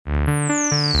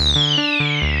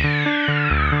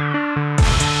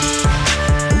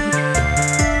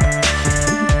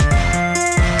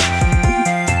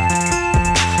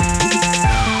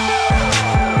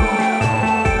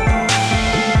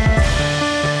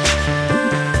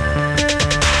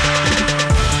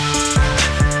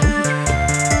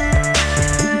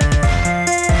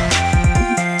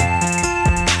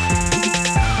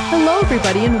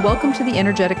everybody, and welcome to the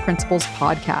Energetic Principles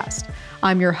podcast.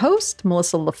 I'm your host,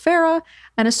 Melissa LaFera,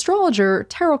 an astrologer,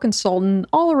 tarot consultant,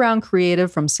 all-around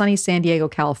creative from sunny San Diego,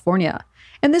 California.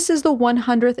 And this is the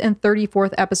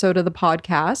 134th episode of the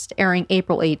podcast, airing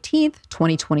April 18th,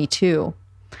 2022.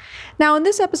 Now, in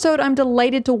this episode, I'm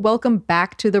delighted to welcome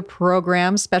back to the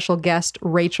program special guest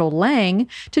Rachel Lang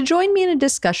to join me in a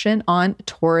discussion on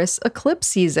Taurus eclipse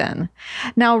season.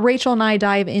 Now, Rachel and I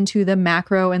dive into the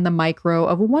macro and the micro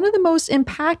of one of the most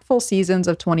impactful seasons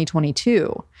of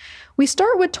 2022. We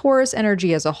start with Taurus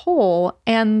energy as a whole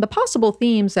and the possible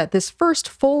themes that this first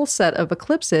full set of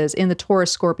eclipses in the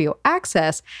Taurus-Scorpio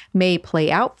axis may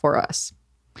play out for us.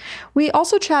 We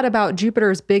also chat about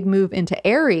Jupiter's big move into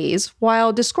Aries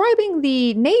while describing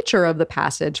the nature of the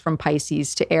passage from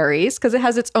Pisces to Aries, because it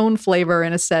has its own flavor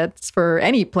in a sense for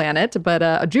any planet,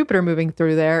 but Jupiter moving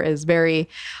through there is very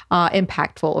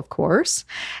impactful, of course.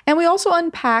 And we also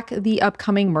unpack the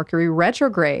upcoming Mercury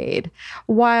retrograde,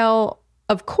 while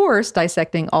of course,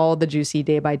 dissecting all the juicy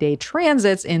day-by-day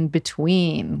transits in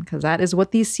between, because that is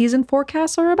what these season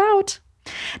forecasts are about.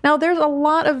 Now, there's a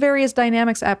lot of various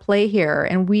dynamics at play here,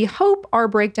 and we hope our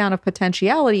breakdown of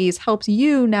potentialities helps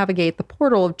you navigate the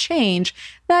portal of change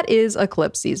that is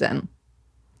eclipse season.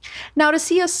 Now, to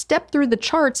see us step through the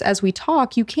charts as we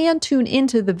talk, you can tune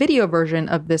into the video version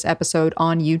of this episode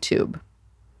on YouTube.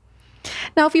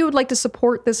 Now, if you would like to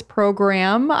support this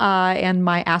program and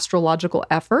my astrological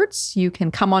efforts, you can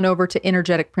come on over to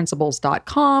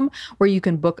energeticprinciples.com, where you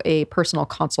can book a personal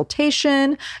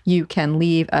consultation. You can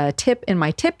leave a tip in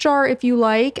my tip jar if you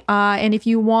like. And if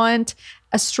you want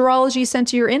astrology sent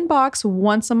to your inbox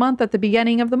once a month at the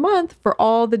beginning of the month for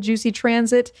all the juicy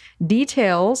transit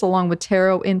details, along with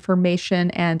tarot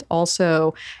information and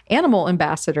also animal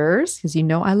ambassadors, because you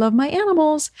know I love my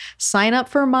animals, sign up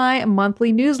for my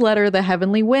monthly newsletter, The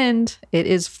Heavenly Wind. It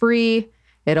is free.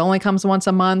 It only comes once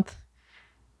a month.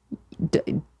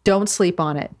 Don't sleep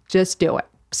on it. Just do it.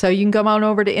 So you can come on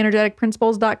over to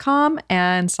energeticprinciples.com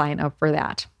and sign up for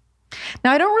that.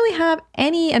 Now, I don't really have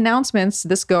any announcements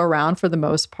this go around for the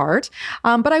most part,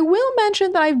 but I will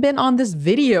mention that I've been on this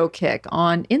video kick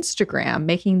on Instagram,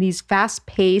 making these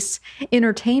fast-paced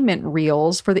entertainment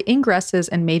reels for the ingresses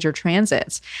and major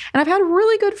transits. And I've had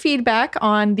really good feedback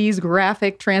on these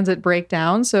graphic transit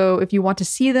breakdowns. So if you want to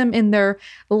see them in their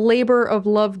labor of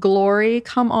love glory,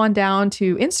 come on down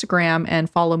to Instagram and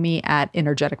follow me at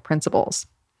Energetic Principles.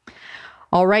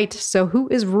 All right, so who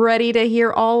is ready to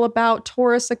hear all about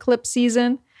Taurus eclipse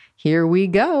season? Here we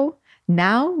go.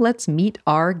 Now let's meet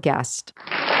our guest.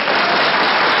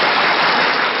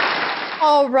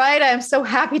 All right, I'm so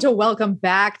happy to welcome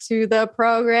back to the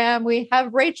program. We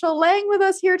have Rachel Lang with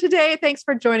us here today. Thanks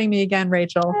for joining me again,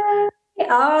 Rachel.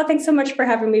 Oh, thanks so much for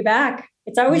having me back.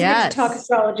 It's always good to talk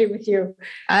astrology with you.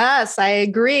 Yes, I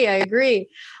agree.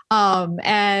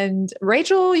 And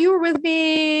Rachel, you were with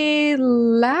me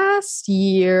last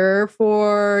year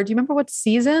for, do you remember what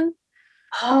season?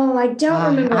 Oh, I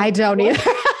don't remember. I don't either. Was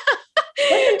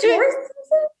it Taurus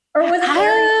season? Or was it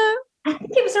Aries? I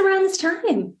think it was around this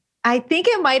time. I think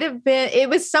it might have been, it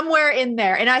was somewhere in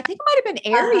there. And I think it might have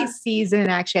been Aries season,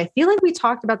 actually. I feel like we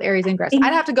talked about the Aries ingress.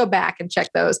 I'd have to go back and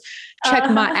check those, check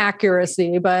my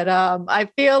accuracy. But I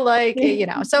feel like,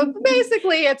 so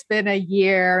basically it's been a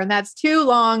year and that's too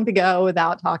long to go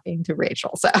without talking to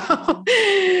Rachel. So,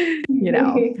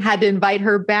 had to invite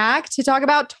her back to talk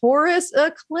about Taurus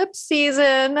eclipse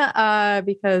season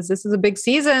because this is a big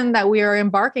season that we are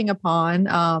embarking upon.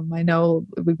 I know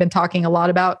we've been talking a lot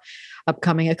about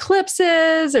upcoming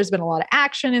eclipses. There's been a lot of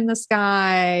action in the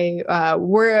sky.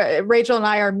 Rachel and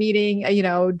I are meeting,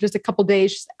 just a couple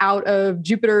days out of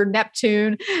Jupiter,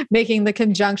 Neptune, making the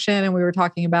conjunction. And we were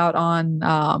talking about on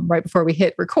right before we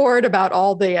hit record about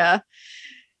all the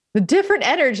different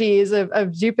energies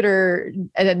of Jupiter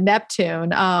and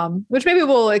Neptune, which maybe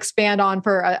we'll expand on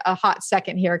for a hot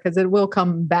second here, because it will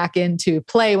come back into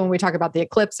play when we talk about the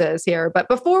eclipses here. But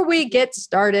before we get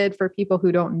started, for people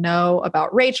who don't know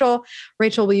about Rachel,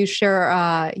 will you share,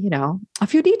 a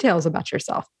few details about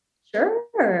yourself?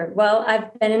 Sure. Well,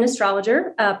 I've been an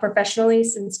astrologer professionally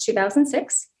since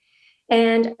 2006,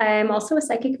 and I'm also a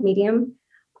psychic medium.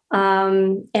 So I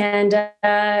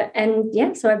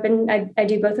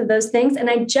do both of those things. And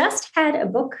I just had a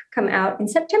book come out in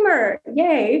September.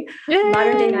 Yay.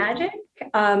 Modern Day Magic.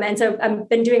 And so I've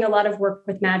been doing a lot of work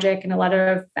with magic and a lot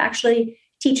of actually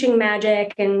teaching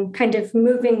magic and kind of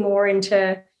moving more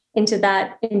into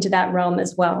that realm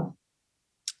as well.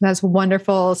 That's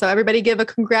wonderful. So everybody give a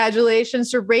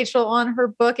congratulations to Rachel on her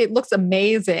book. It looks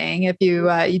amazing. If you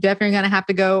definitely going to have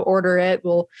to go order it.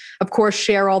 We'll of course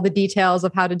share all the details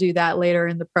of how to do that later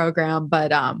in the program, but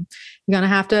you're going to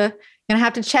have to Gonna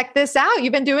have to check this out.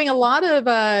 You've been doing a lot of,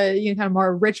 kind of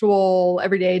more ritual,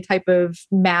 everyday type of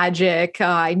magic.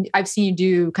 I've seen you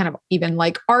do kind of even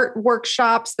like art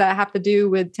workshops that have to do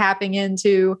with tapping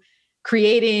into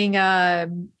creating, I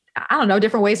don't know,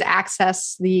 different ways to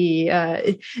access the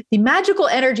magical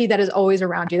energy that is always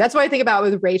around you. That's what I think about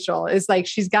with Rachel. Is like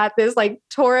she's got this like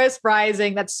Taurus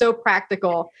rising that's so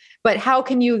practical, but how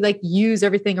can you like use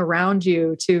everything around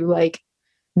you to like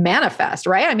manifest,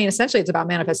 right? I mean, essentially it's about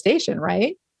manifestation,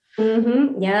 right?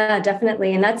 Mm-hmm. Yeah,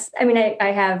 definitely. And that's, I mean,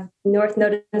 I have North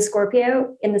Node in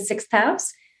Scorpio in the sixth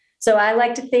house. So I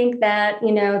like to think that,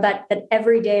 that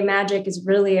everyday magic is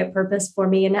really a purpose for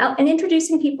me, and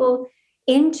introducing people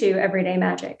into everyday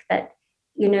magic, that,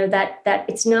 that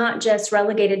it's not just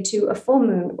relegated to a full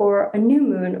moon or a new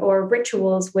moon or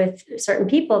rituals with certain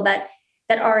people, that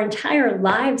our entire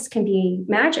lives can be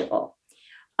magical.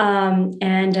 So I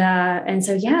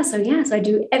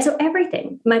do. And so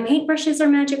everything, my paintbrushes are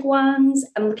magic wands.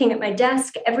 I'm looking at my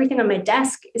desk. Everything on my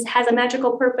desk has a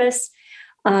magical purpose.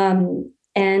 I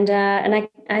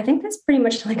think that's pretty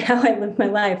much like how I live my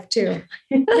life too.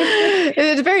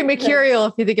 It's very mercurial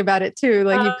if you think about it too.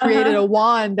 Like you created a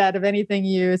wand out of anything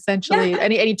you essentially,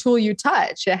 any tool you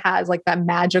touch, it has like that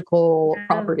magical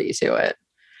property to it.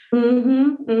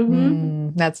 Mm-hmm, mm-hmm.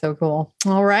 That's so cool.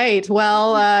 All right.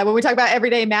 Well, when we talk about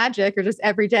everyday magic or just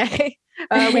every day,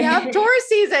 we have Taurus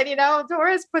season.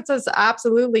 Taurus puts us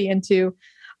absolutely into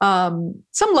some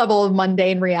level of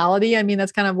mundane reality. I mean,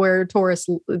 that's kind of where Taurus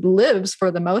lives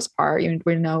for the most part.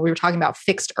 We know we were talking about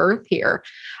fixed earth here.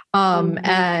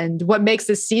 And what makes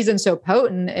this season so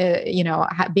potent,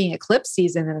 being eclipse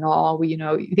season and all, you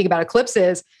think about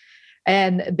eclipses,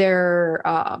 and they're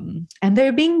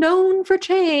being known for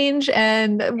change.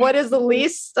 And what is the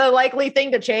least likely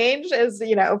thing to change is,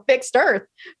 fixed earth,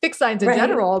 fixed signs in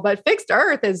general, but fixed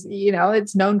earth is,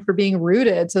 it's known for being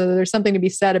rooted. So there's something to be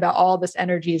said about all this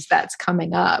energies that's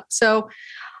coming up. So,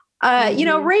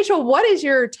 Rachel, what is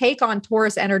your take on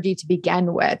Taurus energy to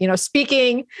begin with?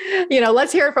 Speaking,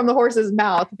 let's hear it from the horse's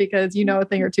mouth, because you know a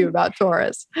thing or two about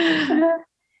Taurus.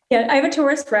 Yeah, I have a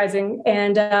Taurus rising,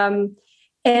 and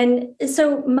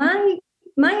so my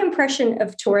impression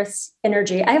of Taurus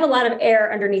energy, I have a lot of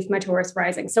air underneath my Taurus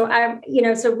rising. So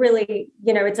it's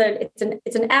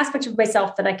an aspect of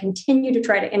myself that I continue to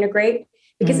try to integrate,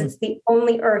 because it's the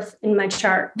only earth in my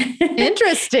chart.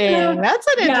 Interesting. That's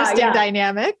an interesting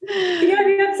dynamic.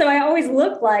 Yeah. So I always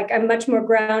look like I'm much more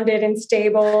grounded and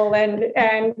stable and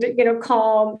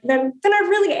calm than I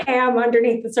really am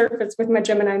underneath the surface with my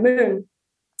Gemini moon.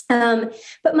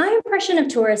 But my impression of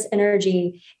Taurus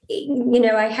energy,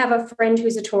 I have a friend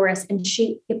who's a Taurus, and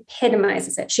she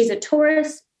epitomizes it. She's a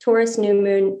Taurus new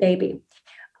moon baby.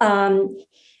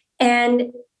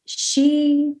 And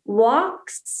she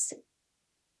walks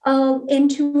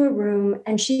into a room,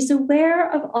 and she's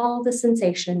aware of all the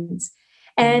sensations.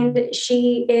 And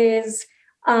she is,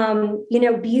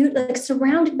 like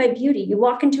surrounded by beauty. You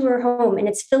walk into her home and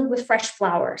it's filled with fresh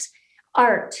flowers.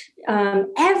 Art,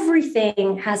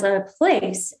 everything has a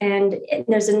place, and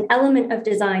there's an element of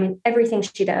design in everything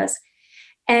she does.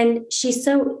 And she's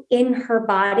so in her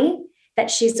body that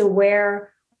she's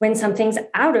aware when something's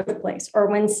out of place, or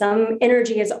when some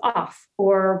energy is off,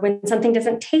 or when something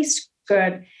doesn't taste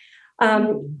good.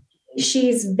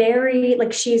 She's very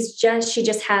she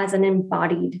just has an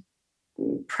embodied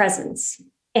presence.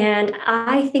 And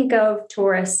I think of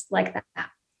Taurus like that.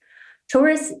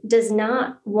 Taurus does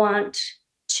not want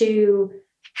to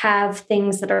have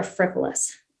things that are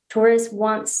frivolous. Taurus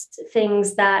wants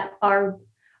things that are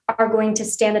going to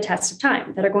stand the test of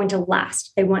time, that are going to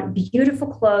last. They want beautiful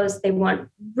clothes. They want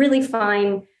really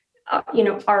fine,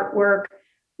 artwork.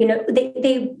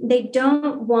 They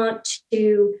don't want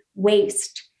to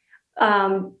waste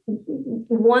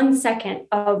 1 second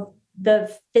of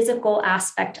the physical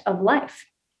aspect of life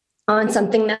on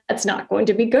something that's not going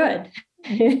to be good.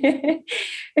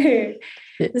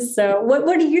 So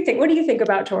what do you think? What do you think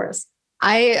about Taurus?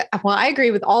 I agree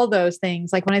with all those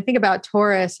things. Like when I think about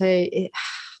Taurus, a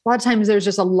lot of times there's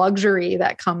just a luxury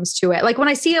that comes to it. Like when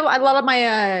I see a lot of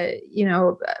my,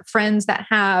 friends that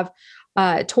have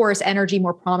Taurus energy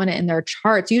more prominent in their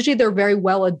charts, usually they're very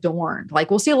well adorned. Like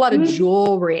we'll see a lot of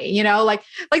jewelry, like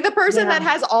the person that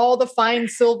has all the fine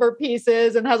silver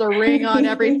pieces and has a ring on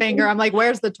every finger. I'm like,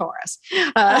 where's the Taurus?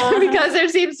 Because there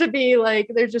seems to be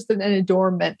there's just an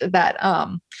adornment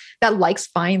that likes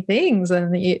fine things,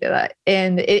 and the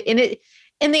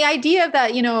idea of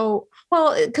that,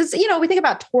 because we think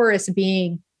about Taurus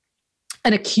being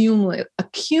an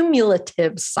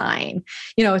accumulative sign.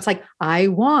 It's like I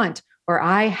want, or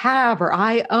I have, or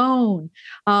I own.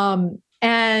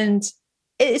 And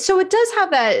so it does have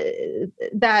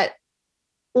that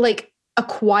like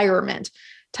acquirement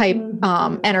type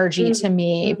energy to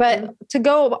me. But to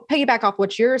go piggyback off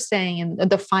what you're saying and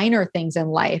the finer things in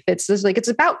life, it's just like, it's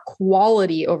about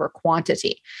quality over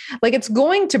quantity. Like it's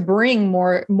going to bring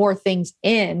more things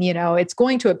in, it's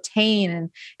going to obtain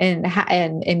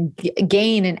and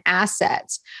gain in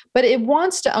assets, but it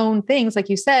wants to own things, like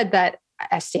you said, that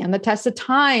stand the test of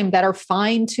time, that are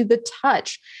fine to the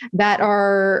touch, that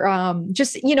are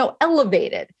just,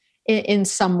 elevated in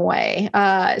some way.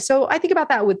 So I think about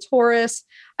that with Taurus.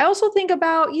 I also think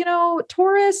about,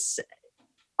 Taurus,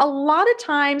 a lot of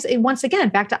times, and once again,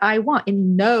 back to I want, it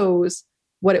knows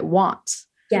what it wants.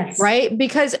 Yes. Right?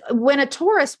 Because when a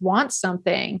Taurus wants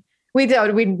something, we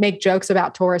make jokes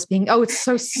about Taurus being, oh, it's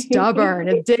so stubborn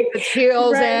and digs its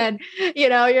heels in, you're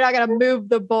not going to move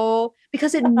the bowl,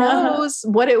 because it knows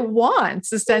what it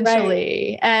wants,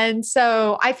 essentially. Right. And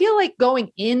so I feel like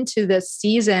going into this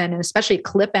season, and especially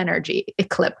eclipse energy,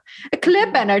 it's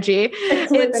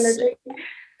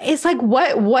like,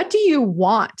 what do you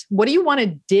want? What do you want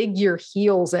to dig your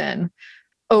heels in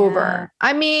over?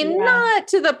 I mean, not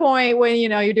to the point when,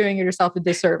 you're doing yourself a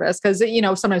disservice, because,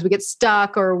 sometimes we get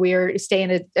stuck, or we're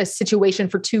staying in a situation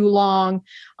for too long,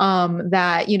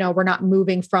 that, we're not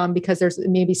moving from, because there's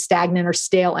maybe stagnant or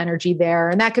stale energy there.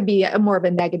 And that could be more of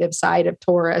a negative side of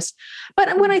Taurus.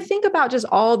 But when I think about just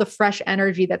all the fresh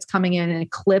energy that's coming in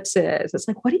eclipses, it's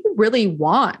like, what do you really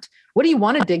want? What do you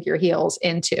want to dig your heels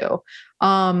into?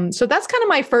 So that's kind of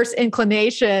my first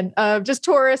inclination of just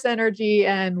Taurus energy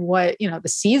and what, the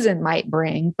season might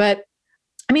bring. But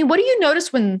I mean, what do you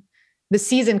notice when the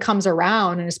season comes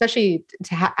around, and especially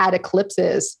add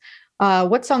eclipses?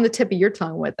 What's on the tip of your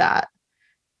tongue with that?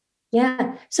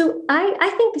 Yeah. So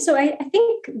I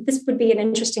think this would be an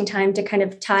interesting time to kind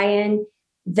of tie in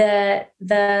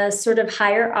the sort of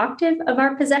higher octave of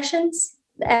our possessions.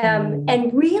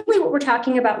 And really what we're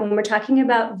talking about when we're talking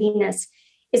about Venus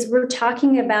is we're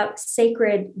talking about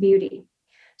sacred beauty.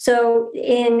 So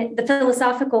in the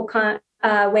philosophical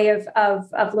way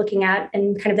of looking at,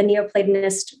 and kind of the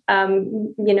Neoplatonist,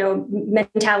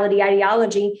 mentality,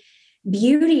 ideology,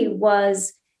 beauty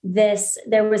was this,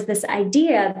 there was this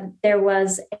idea that there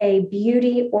was a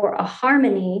beauty or a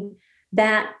harmony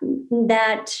that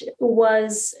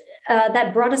was,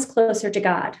 that brought us closer to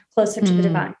God, closer to the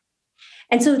divine.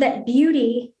 And so that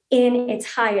beauty in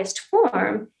its highest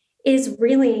form is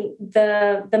really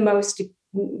the most,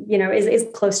 is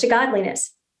close to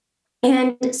godliness.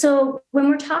 And so when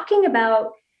we're talking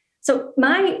about, so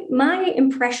my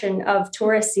impression of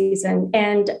Taurus season,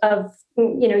 and of,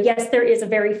 yes, there is a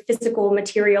very physical,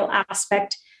 material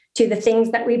aspect to the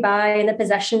things that we buy and the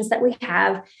possessions that we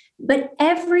have, but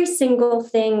every single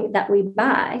thing that we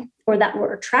buy or that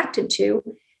we're attracted to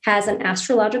has an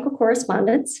astrological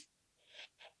correspondence.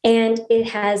 And it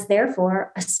has,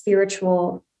 therefore, a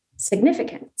spiritual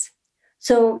significance.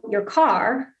 So your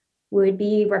car would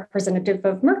be representative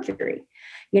of Mercury,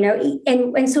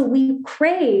 and so we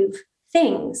crave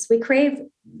things. We crave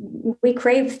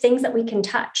things that we can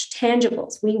touch,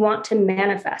 tangibles. We want to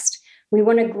manifest. We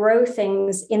want to grow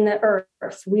things in the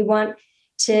earth. We want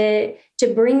to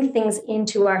bring things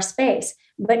into our space.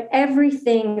 But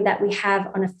everything that we have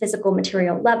on a physical,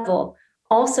 material level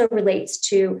also relates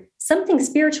to something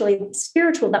spiritual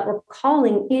that we're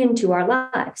calling into our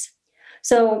lives.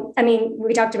 So, I mean,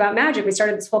 we talked about magic. We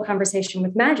started this whole conversation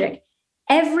with magic.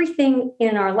 Everything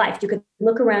in our life, you could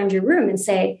look around your room and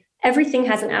say, everything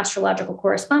has an astrological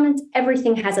correspondence.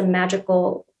 Everything has a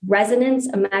magical resonance,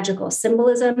 a magical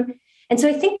symbolism. And so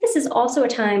I think this is also a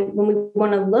time when we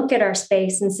want to look at our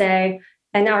space and say,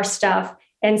 and our stuff,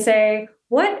 and say,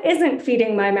 what isn't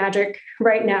feeding my magic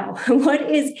right now? What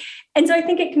is? And so I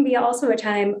think it can be also a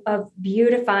time of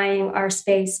beautifying our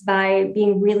space by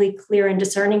being really clear and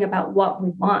discerning about what we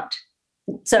want.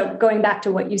 So going back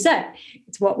to what you said,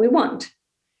 it's what we want.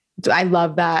 I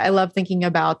love that. I love thinking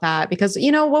about that, because,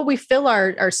 what we fill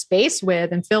our space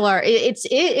with and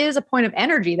it is a point of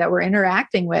energy that we're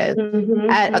interacting with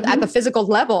at the physical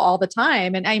level all the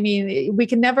time. And I mean, we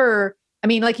can never,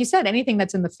 like you said, anything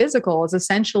that's in the physical is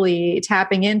essentially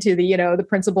tapping into the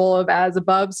principle of as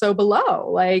above, so below.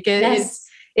 Like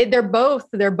they're both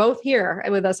here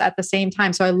with us at the same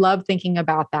time. So I love thinking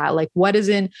about that. Like, what is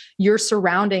in your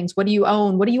surroundings? What do you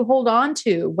own? What do you hold on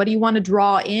to? What do you want to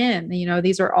draw in?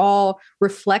 These are all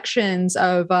reflections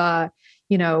of,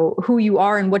 who you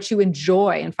are and what you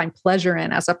enjoy and find pleasure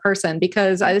in as a person,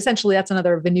 because essentially that's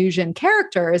another Venusian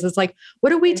character is it's like,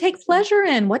 what do we take pleasure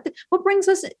in? What brings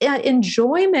us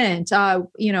enjoyment?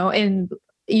 And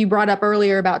you brought up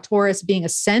earlier about Taurus being a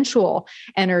sensual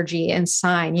energy and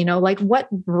sign, like what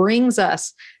brings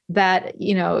us that,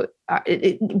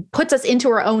 it puts us into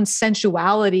our own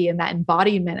sensuality and that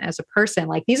embodiment as a person.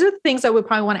 Like these are the things that we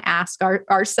probably want to ask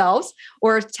ourselves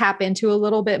or tap into a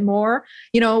little bit more.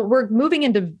 We're moving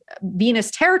into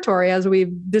Venus territory, as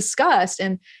we've discussed,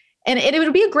 and it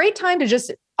would be a great time to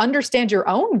just understand your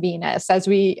own Venus as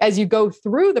you go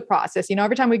through the process.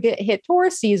 Every time we hit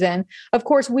Taurus season, of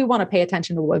course, we want to pay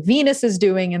attention to what Venus is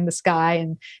doing in the sky,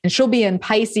 and she'll be in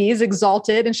Pisces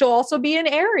exalted, and she'll also be in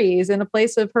Aries in a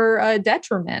place of her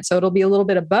detriment. So it'll be a little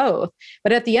bit of both.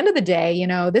 But at the end of the day,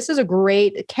 this is a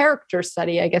great character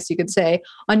study, I guess you could say,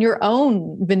 on your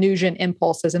own Venusian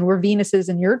impulses and where Venus is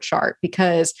in your chart,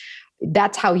 because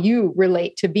that's how you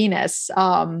relate to Venus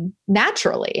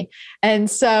naturally.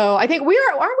 And so I think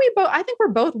aren't we both? I think we're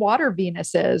both water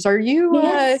Venuses. Are you?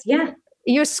 Yes, yeah.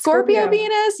 You a Scorpio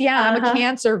Venus? Yeah, I'm a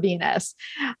Cancer Venus.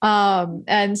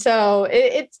 And so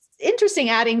it's interesting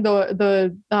adding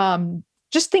the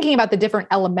just thinking about the different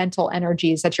elemental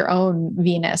energies that your own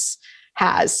Venus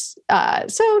has.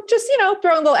 So just,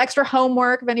 throw a little extra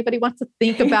homework if anybody wants to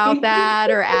think about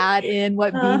that or add in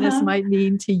what Venus might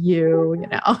mean to you,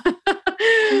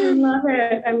 I love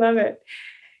it. I love it.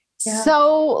 Yeah.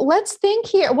 So let's think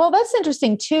here. Well, that's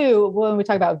interesting too, when we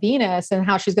talk about Venus and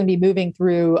how she's going to be moving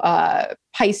through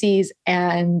Pisces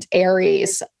and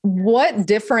Aries. What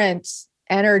different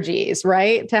energies,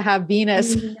 right? To have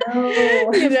Venus, and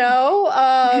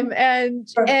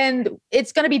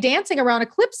it's going to be dancing around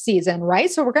eclipse season,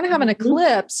 right? So we're going to have an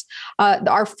eclipse,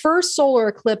 our first solar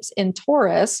eclipse in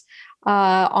Taurus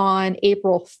on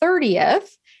April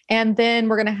 30th. And then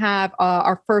we're going to have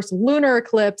our first lunar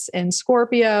eclipse in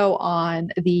Scorpio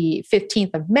on the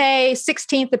 15th of May,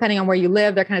 16th, depending on where you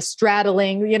live. They're kind of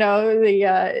straddling,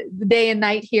 the day and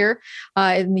night here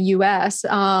in the US.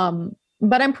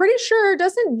 But I'm pretty sure,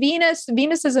 doesn't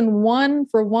Venus is in 1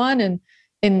 for 1 and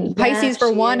in Pisces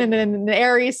for 1 and then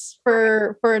Aries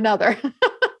for another.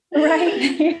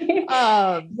 Right.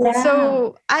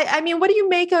 So I mean, what do you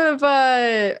make of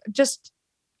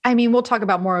we'll talk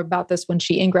about more about this when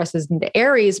she ingresses into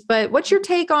Aries, but what's your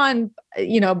take on,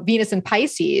 Venus and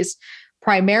Pisces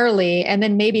primarily, and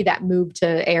then maybe that move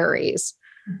to Aries?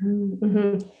 Mm-hmm,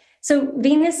 mm-hmm. So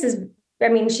Venus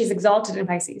she's exalted in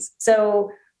Pisces.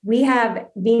 So we have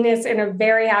Venus in a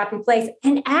very happy place.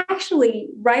 And actually,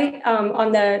 right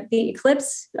on the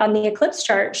eclipse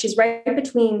chart, she's right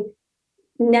between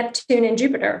Neptune and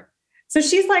Jupiter. So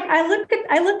she's like, I look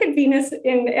at Venus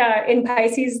in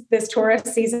Pisces this Taurus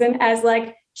season as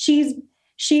like she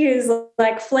is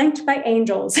like flanked by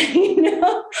angels, So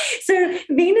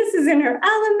Venus is in her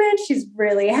element. She's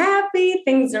really happy.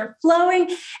 Things are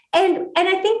flowing, and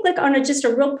I think like on just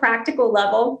a real practical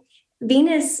level,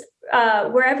 Venus,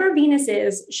 wherever Venus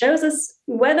is, shows us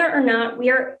whether or not we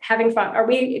are having fun. Are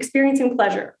we experiencing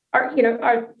pleasure?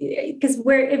 Because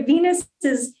if Venus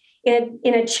is in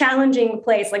a challenging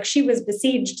place, like she was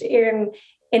besieged in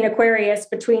Aquarius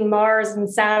between Mars and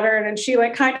Saturn, and she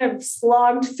like kind of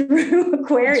slogged through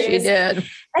Aquarius. She did,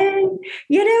 and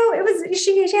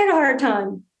she had a hard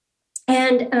time,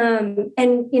 and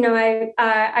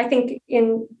I think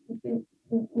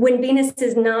when Venus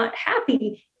is not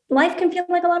happy, life can feel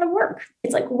like a lot of work.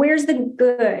 It's like, where's the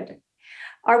good?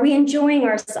 Are we enjoying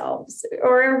ourselves,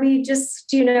 or are we just,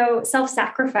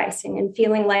 self-sacrificing and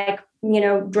feeling like,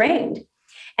 drained?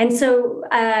 And so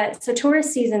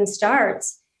Taurus season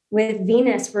starts with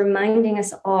Venus reminding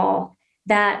us all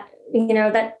that,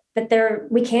 that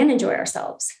we can enjoy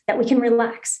ourselves, that we can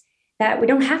relax, that we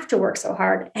don't have to work so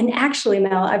hard. And actually,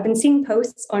 Mel, I've been seeing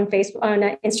posts on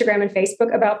Instagram and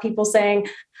Facebook about people saying,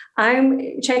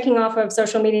 I'm checking off of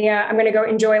social media. I'm going to go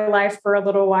enjoy life for a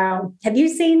little while. Have you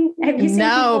seen? No,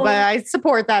 people? But I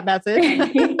support that message.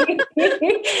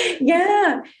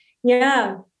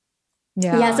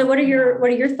 Yeah. So what are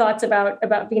your thoughts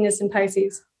about Venus and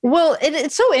Pisces? Well,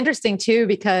 it's so interesting too,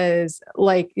 because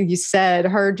like you said,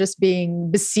 her just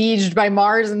being besieged by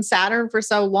Mars and Saturn for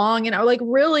so long,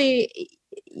 really,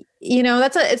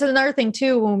 it's another thing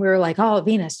too, when we were like, oh,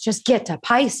 Venus, just get to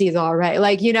Pisces. All right.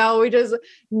 We just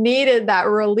needed that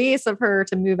release of her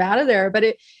to move out of there. But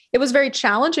it was very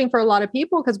challenging for a lot of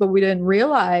people, because what we didn't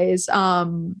realize,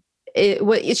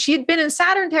 she'd been in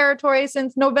Saturn territory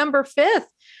since November 5th.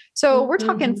 So we're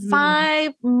talking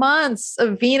 5 months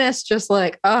of Venus, just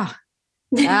like, oh,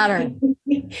 Saturn.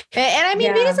 and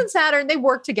Venus and Saturn, they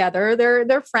work together.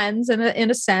 They're friends in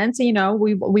a sense.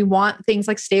 We want things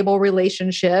like stable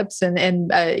relationships and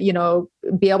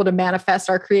be able to manifest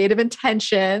our creative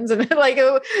intentions, and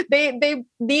they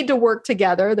need to work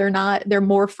together. They're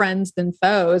more friends than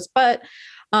foes, but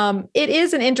it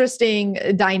is an interesting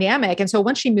dynamic. And so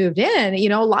once she moved in,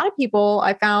 a lot of people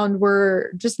I found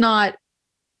were just not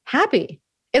happy.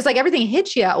 It's like everything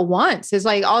hits you at once. It's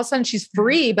like all of a sudden she's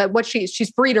free, but what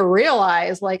she's free to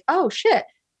realize like, oh shit,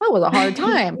 that was a hard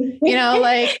time.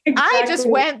 Like exactly. I just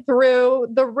went through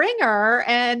the ringer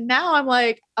and now I'm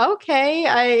like, okay,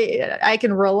 I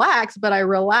can relax, but I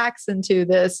relax into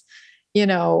this,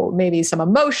 maybe some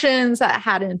emotions that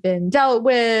hadn't been dealt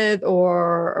with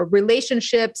or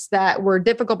relationships that were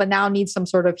difficult, but now need some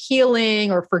sort of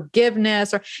healing or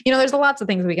forgiveness or, there's lots of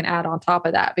things we can add on top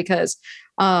of that because,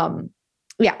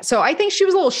 so I think she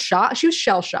was a little shocked. She was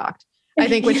shell shocked. I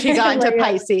think when she got into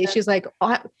Pisces, she's like,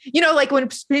 like when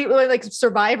people like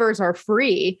survivors are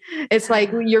free, it's like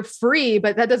you're free,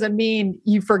 but that doesn't mean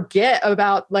you forget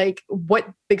about like what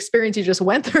the experience you just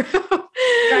went through.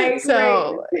 Right.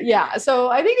 So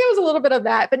I think it was a little bit of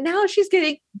that, but now she's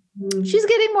getting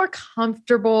more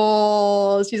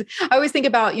comfortable. I always think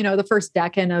about, the first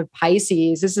decan of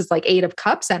Pisces. This is like 8 of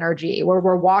Cups energy where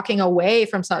we're walking away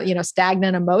from some,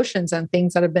 stagnant emotions and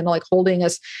things that have been like holding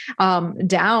us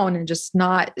down and just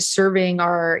not serving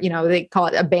our, they call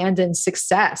it abandoned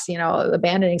success,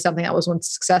 abandoning something that was once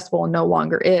successful and no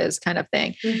longer is kind of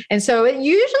thing. Mm-hmm. And so it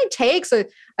usually takes a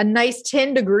nice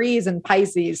 10 degrees in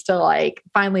Pisces to like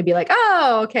finally be like,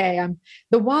 oh, okay,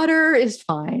 the water is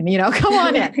fine, come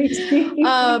on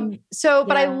in.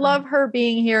 But I love her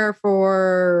being here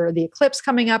for the eclipse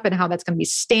coming up and how that's going to be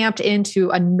stamped into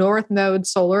a North Node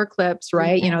solar eclipse,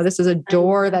 right? Yes. This is a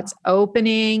door that's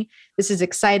opening. This is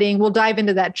exciting. We'll dive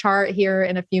into that chart here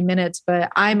in a few minutes,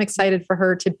 but I'm excited for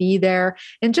her to be there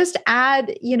and just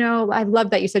add, I love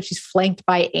that you said she's flanked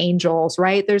by angels,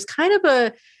 right? There's kind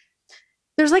of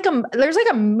there's like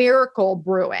a miracle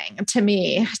brewing to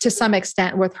me to some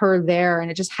extent with her there. And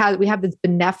it just we have this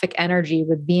benefic energy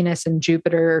with Venus and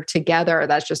Jupiter together.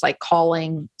 That's just like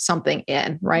calling something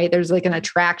in, right? There's like an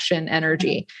attraction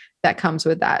energy that comes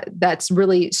with that. That's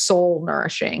really soul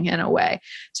nourishing in a way.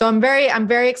 So I'm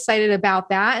very excited about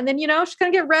that. And then, she's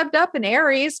going to get revved up in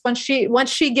Aries once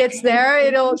she gets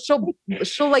there,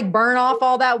 she'll like burn off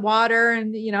all that water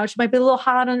and, she might be a little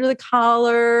hot under the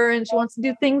collar and she wants to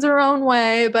do things her own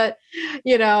way. But,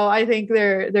 I think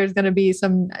there's going to be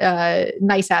some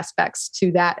nice aspects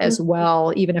to that as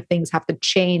well, even if things have to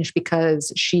change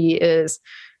because she is,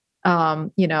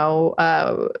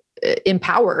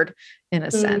 empowered in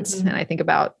a sense. And I think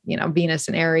about, Venus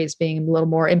and Aries being a little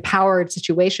more empowered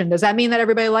situation. Does that mean that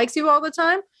everybody likes you all the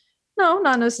time? No,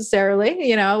 not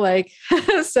necessarily,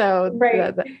 so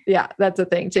right. That's a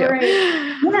thing too. Right.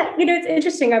 Yeah. It's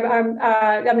interesting.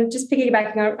 I'm just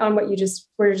piggybacking on what you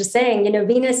were just saying,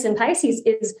 Venus and Pisces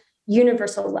is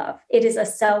universal love. It is a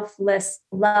selfless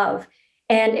love,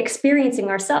 and experiencing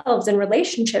ourselves in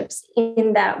relationships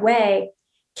in that way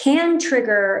can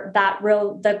trigger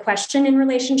the question in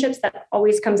relationships that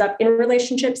always comes up in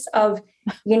relationships of,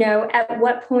 at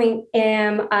what point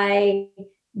am I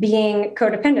being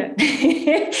codependent?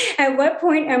 At what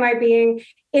point am I being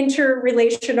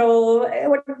interrelational? At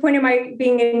what point am I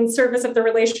being in service of the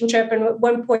relationship? And at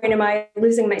what point am I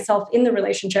losing myself in the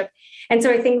relationship? And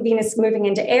so I think Venus moving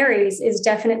into Aries is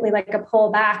definitely like a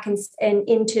pull back and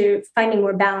into finding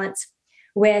more balance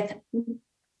with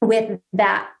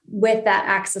that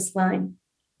axis line.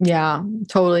 Yeah,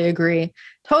 totally agree.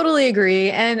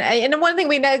 And one thing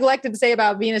we neglected to say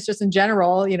about Venus just in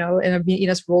general, in a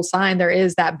Venus ruled sign, there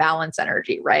is that balance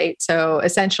energy, right? So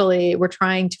essentially we're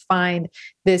trying to find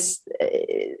this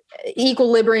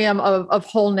equilibrium of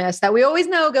wholeness that we always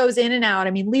know goes in and out.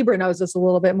 I mean, Libra knows this a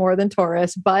little bit more than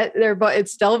Taurus, but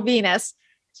it's still Venus.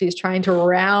 She's trying to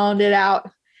round it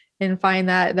out and find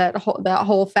that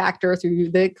whole factor through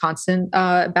the constant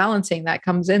balancing that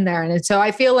comes in there. And so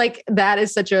I feel like that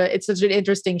is such an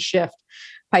interesting shift,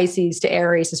 Pisces to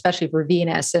Aries, especially for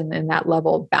Venus and that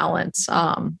level of balance.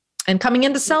 And coming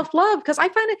into self-love, because I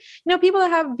find it, people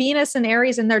that have Venus and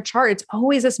Aries in their chart, it's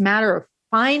always this matter of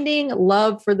finding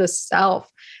love for the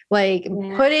self, like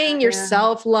putting your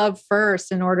self-love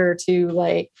first in order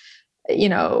to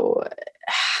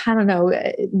I don't know,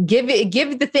 give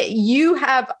the thing. You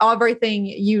have everything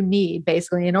you need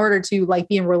basically in order to like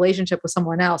be in relationship with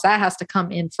someone else. That has to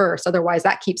come in first. Otherwise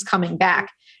that keeps coming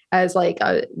back as like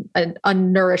an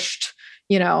unnourished,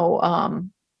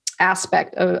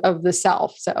 aspect of the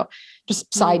self. So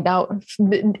just side note,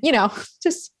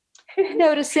 just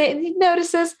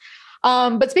notices.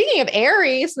 But speaking of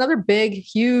Aries, another big,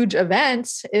 huge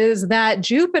event is that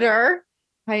Jupiter,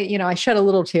 I shed a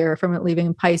little tear from it leaving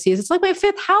in Pisces. It's like my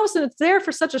 5th house and it's there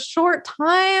for such a short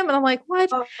time. And I'm like, what?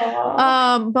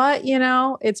 But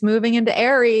it's moving into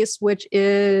Aries, which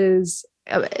is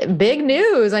big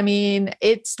news. I mean,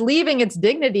 it's leaving its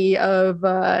dignity of,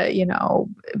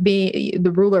 being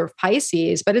the ruler of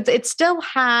Pisces, but it still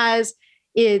has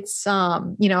it's,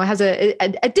 it has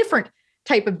a different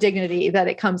type of dignity that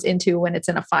it comes into when it's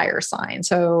in a fire sign.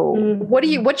 So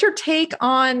what's your take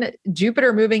on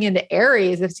Jupiter moving into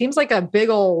Aries? It seems like a big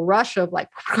old rush of like,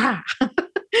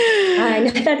 I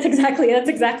know, that's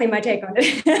exactly my take on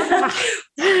it.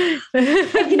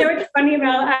 It's funny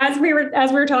about as we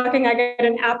were talking, I got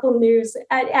an Apple News.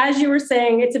 As you were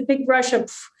saying, it's a big rush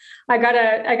of. I got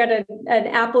an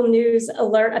Apple News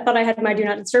alert. I thought I had my Do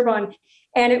Not Disturb on,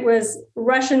 and it was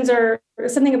Russians or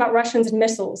something about Russians and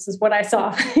missiles is what I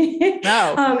saw.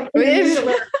 Oh.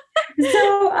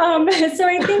 So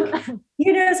I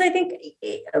think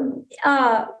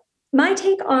my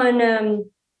take on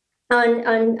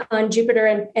Jupiter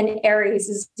and Aries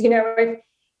is,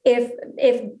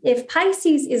 if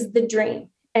Pisces is the dream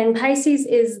and Pisces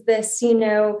is this,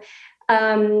 Jupiter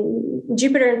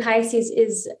in Pisces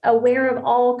is aware of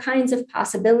all kinds of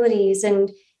possibilities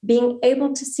and being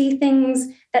able to see things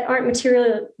that aren't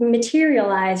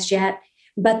materialized yet,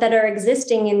 but that are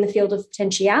existing in the field of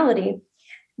potentiality.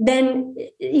 Then,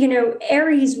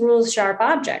 Aries rules sharp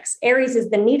objects. Aries is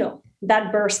the needle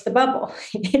that bursts the bubble.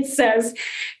 It says,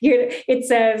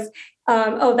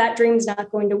 that dream's not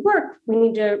going to work. We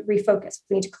need to refocus.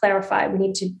 We need to clarify. We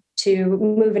need to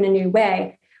move in a new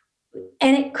way.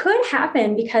 And it could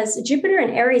happen because Jupiter in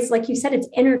Aries, like you said, it's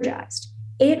energized.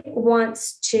 It's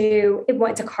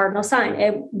a cardinal sign.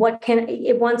 It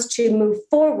wants to move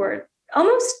forward,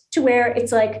 almost to where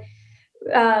it's like,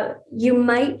 you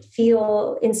might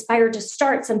feel inspired to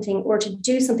start something or to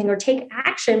do something or take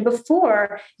action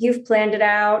before you've planned it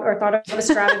out or thought of a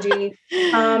strategy.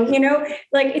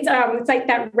 It's like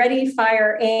that ready,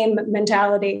 fire, aim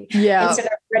mentality. Yeah. Instead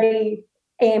of ready,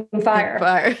 aim,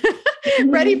 fire.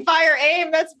 Ready, fire,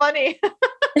 aim. That's funny.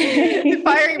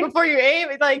 Firing before you aim.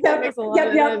 That makes a lot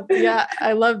of sense. Yeah,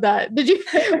 I love that.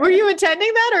 Were you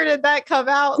intending that or did that come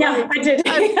out? Yeah, I did.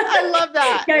 I love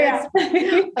that. Yeah.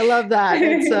 I love that.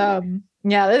 It's,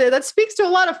 that speaks to a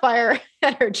lot of fire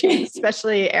energy,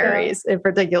 especially Aries in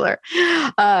particular.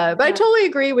 But I totally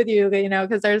agree with you,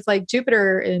 because there's like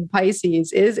Jupiter in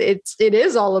Pisces it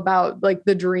is all about like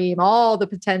the dream, all the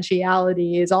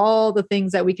potentialities, all the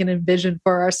things that we can envision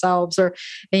for ourselves, or,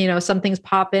 some things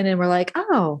pop in and we're like,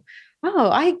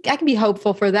 I can be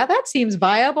hopeful for that. That seems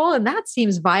viable. And that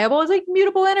seems viable. It's like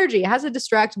mutable energy. It has a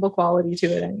distractible quality to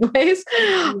it anyways.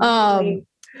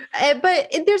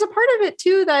 But there's a part of it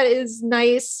too that is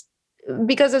nice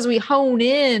because as we hone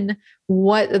in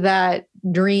what that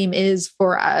dream is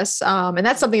for us, and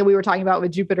that's something that we were talking about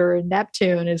with Jupiter and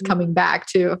Neptune is coming back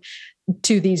to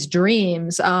these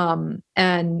dreams, and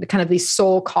kind of these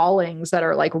soul callings that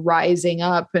are like rising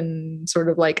up and sort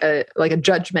of like a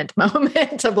judgment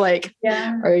moment of like,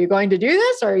 are you going to do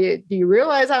this? Or do you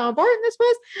realize how important this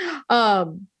was?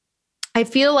 I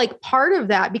feel like part of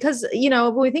that, because,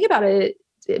 when we think about it,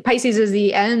 Pisces is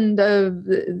the end of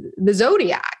the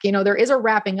zodiac. There is a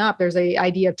wrapping up. There's a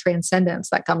idea of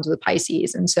transcendence that comes with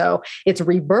Pisces. And so it's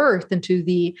rebirth into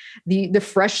the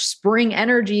fresh spring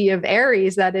energy of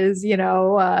Aries that is,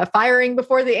 firing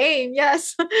before the aim.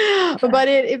 Yes. But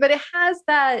it has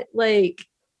that like,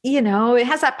 it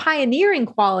has that pioneering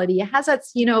quality. It has that,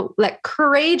 like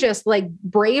courageous, like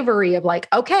bravery of like,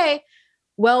 okay,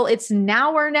 well, it's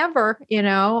now or never,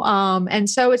 and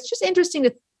so it's just interesting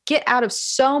to get out of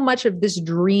so much of this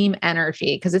dream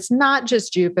energy, because it's not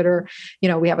just Jupiter.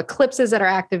 We have eclipses that are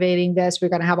activating this. We're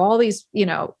going to have all these,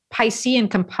 Piscean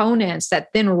components that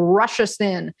then rush us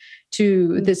in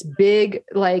to this big,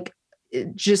 like,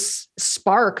 just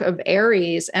spark of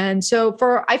Aries. And so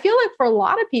I feel like for a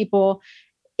lot of people,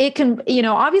 it can,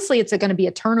 obviously it's going to be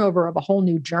a turnover of a whole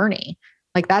new journey.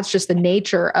 Like that's just the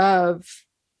nature of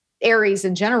Aries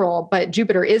in general, but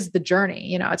Jupiter is the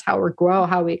journey. It's how we grow,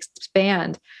 how we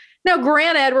expand. Now,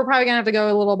 granted, we're probably going to have to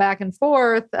go a little back and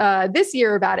forth this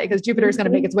year about it because Jupiter is going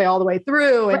to make its way all the way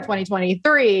through in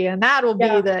 2023, and that will be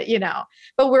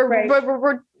But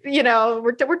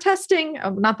we're testing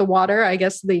not the water, I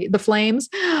guess the flames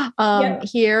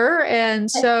here, and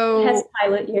so it has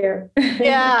pilot year.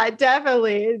 Yeah,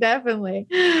 definitely.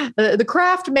 The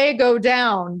craft may go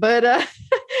down, but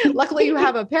luckily you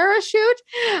have a parachute,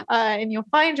 and you'll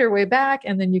find your way back,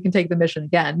 and then you can take the mission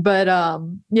again. But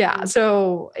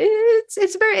so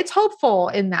it's hopeful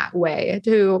in that way.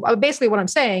 To basically what I'm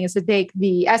saying is to take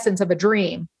the essence of a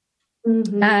dream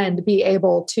and be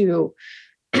able to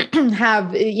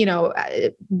have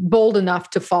bold enough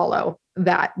to follow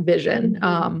that vision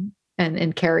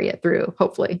and carry it through,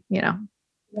 hopefully,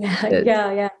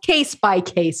 case by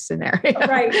case scenario.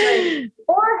 Right.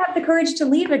 Or have the courage to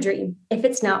leave a dream if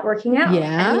it's not working out.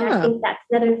 Yeah. I think that's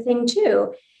another thing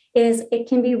too, is it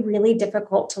can be really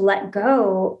difficult to let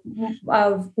go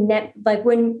of like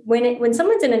when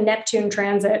someone's in a Neptune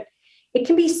transit, it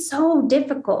can be so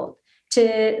difficult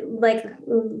to like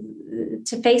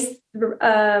to face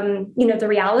the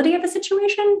reality of a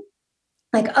situation,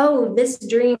 like, oh, this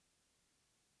dream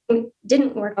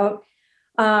didn't work out.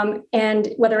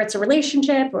 And whether it's a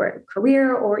relationship or a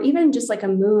career or even just like a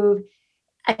move,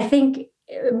 I think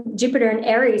Jupiter and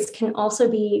Aries can also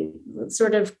be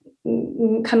sort of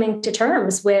coming to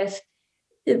terms with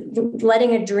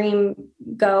letting a dream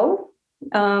go,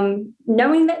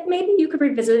 knowing that maybe you could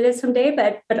revisit it someday,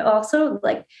 but also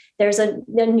like there's a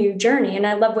new journey. And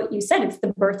I love what you said, it's the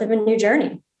birth of a new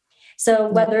journey. So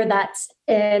whether that's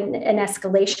an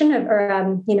escalation of, or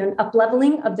an up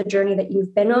leveling of the journey that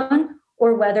you've been on,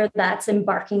 or whether that's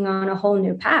embarking on a whole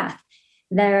new path,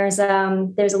 there's a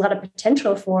lot of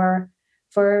potential for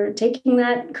taking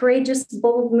that courageous,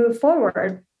 bold move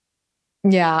forward.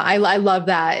 Yeah, I love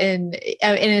that. And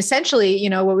essentially,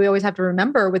 what we always have to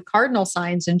remember with cardinal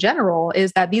signs in general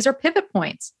is that these are pivot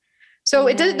points. So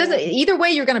it doesn't, either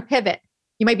way, you're going to pivot.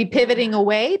 You might be pivoting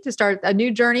away to start a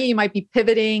new journey. You might be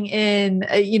pivoting in,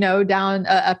 down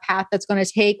a path that's going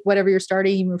to take whatever you're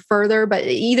starting even further. But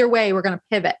either way, we're going to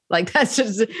pivot. Like that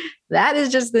is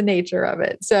just the nature of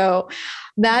it. So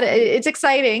that it's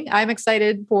exciting. I'm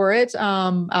excited for it.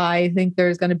 I think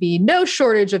there's going to be no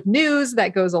shortage of news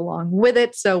that goes along with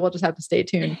it. So we'll just have to stay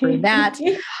tuned for that.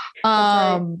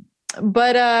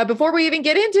 But before we even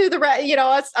get into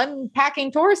us unpacking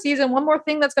Taurus season, one more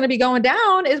thing that's going to be going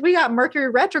down is we got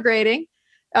Mercury retrograding.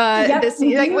 This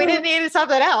season. Like we didn't need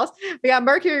something else. We got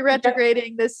Mercury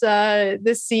retrograding this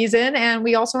season, and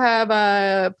we also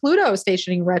have Pluto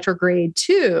stationing retrograde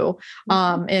too,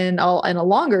 in a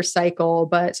longer cycle.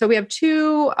 But so we have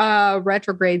 2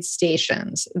 retrograde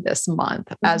stations this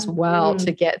month as well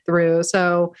to get through.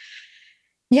 So.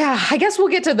 Yeah, I guess we'll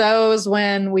get to those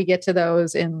when we get to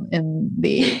those in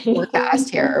the forecast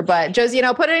here. But just,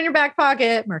 put it in your back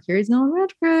pocket. Mercury's going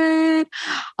retrograde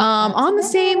on the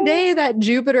same day that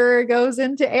Jupiter goes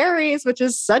into Aries, which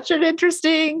is such an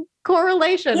interesting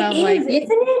correlation. Isn't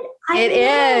it? It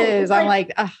is. I'm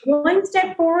like one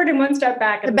step forward and one step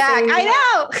back. I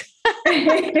know.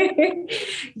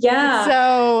 Yeah.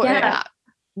 So yeah.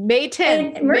 May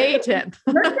 10th.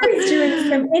 Mercury's doing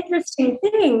some interesting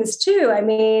things too. I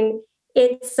mean,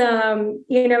 it's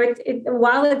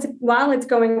while it's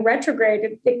going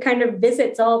retrograde, it kind of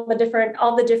visits all the different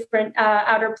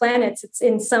outer planets. It's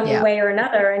in some way or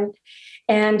another,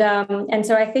 and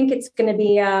so I think it's going to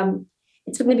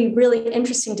be really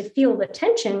interesting to feel the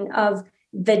tension of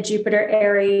the Jupiter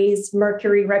Aries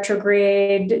Mercury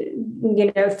retrograde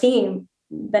theme.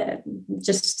 That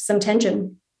just some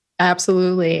tension.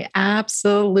 Absolutely.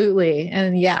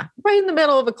 And right in the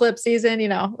middle of eclipse season,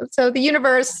 so the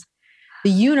universe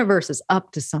is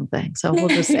up to something. So we'll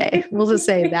just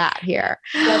say that here.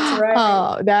 That's right.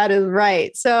 Oh, that is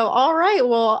right. So, all right.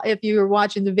 Well, if you're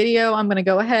watching the video, I'm going to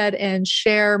go ahead and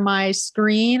share my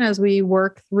screen as we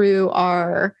work through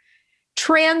our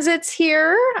transits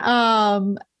here.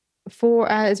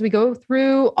 As we go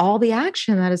through all the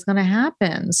action that is going to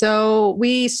happen. So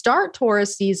we start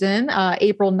Taurus season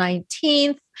April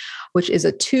 19th, which is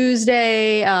a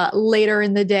Tuesday, later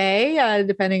in the day,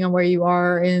 depending on where you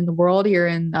are in the world.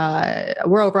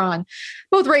 We're over on,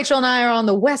 both Rachel and I are on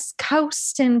the West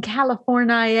Coast in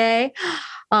California.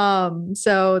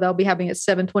 So they'll be having at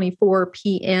 7:24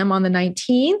 p.m. on the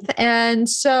 19th. And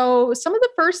so some of the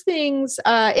first things,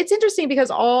 it's interesting because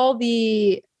all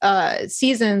the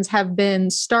seasons have been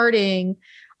starting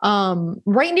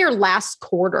right near last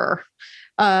quarter.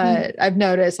 I've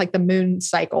noticed like the moon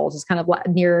cycles is kind of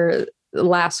near the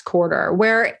last quarter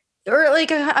or like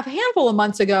a handful of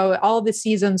months ago, all the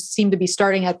seasons seem to be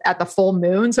starting at the full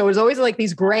moon. So it was always like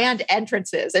these grand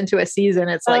entrances into a season.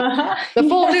 It's like the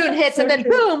full moon hits and then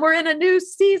boom, we're in a new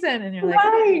season. And you're like,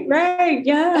 right.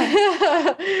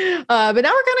 Yeah. But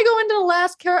now we're going to go into the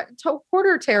last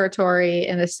quarter territory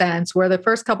in a sense, where the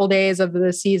first couple of days of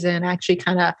the season actually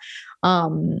kind of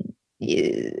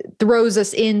throws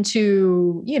us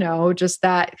into, just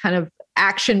that kind of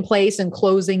action place and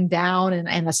closing down,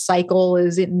 and a cycle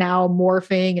is now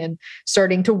morphing and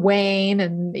starting to wane.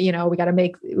 And, we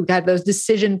got those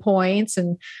decision points,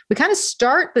 and we kind of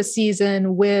start the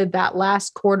season with that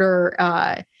last quarter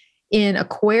in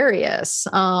Aquarius,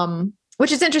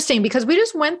 which is interesting because we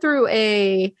just went through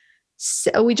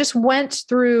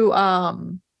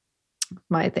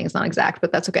my thing's not exact,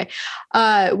 but that's okay.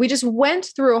 We just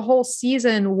went through a whole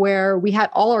season where we had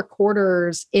all our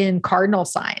quarters in cardinal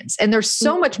signs, and there's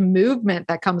so much movement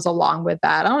that comes along with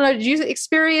that. I don't know. Did you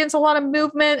experience a lot of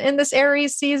movement in this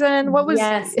Aries season? What was?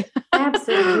 Yes,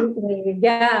 absolutely.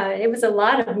 Yeah, it was a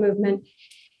lot of movement.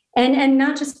 And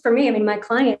not just for me, I mean, my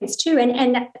clients too.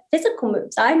 And physical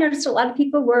moves. I noticed a lot of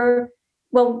people were,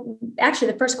 well, actually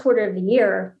the first quarter of the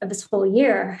year, of this whole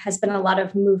year, has been a lot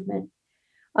of movement.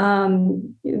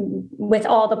 With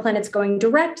all the planets going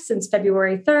direct since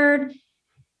February 3rd,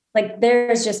 like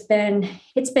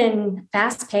it's been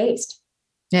fast paced.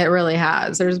 It really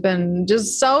has. There's been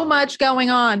just so much going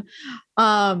on.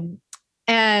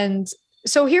 And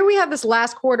so here we have this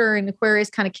last quarter in Aquarius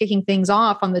kind of kicking things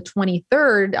off on the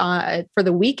 23rd for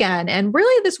the weekend. And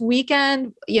really this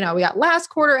weekend, we got last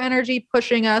quarter energy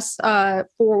pushing us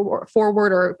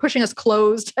forward or pushing us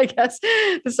closed, I guess,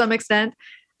 to some extent.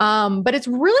 But it's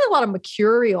really a lot of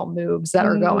mercurial moves that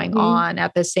are going on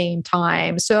at the same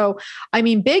time. So, I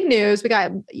mean, big news, we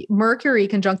got Mercury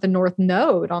conjunct the North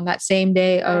Node on that same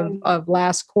day of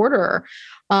last quarter.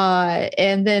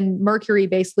 And then Mercury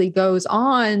basically goes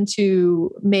on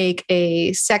to make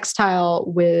a sextile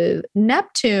with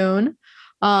Neptune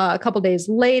a couple days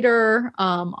later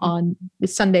on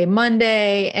Sunday,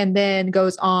 Monday, and then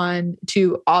goes on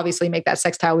to obviously make that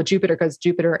sextile with Jupiter because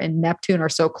Jupiter and Neptune are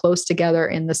so close together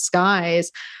in the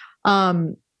skies.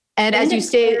 And as you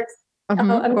stated, can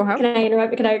I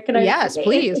interrupt? Can I? Yes,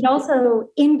 please. It also,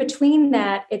 in between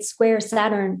that, it squares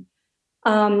Saturn.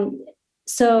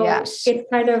 So yes.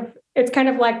 it's kind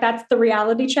of like that's the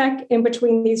reality check in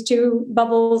between these two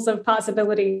bubbles of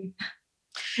possibility.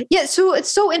 Yeah. So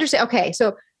it's so interesting. Okay.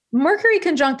 So Mercury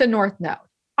conjunct the North Node.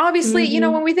 Obviously,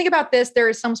 when we think about this, there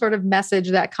is some sort of message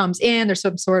that comes in. There's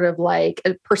some sort of like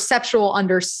a perceptual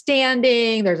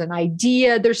understanding. There's an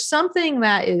idea. There's something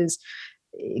that is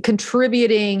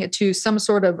contributing to some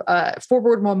sort of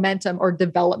forward momentum or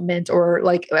development or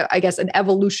like, I guess, an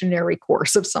evolutionary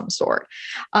course of some sort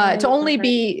to only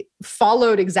be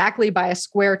followed exactly by a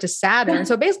square to Saturn.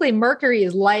 So basically Mercury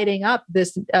is lighting up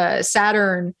this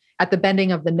Saturn at the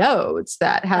bending of the nodes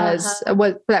that has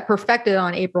that perfected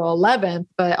on April 11th.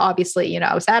 But obviously,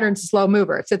 Saturn's a slow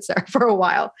mover. It sits there for a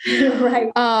while.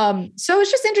 Right. So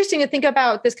it's just interesting to think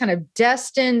about this kind of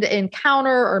destined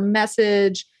encounter or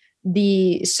message,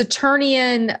 the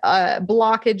Saturnian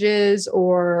blockages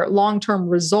or long-term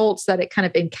results that it kind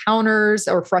of encounters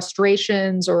or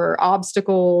frustrations or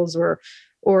obstacles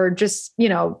or just,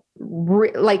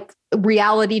 like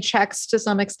reality checks to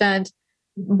some extent,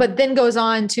 but then goes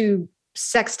on to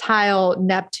sextile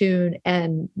Neptune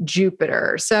and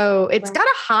Jupiter. So it's got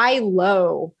a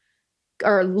high-low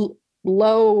or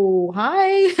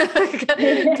low-high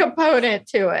component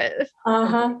to it.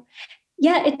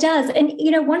 Yeah, it does. And,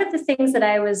 one of the things that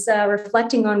I was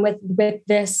reflecting on with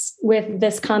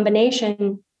this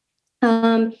combination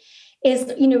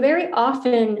is, very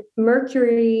often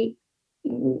Mercury,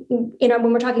 when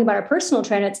we're talking about our personal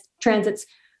transits,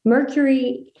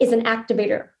 Mercury is an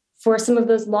activator for some of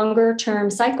those longer term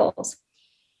cycles.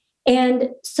 And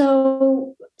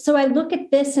so I look at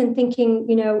this and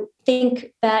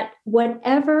think that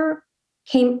whatever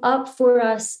came up for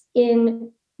us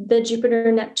in the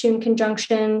Jupiter-Neptune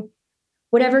conjunction,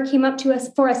 whatever came up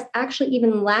for us actually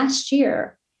even last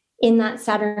year in that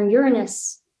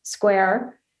Saturn-Uranus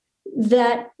square,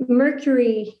 that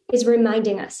Mercury is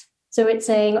reminding us. So it's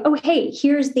saying, oh, hey,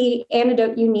 here's the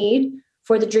antidote you need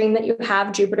for the dream that you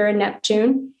have, Jupiter and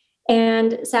Neptune.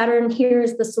 And Saturn,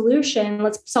 here's the solution.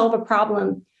 Let's solve a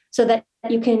problem so that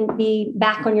you can be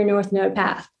back on your North Node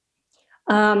path.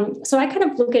 So I kind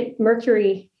of look at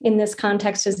Mercury in this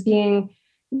context as being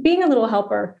a little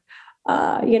helper,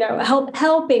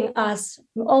 helping us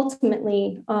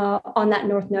ultimately on that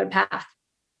North Node path.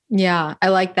 Yeah, I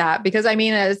like that because at the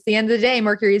end of the day,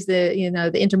 Mercury is the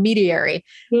intermediary.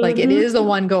 Like it is the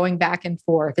one going back and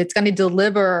forth. It's going to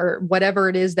deliver whatever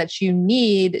it is that you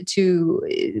need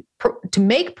to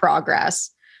make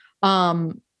progress.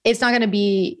 It's not going to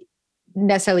be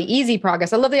necessarily easy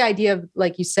progress. I love the idea of,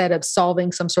 like you said, of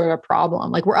solving some sort of problem.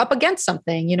 Like we're up against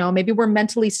something, maybe we're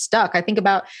mentally stuck. I think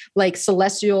about like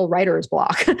celestial writer's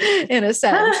block in a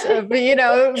sense of,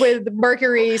 with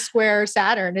Mercury square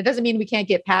Saturn. It doesn't mean we can't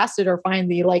get past it or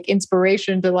find the like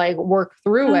inspiration to like work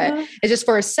through it. It's just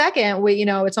for a second,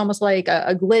 it's almost like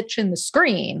a glitch in the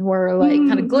screen. We're like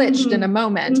kind of glitched in a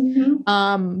moment.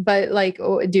 But like,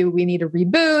 do we need a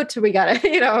reboot? We got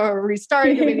to, restart?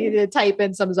 Do we need to type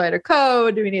in some sort of code?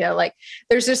 Do we need to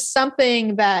there's just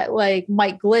something that like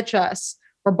might glitch us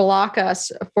or block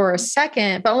us for a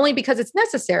second, but only because it's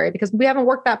necessary, because we haven't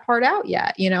worked that part out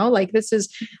yet. Like this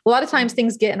is a lot of times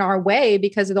things get in our way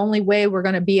because the only way we're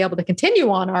going to be able to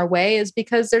continue on our way is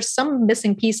because there's some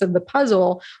missing piece of the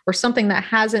puzzle or something that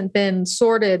hasn't been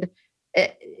sorted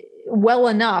well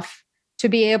enough to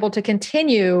be able to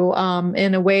continue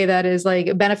in a way that is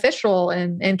like beneficial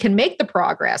and can make the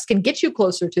progress, can get you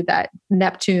closer to that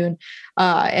Neptune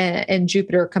and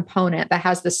Jupiter component that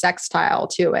has the sextile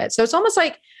to it. So it's almost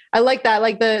like, I like that,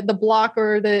 like the block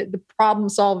or the problem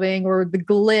solving or the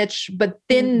glitch, but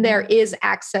then there is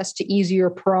access to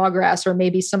easier progress or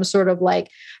maybe some sort of like,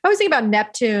 I always think about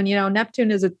Neptune.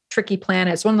 Neptune is a tricky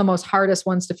planet. It's one of the most hardest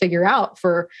ones to figure out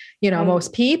for,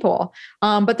 most people.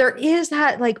 But there is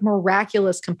that like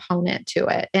miraculous component to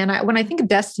it. And when I think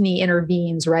destiny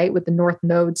intervenes, right, with the North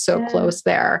Node so close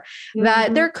there,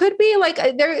 that there could be like,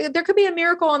 there could be a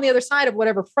miracle on the other side of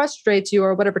whatever frustrates you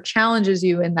or whatever challenges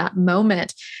you in that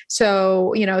moment.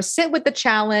 So, sit with the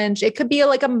challenge. It could be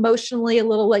like emotionally a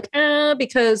little like,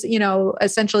 because,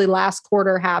 essentially last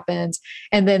quarter happens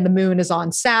and then the moon is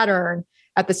on Saturn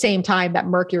at the same time that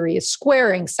Mercury is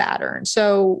squaring Saturn.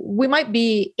 So we might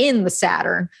be in the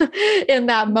Saturn in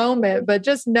that moment, but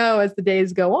just know as the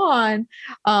days go on,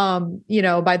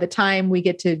 by the time we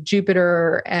get to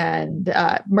Jupiter and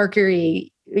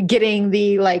Mercury getting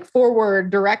the like forward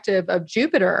directive of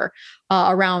Jupiter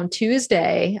around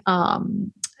Tuesday,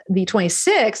 the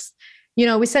 26th,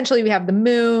 essentially we have the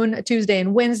moon Tuesday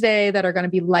and Wednesday that are going to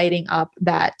be lighting up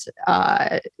that,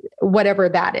 whatever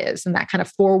that is, and that kind of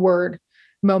forward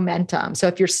momentum. So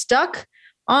if you're stuck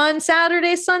on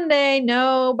Saturday, Sunday,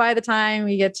 no, by the time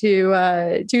we get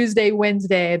to Tuesday,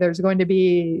 Wednesday, there's going to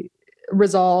be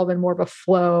resolve and more of a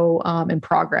flow and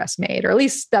progress made, or at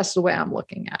least that's the way I'm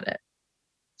looking at it.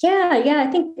 Yeah. I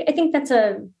think that's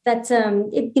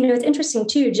it's interesting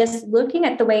too, just looking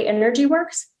at the way energy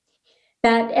works.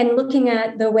 And looking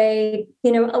at the way, a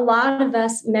lot of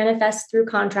us manifest through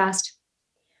contrast.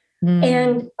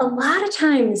 And a lot of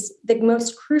times the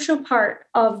most crucial part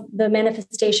of the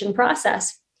manifestation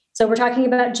process. So we're talking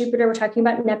about Jupiter, we're talking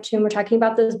about Neptune, we're talking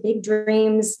about those big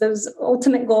dreams, those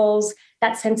ultimate goals,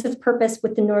 that sense of purpose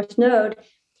with the North Node.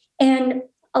 And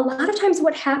a lot of times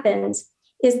what happens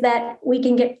is that we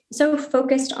can get so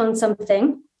focused on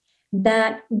something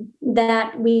that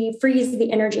we freeze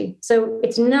the energy. So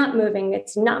it's not moving,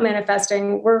 it's not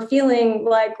manifesting. We're feeling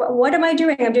like, what am I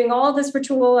doing? I'm doing all this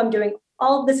ritual, I'm doing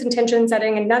all this intention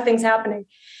setting, and nothing's happening.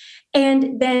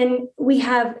 And then we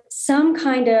have some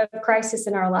kind of crisis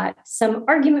in our lives, some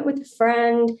argument with a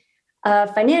friend, a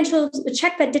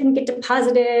check that didn't get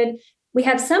deposited. We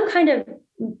have some kind of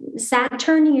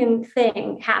Saturnian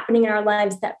thing happening in our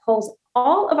lives that pulls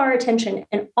all of our attention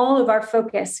and all of our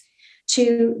focus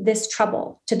to this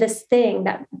trouble, to this thing,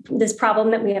 this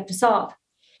problem that we have to solve.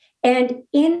 And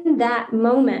in that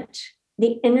moment,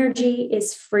 the energy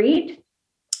is freed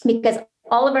because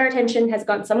all of our attention has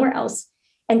gone somewhere else.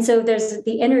 And so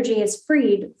the energy is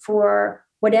freed for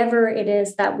whatever it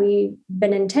is that we've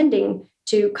been intending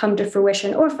to come to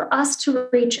fruition, or for us to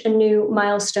reach a new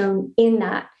milestone in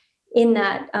that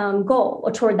goal,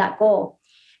 or toward that goal.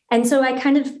 And so I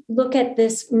kind of look at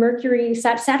this Mercury,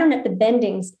 Saturn at the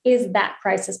bendings is that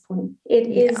crisis point.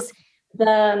 It's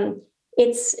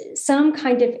some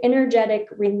kind of energetic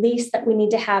release that we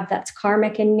need to have that's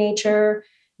karmic in nature,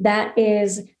 that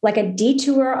is like a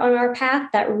detour on our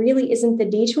path that really isn't the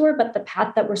detour, but the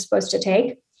path that we're supposed to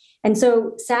take. And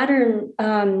so Saturn,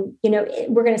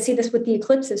 we're going to see this with the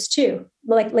eclipses too,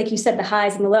 like you said, the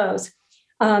highs and the lows.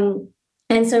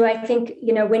 And so I think,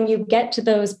 when you get to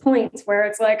those points where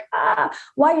it's like,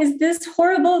 why is this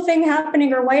horrible thing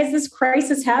happening? Or why is this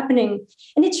crisis happening?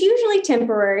 And it's usually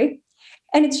temporary.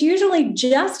 And it's usually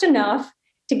just enough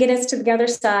to get us to the other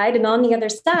side. And on the other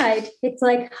side, it's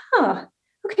like,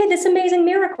 okay, this amazing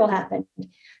miracle happened.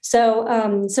 So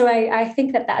I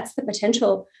think that that's the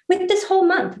potential with this whole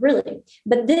month, really.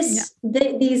 But these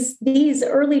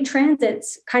early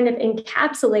transits kind of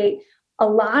encapsulate a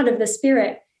lot of the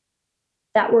spirit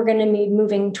that we're going to be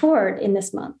moving toward in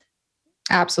this month.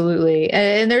 Absolutely.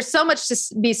 And there's so much to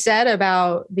be said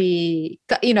about the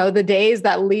days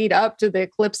that lead up to the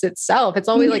eclipse itself. It's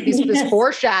always like this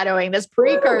foreshadowing, this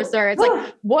precursor. It's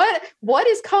like, what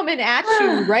is coming at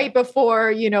you right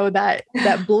before,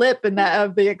 that blip and that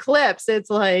of the eclipse. It's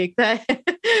like that.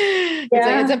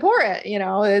 It's important,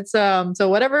 it's, so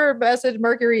whatever message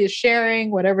Mercury is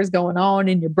sharing, whatever's going on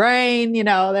in your brain,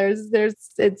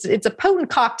 it's a potent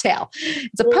cocktail.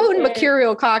 It's a potent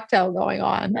mercurial cocktail going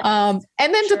on.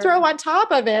 And then to throw on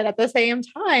top of it at the same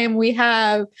time, we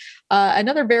have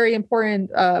another very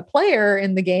important player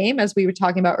in the game, as we were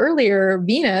talking about earlier,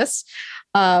 Venus,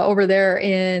 over there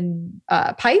in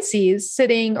Pisces,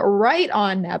 sitting right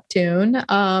on Neptune,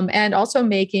 and also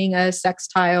making a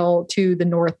sextile to the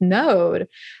North Node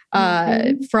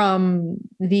from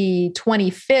the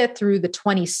 25th through the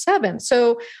 27th.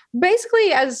 So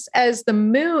basically, as the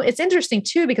moon, it's interesting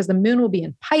too, because the moon will be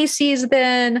in Pisces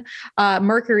then.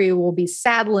 Mercury will be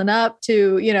saddling up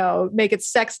to, make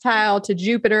its sextile to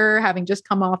Jupiter, having just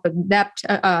come off of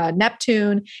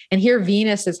Neptune. And here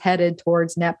Venus is headed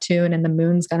towards Neptune, and the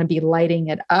moon's going to be lighting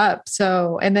it up.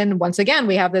 So, and then once again,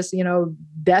 we have this,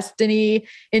 destiny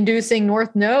inducing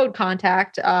North Node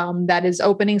contact that is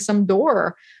opening some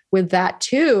door with that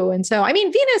too. And so,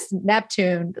 Venus,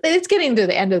 Neptune, it's getting to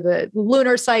the end of the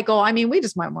lunar cycle. We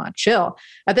just might want to chill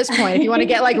at this point. If you want to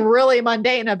get like really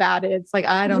mundane about it, it's like,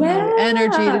 I don't have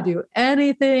energy to do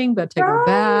anything but take a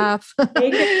bath.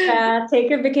 Take a bath, take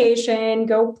a vacation,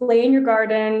 go play in your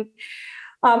garden.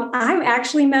 I'm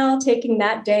actually, Mel, taking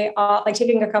that day off, like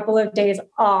taking a couple of days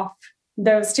off,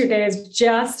 those 2 days,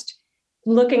 just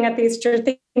looking at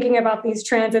thinking about these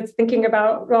transits, thinking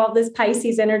about all this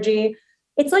Pisces energy.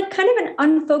 It's like kind of an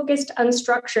unfocused,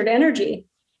 unstructured energy.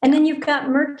 And then you've got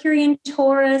Mercury in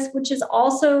Taurus, which is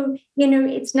also,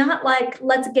 it's not like,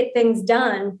 let's get things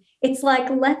done. It's like,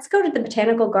 let's go to the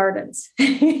botanical gardens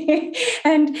and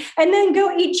then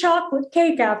go eat chocolate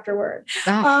cake afterward.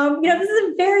 This is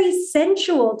a very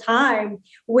sensual time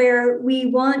where we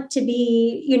want to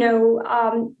be,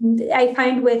 I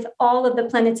find with all of the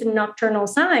planets in nocturnal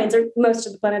signs, or most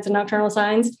of the planets in nocturnal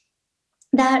signs,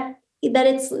 that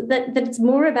it's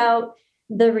more about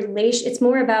it's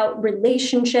more about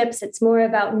relationships. It's more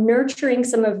about nurturing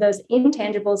some of those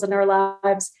intangibles in our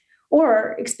lives,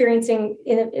 or experiencing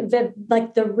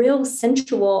the real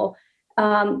sensual,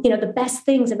 the best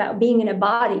things about being in a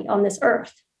body on this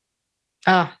earth.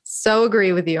 So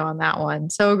agree with you on that one.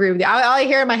 So agree with you. All I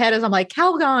hear in my head is I'm like,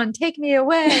 Calgon, take me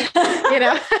away.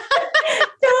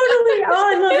 Totally. Oh,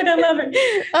 I love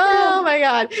it. Oh my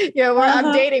God.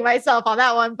 I'm dating myself on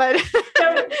that one, but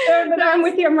I'm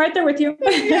with you. I'm right there with you.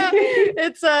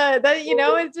 It's that,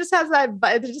 it just has that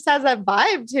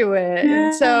vibe to it. Yeah.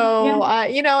 And so,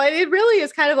 it really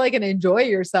is kind of like an enjoy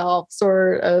yourself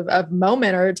sort of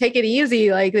moment, or take it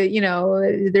easy. Like,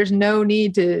 there's no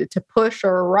need to push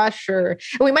or rush, or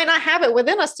we might not have it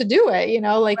within us to do it, we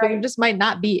just might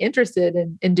not be interested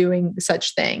in doing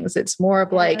such things. It's more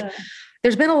of like,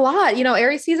 there's been a lot,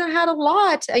 Aries season had a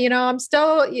lot, I'm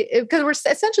still, because we're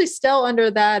essentially still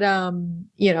under that,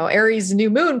 Aries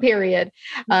new moon period,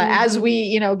 as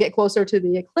we, get closer to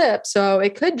the eclipse. So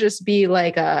it could just be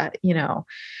like like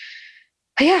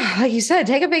you said,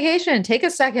 take a vacation, take a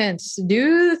second,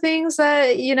 do the things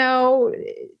that,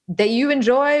 that you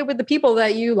enjoy with the people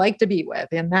that you like to be with.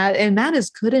 And that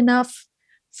is good enough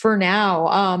for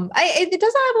now. It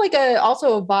does have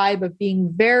also a vibe of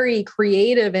being very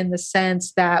creative, in the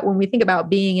sense that when we think about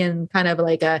being in kind of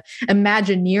like a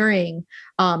Imagineering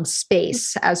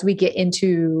space, as we get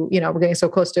into, we're getting so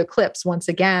close to eclipse once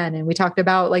again. And we talked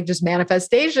about like just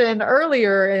manifestation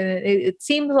earlier. And it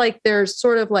seems like there's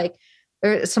sort of like,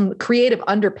 there's some creative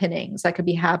underpinnings that could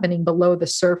be happening below the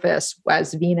surface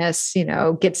as Venus,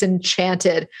 gets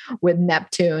enchanted with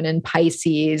Neptune and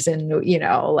Pisces, and,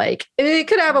 it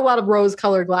could have a lot of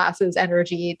rose-colored glasses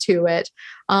energy to it,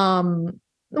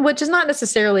 which is not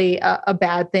necessarily a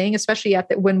bad thing, especially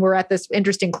when we're at this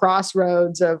interesting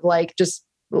crossroads of like just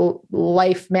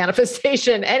life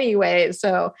manifestation anyway.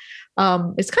 So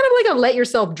it's kind of like a let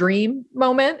yourself dream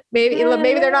moment. Maybe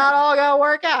they're not all gonna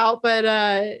work out, but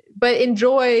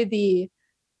enjoy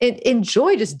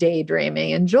just daydreaming,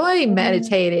 enjoy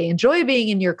meditating, enjoy being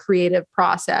in your creative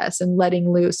process and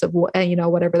letting loose of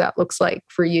whatever that looks like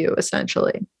for you,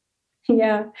 essentially.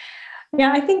 Yeah.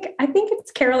 I think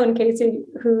it's Carolyn Casey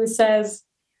who says,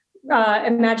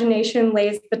 imagination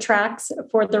lays the tracks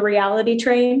for the reality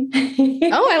train.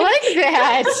 Oh, I like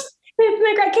that.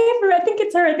 I can't remember. I think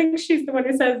it's her. I think she's the one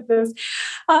who says this,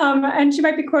 and she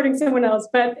might be quoting someone else.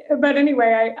 But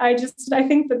anyway, I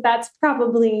think that's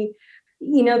probably,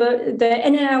 and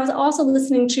then I was also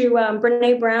listening to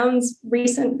Brene Brown's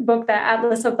recent book, The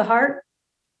Atlas of the Heart,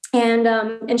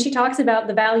 and she talks about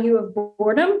the value of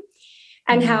boredom,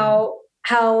 and how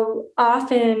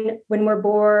often when we're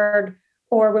bored,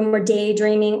 or when we're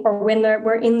daydreaming, or when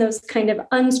we're in those kind of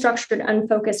unstructured,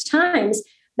 unfocused times,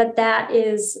 that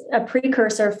is a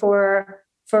precursor for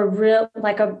real,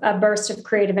 like a burst of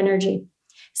creative energy.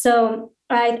 So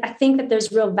I think that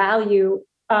there's real value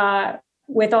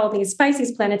with all these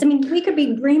Pisces planets. We could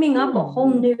be dreaming up a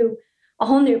whole new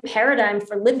paradigm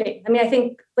for living. I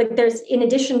think like there's, in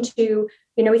addition to,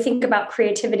 we think about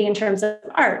creativity in terms of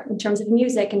art, in terms of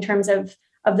music, in terms of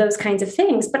of those kinds of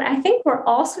things. But I think we're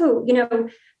also,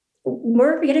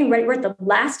 we're getting ready. We're at the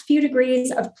last few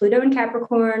degrees of Pluto in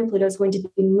Capricorn. Pluto's going to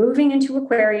be moving into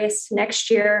Aquarius next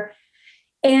year.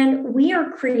 And we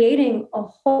are creating a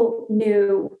whole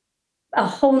new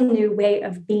way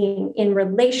of being in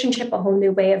relationship, a whole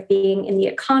new way of being in the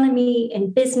economy,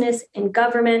 in business, in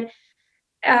government.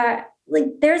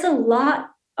 There's a lot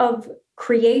of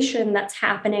creation that's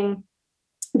happening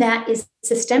that is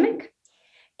systemic.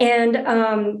 And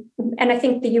I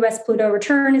think the U.S. Pluto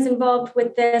return is involved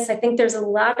with this. I think there's a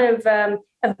lot of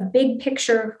big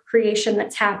picture creation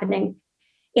that's happening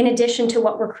in addition to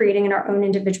what we're creating in our own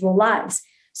individual lives.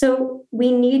 So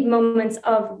we need moments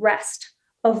of rest,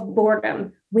 of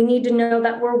boredom. We need to know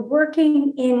that we're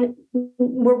working in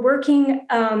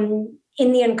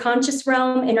the unconscious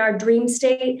realm, in our dream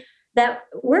state, that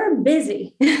we're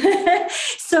busy.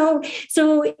 So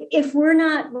if we're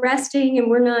not resting and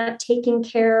we're not taking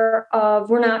care of,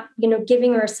 we're not,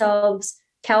 giving ourselves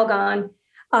Calgon,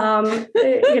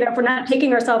 if we're not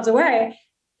taking ourselves away,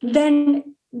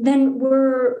 then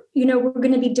we're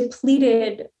going to be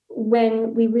depleted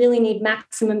when we really need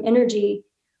maximum energy,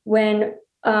 when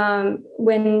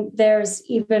there's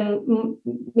even,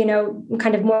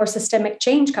 kind of more systemic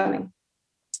change coming.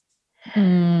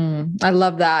 I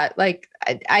love that. Like,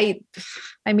 I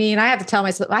mean, I have to tell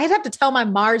myself, I have to tell my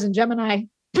Mars and Gemini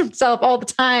self all the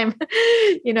time,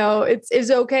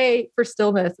 it's okay for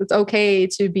stillness. It's okay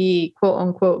to be quote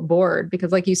unquote bored,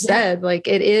 because like you said, like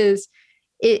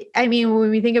I mean, when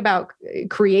we think about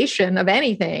creation of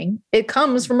anything, it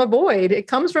comes from a void. It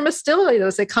comes from a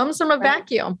stillness. It comes from a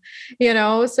vacuum,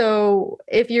 so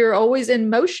if you're always in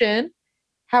motion,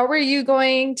 how are you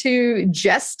going to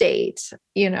gestate,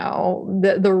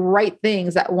 the right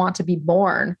things that want to be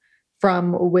born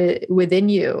from within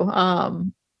you?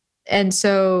 And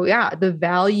so, the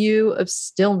value of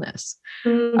stillness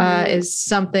is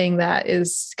something that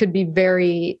could be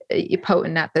very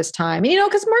potent at this time.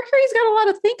 Because Mercury's got a lot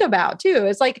to think about too.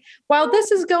 It's like, while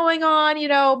this is going on,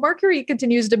 Mercury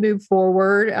continues to move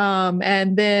forward.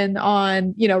 And then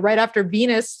on, right after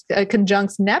Venus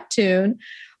conjuncts Neptune,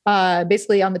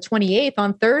 basically on the 28th,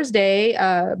 on Thursday,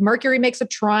 Mercury makes a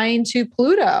trine to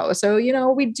Pluto. So,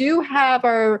 we do have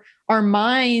our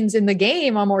minds in the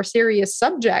game on more serious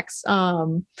subjects.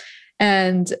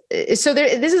 And so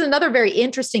this is another very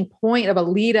interesting point of a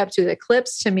lead up to the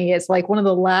eclipse to me. It's like one of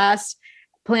the last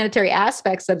planetary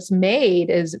aspects that's made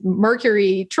is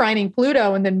Mercury trining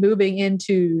Pluto and then moving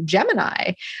into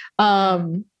Gemini.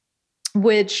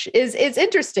 Which is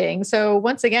interesting. So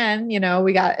once again,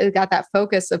 we got that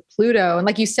focus of Pluto, and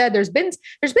like you said, there's been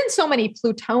so many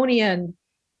Plutonian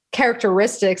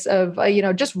characteristics of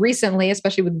just recently,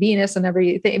 especially with Venus and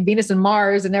everything, Venus and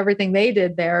Mars and everything they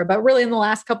did there. But really, in the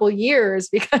last couple of years,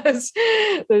 because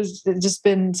there's just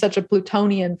been such a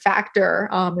Plutonian factor,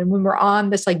 and when we're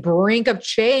on this like brink of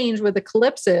change with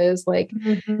eclipses, like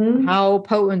how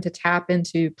potent to tap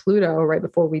into Pluto right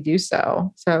before we do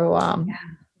so. So.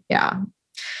 Yeah.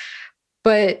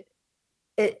 But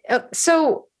it's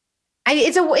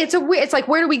like,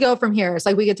 where do we go from here? It's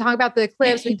like, we could talk about the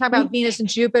eclipse. We can talk about Venus and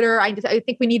Jupiter. I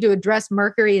think we need to address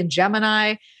Mercury and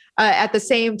Gemini at the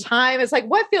same time. It's like,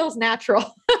 what feels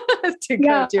natural to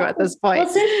go to at this point?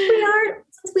 Well,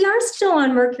 since we are still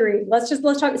on Mercury, let's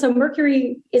talk. So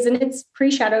Mercury is in its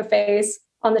pre-shadow phase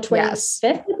on the 25th,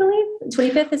 I believe.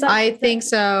 25th is that? I think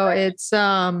so. It's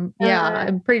I'm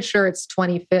pretty sure it's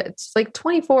 25th. It's like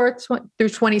 24th through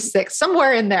 26th,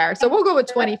 somewhere in there. So we'll go with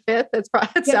 25th.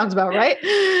 That sounds about right.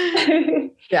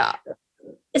 Yeah.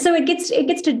 So it gets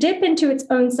to dip into its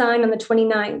own sign on the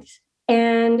 29th,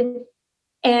 and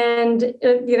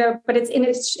but it's in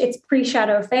its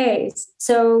pre-shadow phase.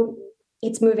 So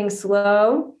it's moving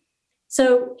slow.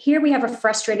 So here we have a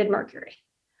frustrated Mercury.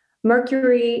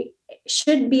 Mercury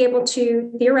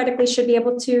theoretically should be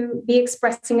able to be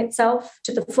expressing itself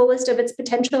to the fullest of its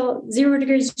potential, 0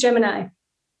 degrees Gemini.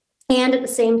 And at the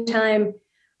same time,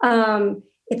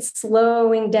 it's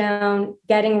slowing down,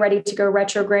 getting ready to go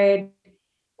retrograde.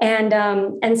 And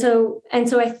so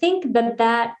I think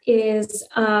that is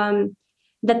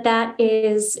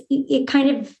it kind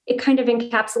of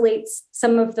encapsulates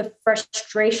some of the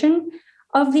frustration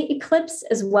of the eclipse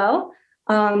as well.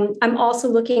 I'm also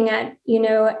looking at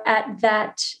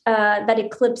that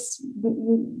eclipse.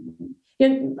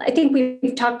 I think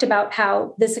we've talked about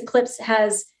how this eclipse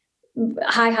has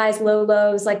high highs, low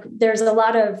lows. Like there's a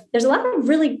lot of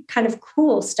really kind of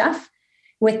cool stuff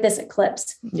with this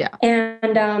eclipse. Yeah.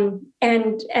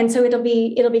 And so it'll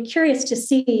be curious to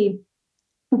see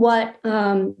what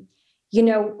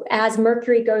as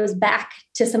Mercury goes back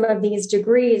to some of these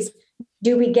degrees,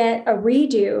 do we get a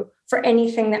redo for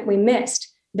anything that we missed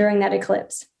during that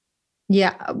eclipse.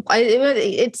 Yeah,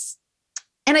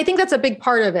 and I think that's a big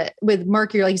part of it with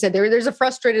Mercury. Like you said, there's a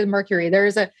frustrated Mercury.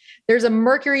 There's a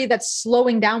Mercury that's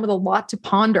slowing down with a lot to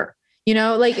ponder.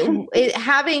 Like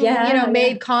having,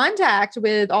 made contact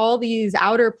with all these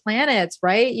outer planets,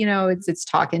 right? It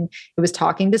was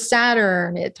talking to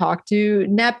Saturn, it talked to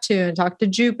Neptune, talked to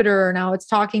Jupiter. Now it's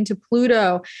talking to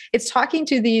Pluto. It's talking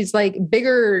to these like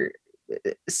bigger,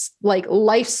 like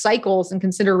life cycles and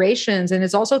considerations. And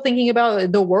it's also thinking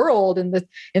about the world and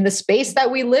the space that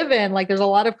we live in. Like there's a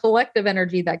lot of collective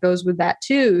energy that goes with that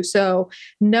too. So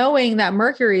knowing that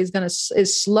Mercury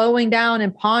is slowing down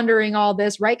and pondering all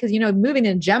this, right? Because, moving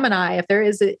in Gemini, if there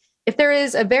is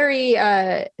a very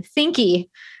thinky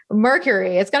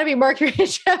Mercury, it's going to be Mercury in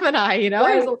Gemini,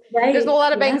 there's a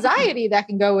lot of anxiety that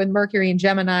can go with Mercury in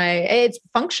Gemini. It's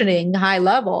functioning high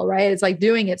level, right? It's like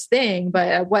doing its thing, but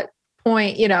at what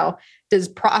point, does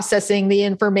processing the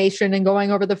information and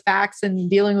going over the facts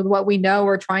and dealing with what we know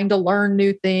or trying to learn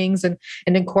new things and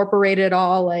incorporate it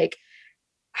all, like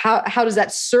how does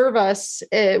that serve us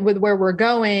with where we're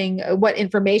going? What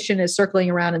information is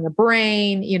circling around in the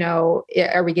brain?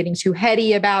 Are we getting too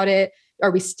heady about it?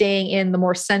 Are we staying in the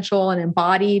more sensual and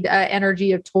embodied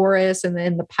energy of Taurus and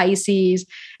then the Pisces?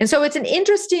 And so it's an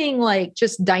interesting, like,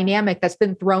 just dynamic that's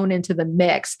been thrown into the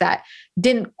mix that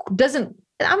doesn't,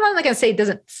 I'm not going to say it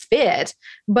doesn't fit,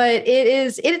 but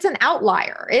it's an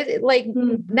outlier.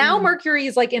 Now Mercury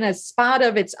is like in a spot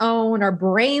of its own. Our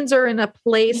brains are in a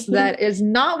place that is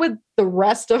not with the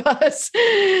rest of us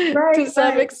to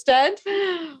some extent.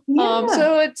 Yeah.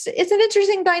 So it's an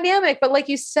interesting dynamic, but like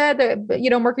you said,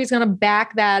 Mercury's going to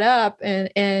back that up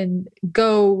and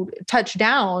go touch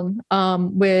down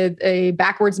with a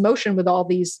backwards motion with all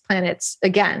these planets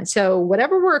again. So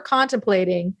whatever we're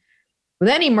contemplating with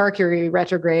any Mercury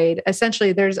retrograde,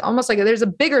 essentially there's a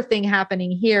bigger thing happening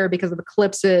here because of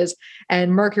eclipses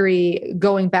and Mercury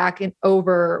going back and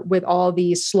over with all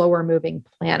these slower moving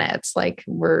planets. Like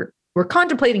we're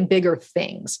contemplating bigger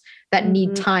things that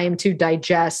need time to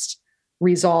digest,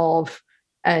 resolve,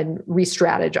 and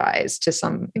re-strategize to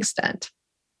some extent.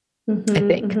 I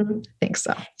think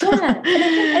so. Yeah.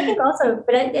 And I think also,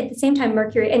 but at the same time,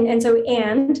 Mercury,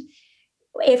 and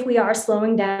if we are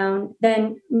slowing down,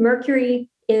 then Mercury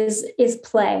is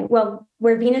play. Well,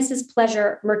 where Venus is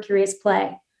pleasure, Mercury is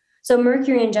play. So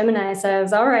Mercury in Gemini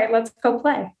says, all right, let's go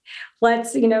play.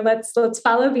 Let's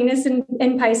follow Venus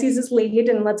in Pisces' lead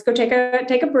and let's go take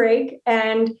a break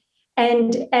and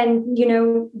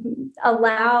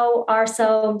allow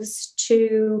ourselves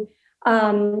to,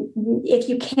 if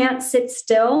you can't sit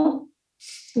still,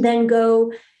 then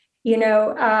go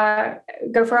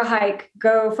for a hike,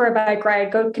 go for a bike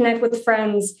ride, go connect with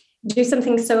friends, do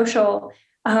something social.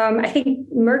 I think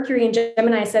Mercury in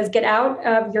Gemini says, get out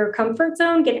of your comfort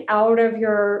zone, get out of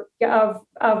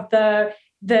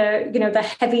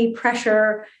the heavy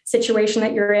pressure situation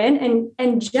that you're in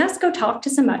and just go talk to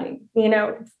somebody,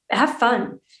 have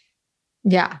fun.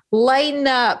 Yeah. Lighten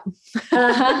up.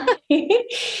 And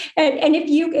if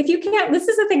you can't, this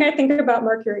is the thing I think about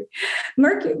Mercury,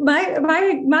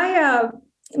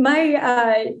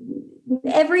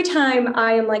 every time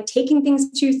I am like taking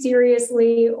things too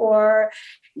seriously or,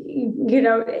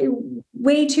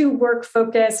 way too work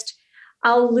focused,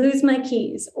 I'll lose my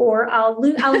keys or I'll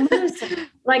lose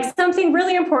like something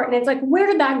really important. It's like, where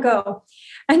did that go?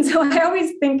 And so I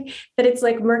always think that it's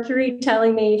like Mercury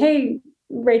telling me, hey,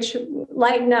 Rach,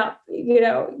 lighten up, this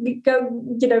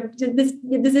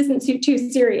isn't too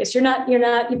serious.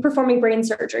 You're performing brain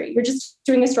surgery. You're just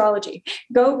doing astrology.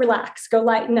 Go relax, go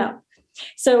lighten up.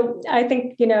 So I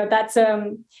think, that's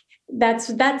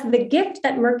the gift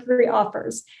that Mercury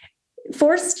offers.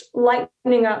 Forced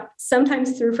lightening up,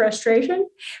 sometimes through frustration.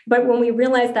 But when we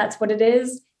realize that's what it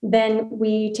is, then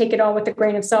we take it all with a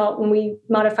grain of salt and we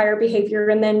modify our behavior.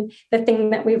 And then the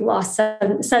thing that we've lost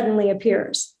suddenly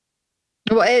appears.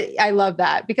 Well, I love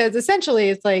that because essentially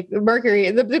it's like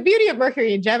Mercury, the beauty of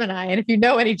Mercury in Gemini. And if you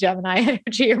know any Gemini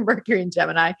energy or Mercury in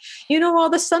Gemini, all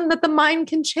of a sudden that the mind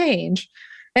can change.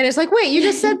 And it's like, wait, you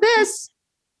just said this.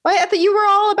 Well, I thought you were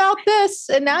all about this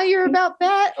and now you're about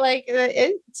that.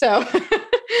 So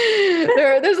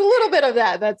there's a little bit of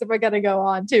that's going to go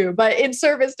on too, but in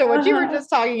service to what you were just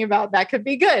talking about, that could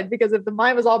be good because if the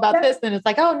mind was all about this, then it's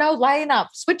like, oh no, lighten up,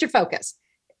 switch your focus.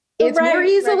 it's more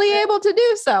easily right. able to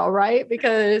do so, right?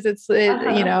 Because it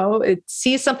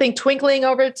sees something twinkling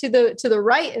over to the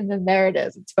right, and then there it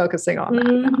is. It's focusing on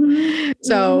that now.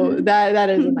 So that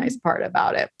is a nice part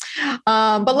about it.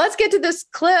 But let's get to this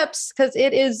clips because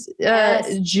it is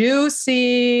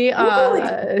juicy.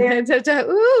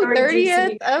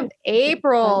 30th of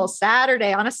April,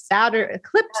 Saturday, on a Saturday,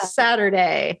 eclipse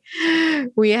Saturday.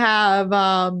 We have,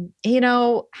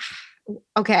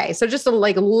 okay, so just to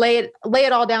like lay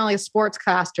it all down like a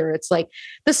sportscaster, it's like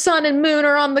the sun and moon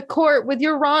are on the court with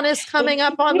Uranus coming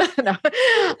up on the.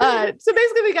 So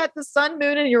basically, we got the sun,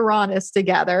 moon, and Uranus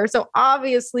together. So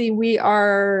obviously, we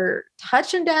are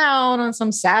touching down on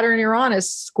some Saturn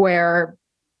Uranus square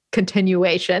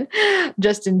continuation,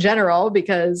 just in general,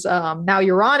 because now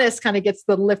Uranus kind of gets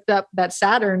the lift up that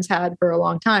Saturn's had for a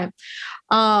long time.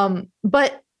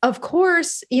 But of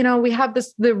course, we have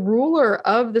the ruler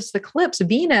of this eclipse,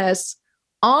 Venus,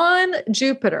 on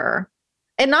Jupiter,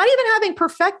 and not even having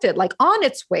perfected, like on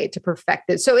its way to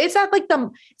perfected. So it's at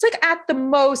the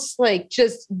most like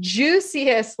just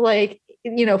juiciest, like,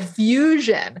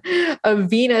 fusion of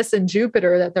Venus and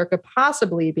Jupiter that there could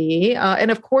possibly be.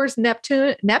 And of course,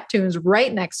 Neptune's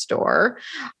right next door.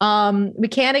 We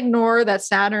can't ignore that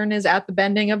Saturn is at the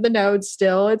bending of the nodes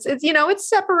still. It's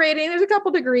separating. There's a couple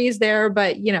degrees there,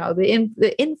 but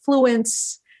the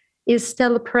influence is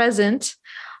still present.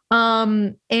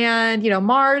 And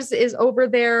Mars is over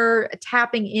there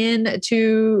tapping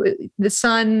into the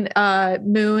sun,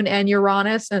 moon, and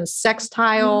Uranus and a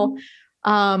sextile.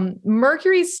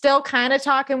 Mercury's still kind of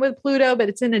talking with Pluto, but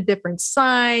it's in a different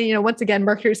sign. Once again,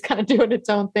 Mercury's kind of doing its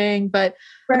own thing. But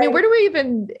right. I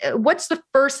mean, what's the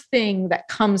first thing that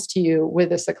comes to you with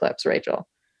this eclipse, Rachel?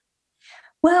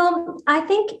 Well, I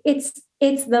think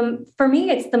for me,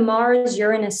 it's the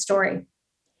Mars-Uranus story.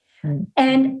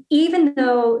 And even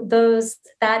though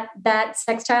that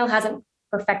sextile hasn't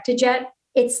perfected yet,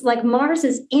 it's like Mars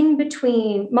is in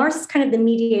between. Mars is kind of the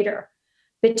mediator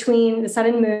between the sun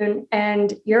and moon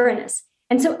and Uranus.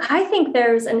 And so I think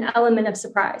there's an element of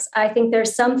surprise. I think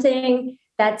there's something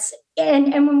that's,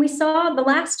 and when we saw the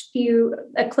last few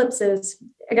eclipses,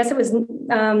 I guess it was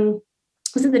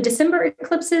it the December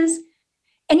eclipses?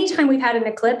 Anytime we've had an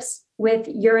eclipse with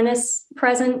Uranus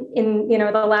present in,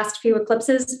 the last few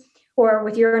eclipses, or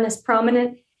with Uranus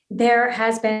prominent, there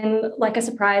has been like a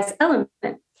surprise element.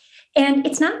 And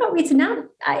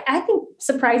I think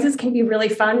surprises can be really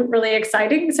fun, really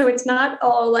exciting. So it's not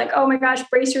all like, oh my gosh,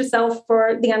 brace yourself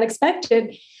for the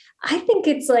unexpected. I think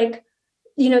it's like,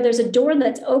 there's a door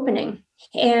that's opening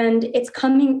and it's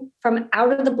coming from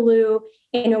out of the blue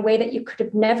in a way that you could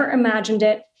have never imagined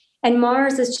it. And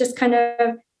Mars is just kind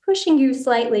of pushing you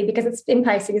slightly because it's in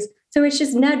Pisces. So it's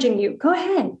just nudging you. Go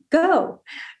ahead, go.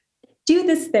 Do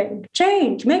this thing,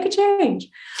 make a change.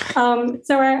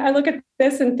 So I look at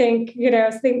this and think,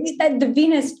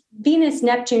 the Venus,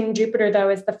 Neptune, Jupiter, though,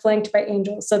 is the flanked by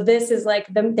angels. So this is like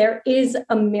there is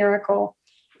a miracle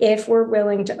if we're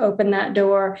willing to open that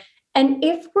door. And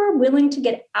if we're willing to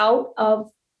get out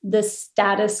of the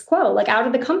status quo, like out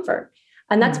of the comfort.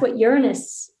 And that's what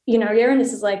Uranus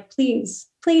is like, please,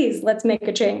 let's make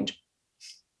a change.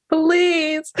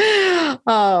 Please.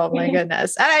 Oh my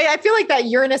goodness. I feel like that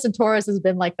Uranus and Taurus has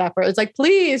been like that it's like,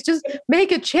 please just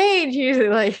make a change. Usually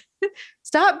like,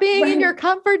 stop being in your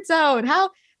comfort zone. How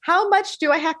much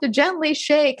do I have to gently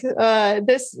shake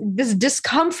this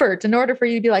discomfort in order for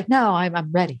you to be like, no,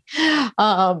 I'm ready.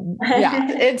 And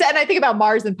I think about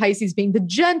Mars and Pisces being the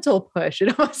gentle push.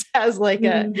 It almost has like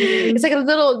it's like a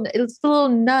little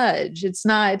nudge. It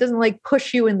doesn't like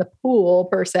push you in the pool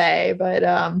per se, but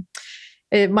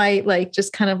it might like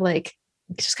just kind of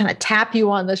tap you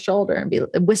on the shoulder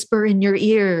and whisper in your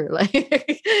ear, like,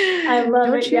 I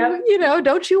love it.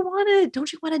 Don't you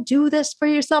want to do this for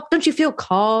yourself? Don't you feel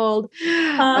called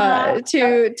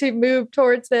to move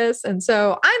towards this? And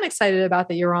so I'm excited about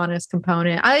the Uranus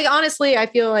component. I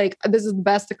feel like this is the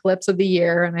best eclipse of the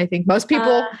year. And I think most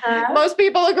people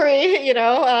agree,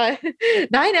 9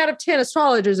 out of 10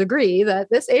 astrologers agree that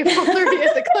this April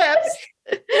 30th eclipse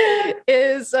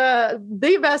is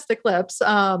the best eclipse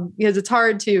because it's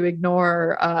hard to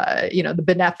ignore the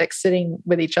benefics sitting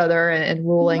with each other and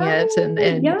ruling it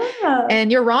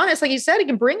and Uranus, like you said, it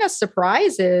can bring us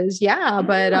surprises,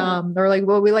 but or like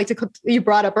what we like to, you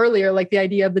brought up earlier, like the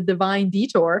idea of the divine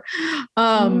detour,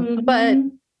 but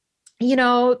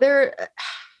there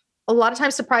a lot of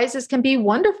times surprises can be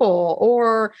wonderful,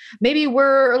 or maybe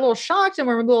we're a little shocked and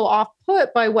we're a little off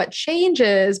put by what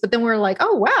changes, but then we're like,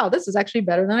 oh, wow, this is actually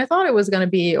better than I thought it was going to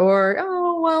be. Or,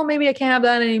 oh, well, maybe I can't have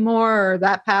that anymore, or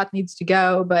that path needs to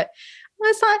go. But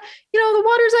it's not, the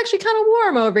water's actually kind of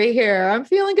warm over here. I'm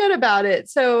feeling good about it.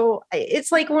 So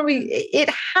it's like it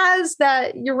has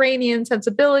that Uranian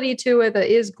sensibility to it that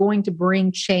is going to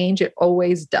bring change. It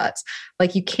always does.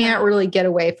 Like you can't really get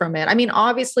away from it. I mean,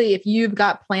 obviously, if you've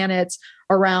got planets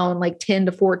around like 10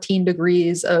 to 14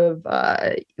 degrees of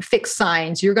fixed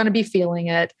signs, you're going to be feeling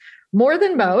it more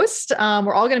than most.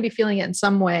 We're all going to be feeling it in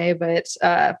some way, but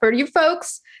for you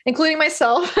folks, including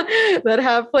myself, that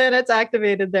have planets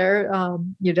activated there,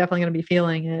 you're definitely going to be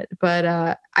feeling it. But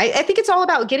I think it's all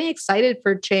about getting excited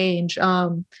for change,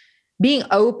 being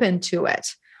open to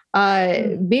it,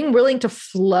 being willing to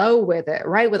flow with it,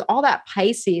 right? With all that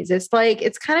Pisces, it's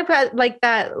kind of got like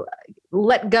that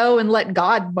let go and let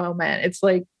God moment. It's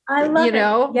like, I love it.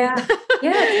 Yeah.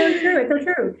 Yeah. It's so true. It's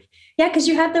so true. Yeah. Because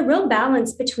you have the real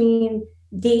balance between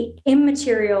the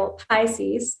immaterial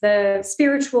Pisces, the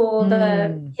spiritual,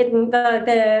 the hidden,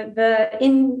 the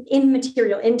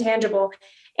immaterial, intangible,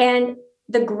 and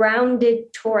the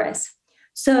grounded Taurus.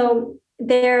 So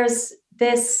there's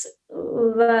this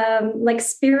like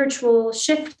spiritual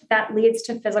shift that leads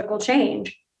to physical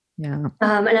change. Yeah.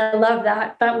 And I love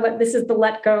that. This is the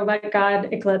let go, let God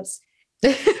eclipse.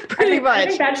 Pretty much. I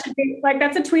think that should be like,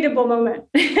 that's a tweetable moment.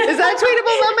 Is that a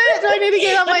tweetable moment? Do I need to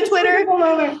get on my Twitter?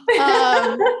 Moment.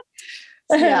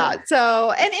 Yeah.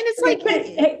 So, and it's like,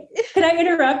 can I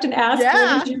interrupt and ask,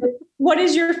 yeah. what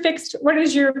is your fixed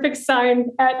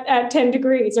sign at 10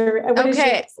 degrees or what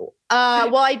okay.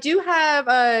 Well, I do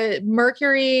have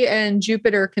Mercury and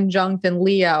Jupiter conjunct in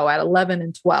Leo at 11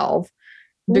 and 12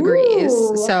 degrees.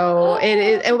 Ooh. So it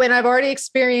is, and when I've already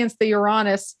experienced the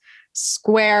Uranus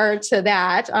square to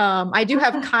that, I do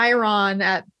have Chiron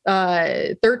at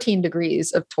 13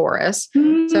 degrees of Taurus.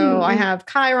 So I have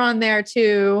Chiron there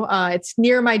too. It's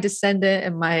near my descendant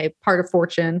and my part of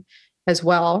fortune as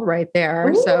well, right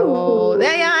there. Ooh. So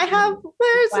yeah, I have,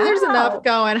 there's enough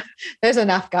going. There's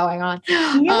enough going on.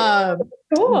 Yeah.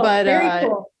 Cool. But very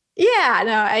cool. Yeah,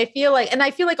 no, I feel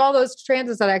like all those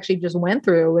transits that I actually just went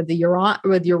through with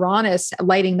with Uranus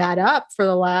lighting that up for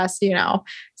the last,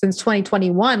 since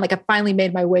 2021, like I finally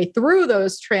made my way through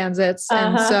those transits.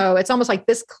 And so it's almost like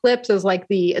this eclipse is like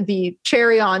the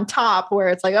cherry on top where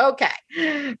it's like, okay,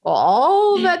 well,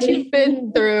 all that you've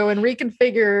been through and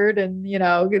reconfigured and,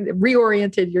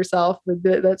 reoriented yourself with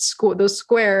those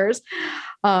squares.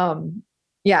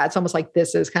 Yeah, it's almost like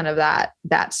this is kind of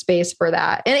that space for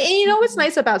that. And what's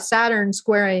nice about Saturn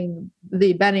squaring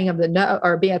the bending of the node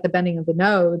or being at the bending of the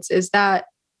nodes is that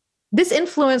this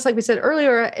influence, like we said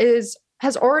earlier,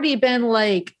 has already been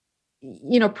like,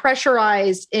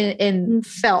 pressurized and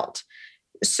felt.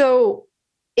 So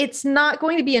it's not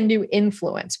going to be a new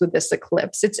influence with this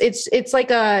eclipse. It's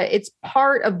like it's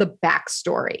part of the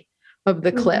backstory of the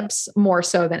eclipse more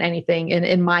so than anything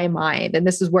in my mind. And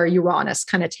this is where Uranus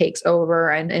kind of takes over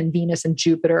and Venus and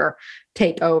Jupiter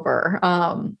take over.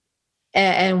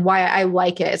 And why I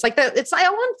like it. It's like I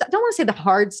don't want to say the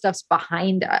hard stuff's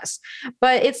behind us,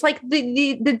 but it's like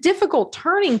the difficult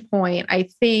turning point, I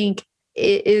think,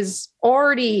 is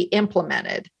already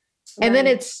implemented. Right. And then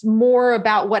it's more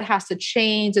about what has to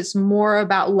change. It's more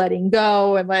about letting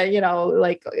go and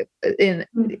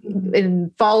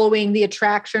in following the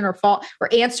attraction or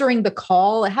answering the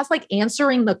call. It has like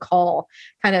answering the call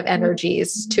kind of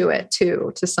energies to it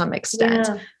too, to some extent.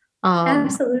 Yeah.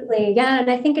 Absolutely. Yeah. And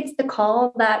I think it's the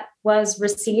call that was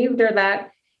received or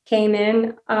that came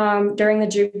in during the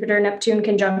Jupiter-Neptune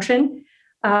conjunction.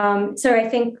 So I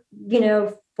think,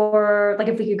 for like,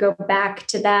 if we could go back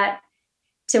to that,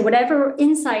 to whatever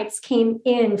insights came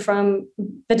in from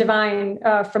the divine,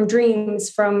 from dreams,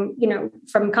 from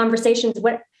conversations,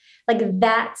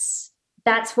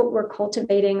 that's what we're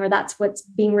cultivating, or that's what's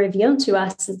being revealed to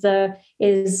us is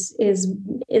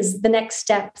the next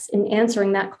steps in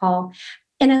answering that call.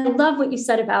 And I love what you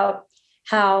said about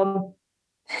how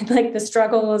like the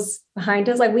struggles behind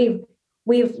us, like we've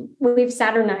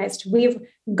Saturnized, we've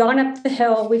gone up the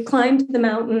hill, we've climbed the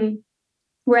mountain.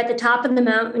 We're at the top of the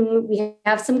mountain. We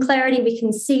have some clarity. We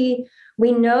can see.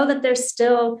 We know that there's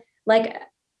still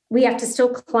we have to still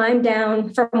climb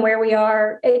down from where we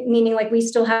are, meaning like we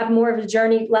still have more of a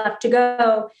journey left to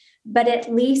go. But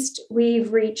at least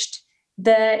we've reached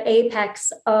the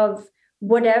apex of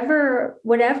whatever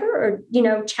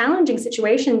challenging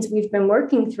situations we've been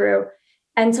working through.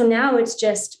 And so now it's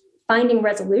just finding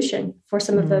resolution for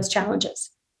some of those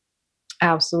challenges.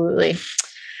 Absolutely.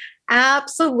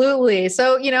 Absolutely.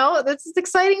 So, that's the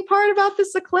exciting part about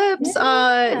this eclipse.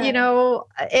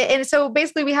 And so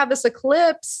basically we have this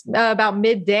eclipse about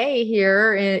midday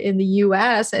here in the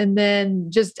US. And then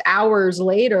just hours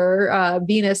later,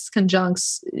 Venus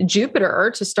conjuncts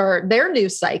Jupiter to start their new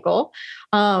cycle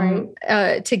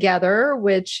together,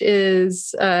 which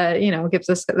is, gives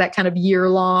us that kind of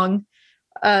year-long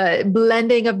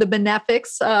blending of the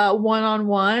benefics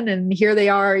one-on-one. And here they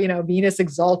are, Venus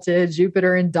exalted,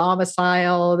 Jupiter in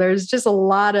domicile. There's just a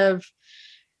lot of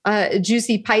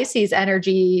juicy Pisces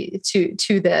energy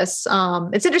to this.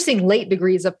 It's interesting, late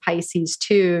degrees of Pisces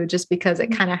too, just because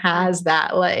it kind of has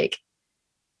that, like,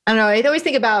 I don't know. I always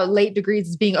think about late degrees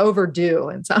as being overdue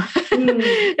in some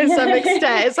in some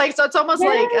extent. It's like, so it's almost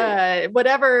like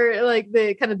whatever, like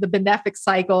the kind of the benefic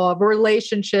cycle of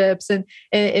relationships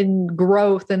and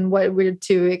growth and what we're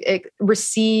to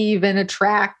receive and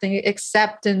attract and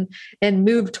accept and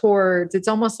move towards. It's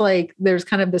almost like there's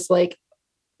kind of this like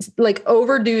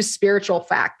overdue spiritual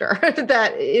factor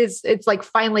that it's like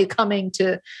finally coming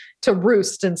to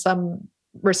roost in some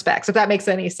respects, if that makes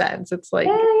any sense. It's like,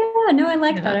 no, I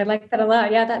like that. I like that a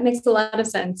lot. Yeah, that makes a lot of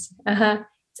sense.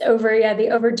 It's the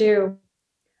overdue.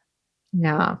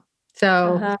 Yeah.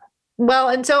 So, well,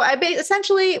 and so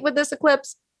essentially with this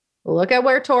eclipse, look at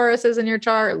where Taurus is in your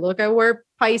chart, look at where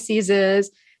Pisces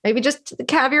is. Maybe just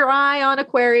have your eye on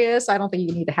Aquarius. I don't think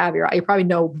you need to have your eye. You probably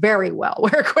know very well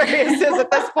where Aquarius is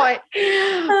at this point.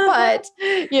 But,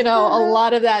 a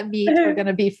lot of that meat we're going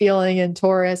to be feeling in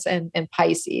Taurus and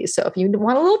Pisces. So if you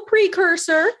want a little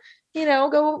precursor,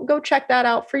 go check that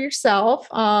out for yourself.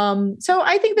 So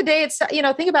I think the day it's,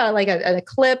 think about it like an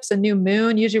eclipse, a new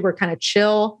moon. Usually we're kind of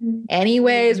chill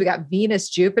anyways. We got Venus,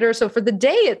 Jupiter. So for the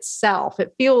day itself,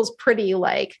 it feels pretty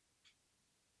like,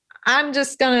 I'm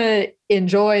just going to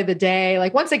enjoy the day.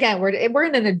 Like, once again, we're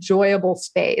in an enjoyable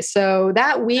space. So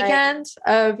that weekend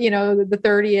of, the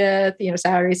 30th,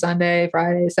 Saturday, Sunday,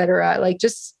 Friday, et cetera, like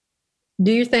just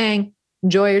do your thing,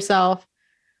 enjoy yourself,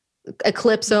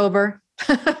 eclipse over,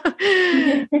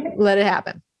 let it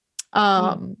happen.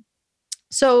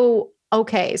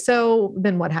 Okay. So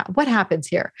then what happens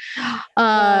here?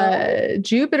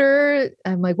 Jupiter,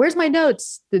 I'm like, where's my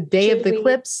notes? The day of the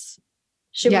eclipse.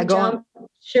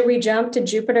 Should we jump to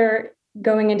Jupiter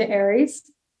going into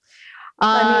Aries?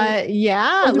 Let's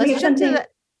jump to that.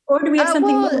 Or do we have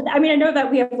something? I know that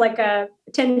we have like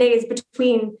 10 days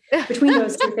between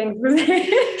those two things. There's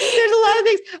a lot of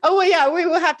things. Oh, well, yeah, we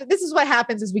will have to. This is what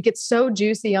happens is we get so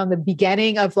juicy on the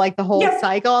beginning of like the whole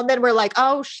cycle. And then we're like,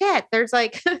 oh shit, there's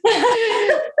like,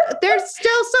 there's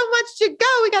still so much to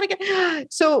go. We got to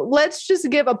get. So let's just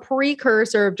give a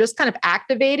precursor of just kind of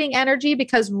activating energy,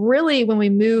 because really when we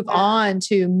move on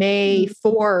to May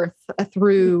 4th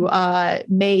through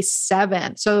May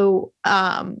 7th. So,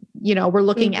 we're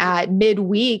looking at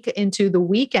midweek into the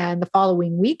weekend, the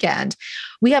following weekend.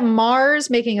 We have Mars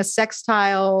making a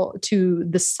sextile to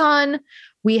the sun.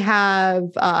 We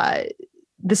have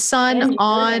the sun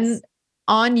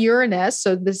on Uranus.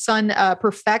 So the sun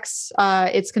perfects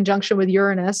its conjunction with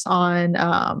Uranus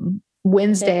on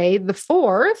Wednesday, the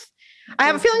 4th. I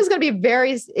have a feeling it's going to be a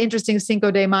very interesting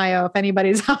Cinco de Mayo. If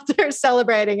anybody's out there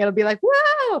celebrating, it'll be like,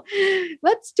 wow,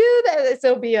 let's do this.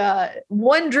 It'll be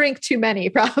one drink too many,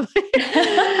 probably,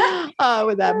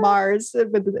 with that Mars,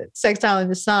 with the sextile in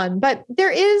the sun. But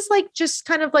there is like just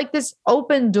kind of like this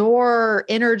open door,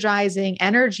 energizing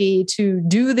energy to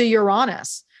do the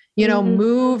Uranus,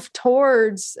 move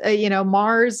towards,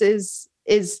 Mars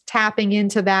is tapping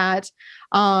into that.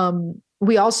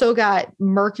 We also got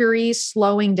Mercury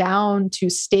slowing down to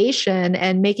station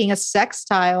and making a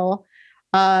sextile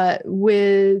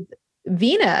with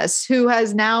Venus, who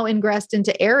has now ingressed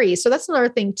into Aries. So that's another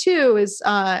thing too, is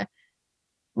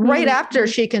right after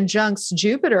she conjuncts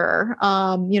Jupiter,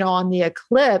 on the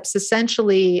eclipse,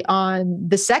 essentially on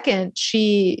the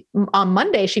 2nd, on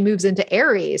Monday, she moves into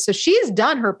Aries. So she's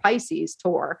done her Pisces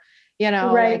tour.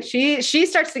 Like she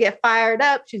starts to get fired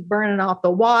up. She's burning off the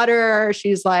water.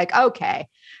 She's like, okay,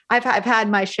 I've had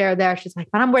my share there. She's like,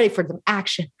 but I'm ready for some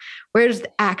action. Where's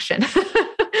the action?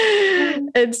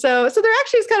 And so there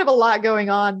actually is kind of a lot going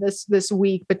on this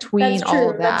week between all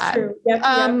of that. That's true. Yep,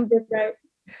 you're right.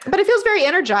 But it feels very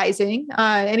energizing.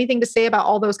 Anything to say about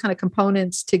all those kind of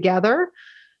components together?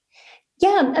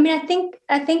 Yeah, I think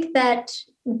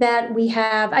that we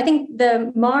have. I think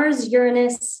the Mars,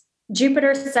 Uranus,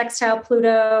 Jupiter sextile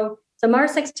Pluto, so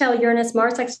Mars sextile Uranus,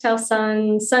 Mars sextile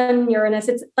Sun, Sun Uranus.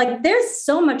 It's like there's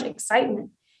so much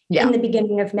excitement in the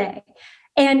beginning of May,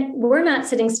 and we're not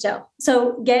sitting still.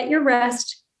 So get your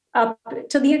rest, up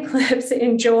to the eclipse,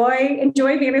 enjoy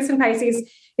Venus in Pisces,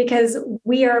 because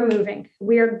we are moving,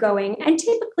 we are going. And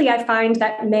typically I find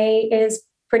that May is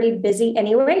pretty busy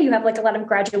anyway. You have like a lot of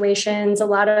graduations, a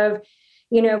lot of,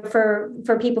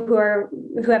 for people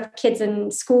who have kids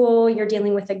in school, you're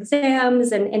dealing with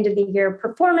exams and end of the year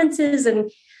performances,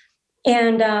 and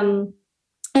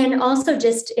also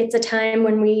just, it's a time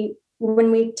when we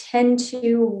tend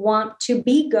to want to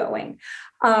be going.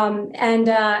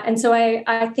 And so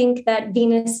I think that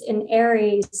Venus in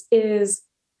Aries is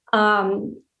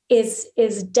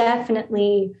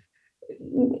definitely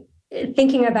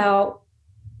thinking about,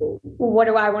 what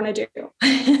do I want to do?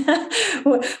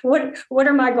 What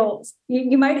are my goals?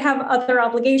 You might have other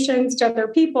obligations to other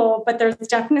people, but there's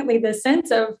definitely this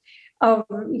sense of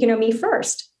me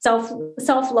first,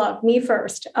 self-love, me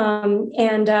first.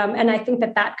 And I think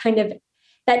that kind of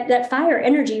that fire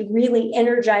energy really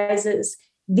energizes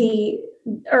the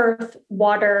earth,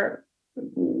 water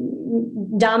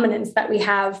dominance that we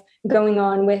have going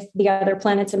on with the other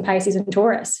planets in Pisces and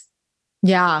Taurus.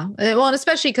 Yeah. Well, and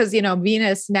especially because,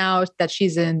 Venus, now that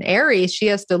she's in Aries, she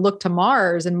has to look to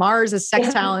Mars, and Mars is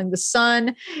sextiling the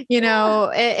sun, and so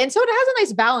it has a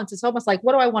nice balance. It's almost like,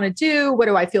 what do I want to do? What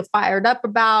do I feel fired up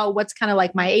about? What's kind of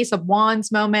like my Ace of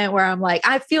Wands moment where I'm like,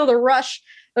 I feel the rush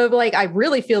of I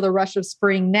really feel the rush of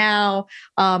spring now.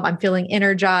 I'm feeling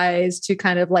energized to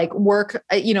kind of like work,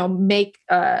 make,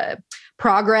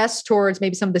 progress towards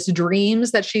maybe some of this dreams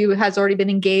that she has already been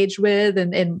engaged with,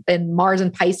 and Mars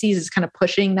and Pisces is kind of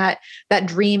pushing that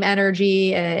dream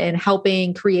energy and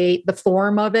helping create the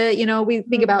form of it. We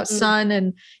think about Sun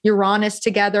and Uranus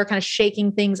together, kind of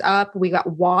shaking things up. We got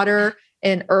water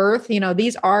and earth.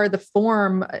 These are the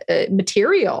form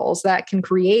materials that can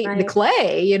create the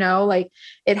clay.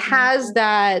 It has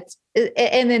that,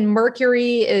 and then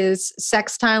Mercury is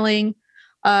sextiling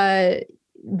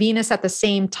Venus at the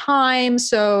same time.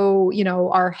 So,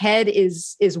 our head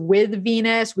is with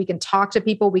Venus. We can talk to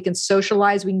people, we can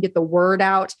socialize, we can get the word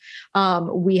out.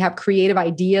 We have creative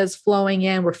ideas flowing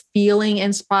in, we're feeling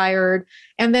inspired.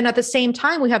 And then at the same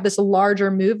time, we have this larger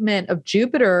movement of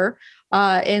Jupiter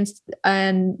and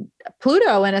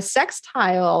Pluto in a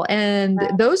sextile. And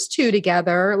those two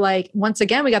together, once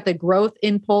again, we got the growth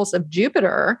impulse of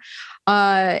Jupiter.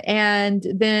 And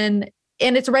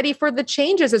it's ready for the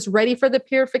changes. It's ready for the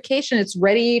purification. It's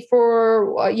ready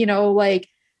for,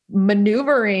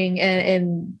 maneuvering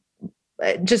and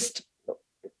just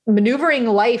maneuvering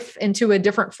life into a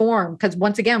different form. Because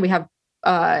once again, we have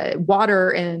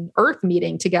water and earth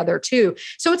meeting together too.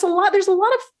 So there's a lot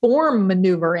of form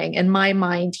maneuvering in my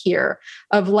mind here,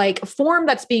 of form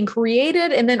that's being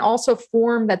created and then also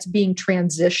form that's being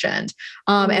transitioned.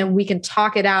 And we can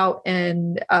talk it out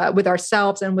and with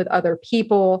ourselves and with other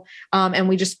people. And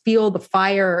we just feel the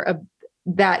fire of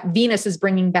that Venus is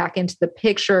bringing back into the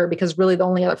picture, because really the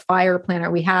only other fire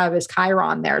planet we have is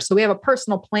Chiron there. So we have a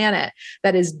personal planet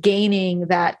that is gaining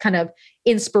that kind of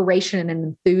inspiration and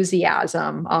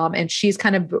enthusiasm. And she's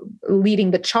kind of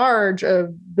leading the charge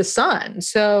of the sun.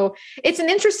 So it's an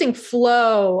interesting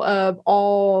flow of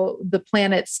all the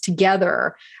planets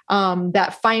together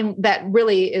that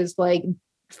really is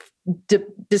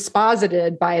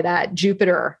disposited by that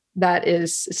Jupiter that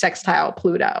is sextile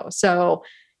Pluto. So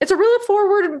it's a really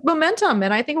forward momentum.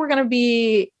 And I think we're going to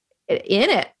be in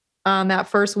it on that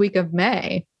first week of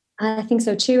May. I think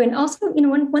so too. And also,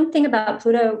 one thing about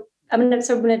Pluto, I'm going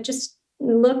to just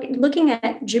looking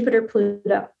at Jupiter,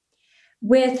 Pluto,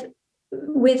 with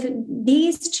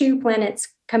these two planets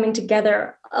coming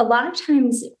together, a lot of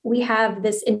times we have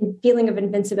this feeling of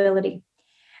invincibility.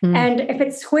 And if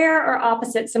it's square or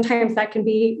opposite, sometimes that can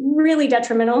be really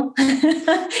detrimental,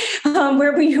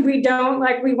 where we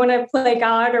don't we want to play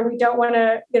God, or we don't want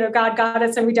to, God got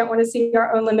us, and we don't want to see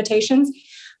our own limitations.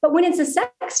 But when it's a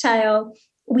sextile,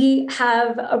 we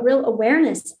have a real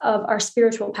awareness of our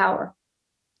spiritual power.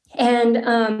 And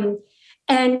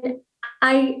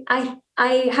I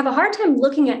have a hard time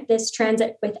looking at this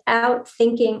transit without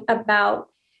thinking about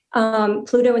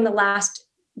Pluto in the last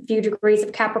few degrees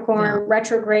of Capricorn,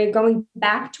 retrograde, going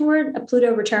back toward a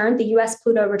Pluto return, the US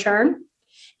Pluto return.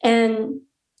 And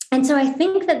so I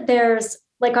think that there's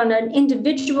on an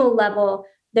individual level,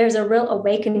 there's a real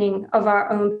awakening of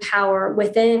our own power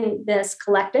within this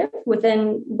collective,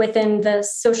 within the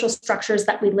social structures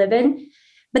that we live in.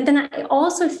 But then I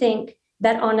also think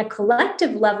that on a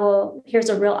collective level, here's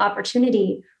a real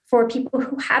opportunity for people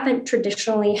who haven't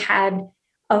traditionally had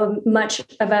much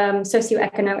of a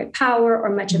socioeconomic power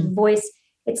or much of a voice.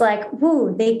 It's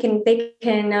woo, there's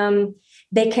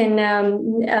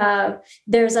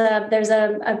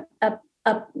a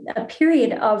a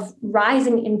period of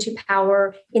rising into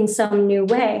power in some new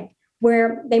way,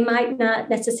 where they might not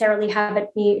necessarily have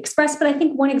it be expressed. But I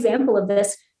think one example of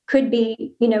this could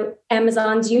be,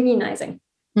 Amazon's unionizing.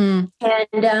 And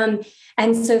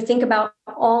so think about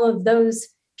all of those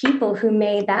people who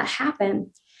made that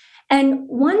happen. And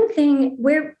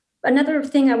another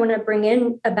thing I want to bring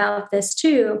in about this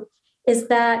too is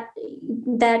that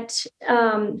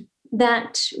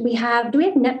we have. Do we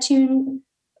have Neptune?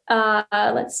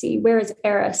 Let's see. Where is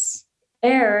Eris?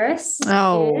 Eris.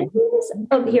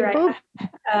 Here.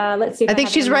 Let's see. I think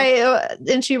she's right.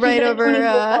 Isn't she right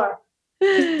over?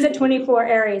 She's at 24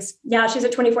 Aries. Yeah, she's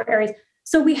at 24 Aries.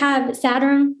 So we have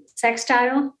Saturn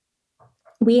sextile.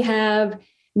 We have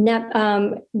we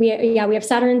have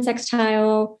Saturn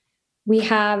sextile. We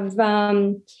have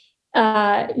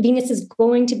Venus is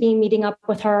going to be meeting up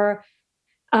with her.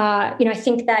 I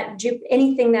think that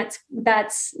anything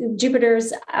that's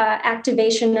Jupiter's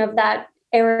activation of that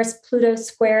Eris-Pluto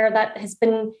square that has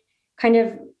been kind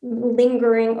of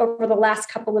lingering over the last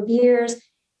couple of years.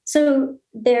 So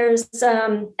there's,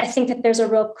 I think that there's a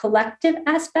real collective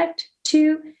aspect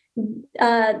to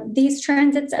these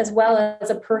transits as well as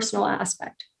a personal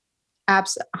aspect.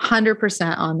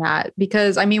 100% on that,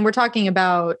 because we're talking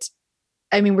about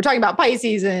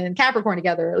Pisces and Capricorn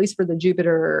together, at least for the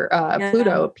Jupiter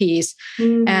Pluto piece.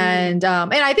 Mm-hmm. And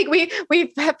I think we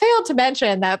failed to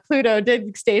mention that Pluto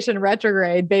did station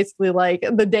retrograde basically like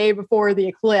the day before the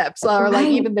eclipse, or like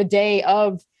even the day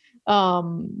of I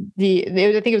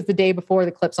think it was the day before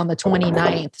the eclipse on the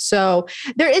 29th. So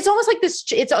it's almost like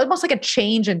it's almost like a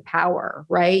change in power,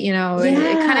 right? It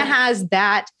kind of has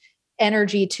that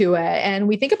energy to it. And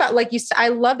we think about, like you said, I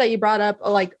love that you brought up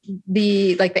like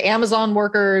the Amazon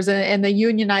workers and the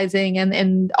unionizing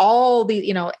and all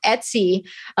the, Etsy,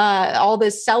 all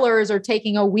the sellers are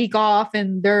taking a week off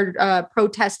and they're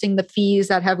protesting the fees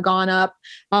that have gone up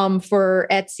for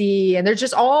Etsy. And there's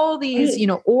just all these,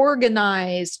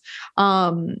 organized,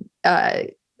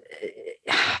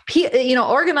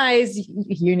 organized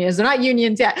unions. They're not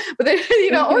unions yet, but they're,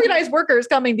 organized workers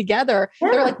coming together.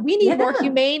 Yeah. They're like, we need more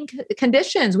humane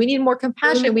conditions. We need more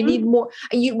compassion. Mm-hmm. We need more.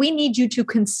 We need you to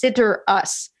consider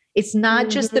us. It's not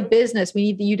just the business.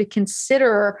 We need you to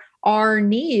consider our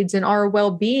needs and our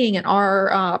well-being and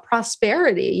our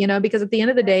prosperity, because at the end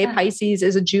of the day, Pisces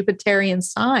is a Jupiterian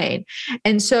sign.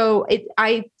 And so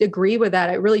I agree with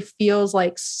that. It really feels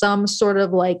like some sort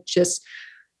of like just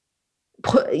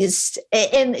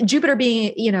and Jupiter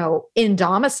being, in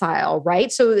domicile,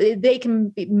 right? So they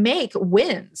can make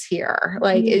wins here,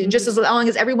 like just as long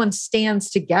as everyone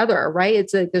stands together, right?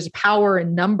 It's like there's power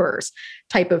in numbers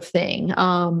type of thing.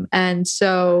 And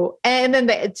then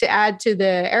to add to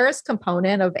the Eris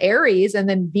component of Aries, and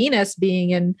then Venus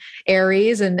being in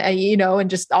Aries, and and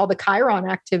just all the Chiron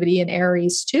activity in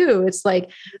Aries too. It's like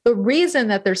the reason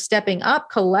that they're stepping up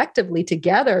collectively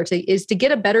together is to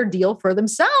get a better deal for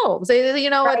themselves. At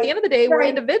the end of the day, we're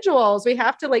individuals. We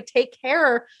have to take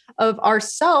care of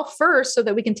ourselves first so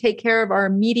that we can take care of our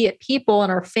immediate people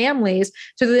and our families.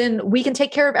 So then we can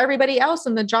take care of everybody else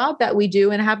in the job that we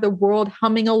do and have the world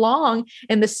humming along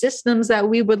in the systems that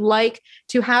we would like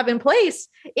to have in place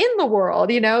in the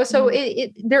world, So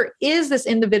there is this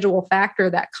individual factor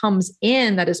that comes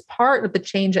in that is part of the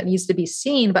change that needs to be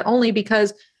seen, but only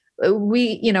because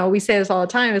we say this all the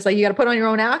time. It's like, you got to put on your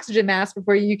own oxygen mask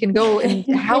before you can go and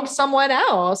help someone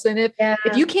else. And if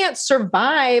you can't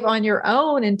survive on your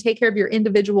own and take care of your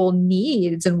individual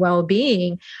needs and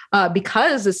well-being,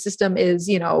 because the system is,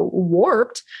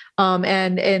 warped,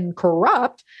 and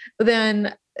corrupt,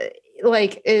 then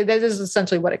that is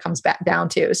essentially what it comes back down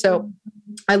to. So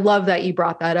I love that you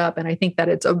brought that up. And I think that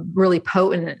it's a really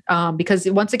potent, because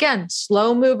once again,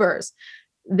 slow movers.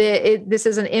 This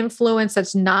is an influence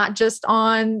that's not just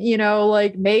on, May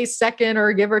 2nd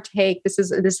or give or take.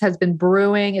 This has been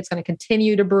brewing. It's going to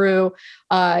continue to brew.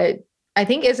 I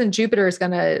think Jupiter is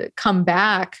going to come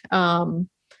back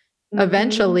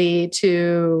eventually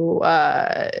to,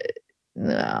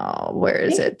 where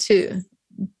is it to?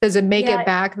 Does it make it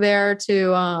back there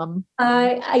to?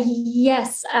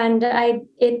 Yes, and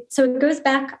so it goes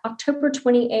back October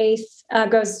 28th.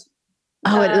 Goes.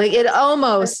 It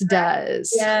almost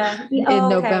does. Yeah. In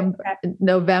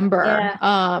November.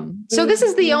 Yeah. So this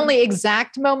is the only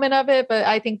exact moment of it, but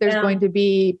I think there's going to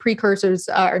be precursors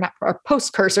or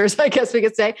postcursors, I guess we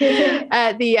could say,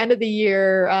 at the end of the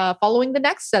year, following the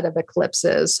next set of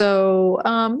eclipses. So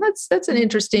that's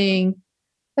interesting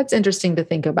to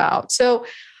think about. So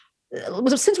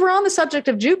since we're on the subject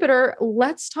of Jupiter,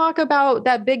 let's talk about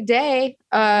that big day,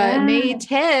 May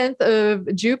 10th,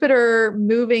 of Jupiter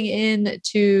moving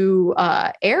into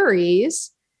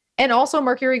Aries. And also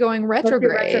Mercury going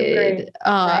retrograde.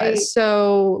 Right.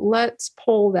 So let's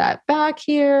pull that back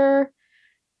here.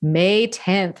 May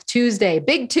 10th, Tuesday,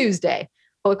 big Tuesday.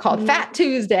 We'll call it Fat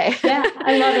Tuesday. Yeah,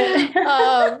 I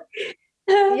love it.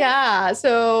 Yeah.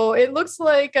 So it looks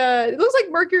like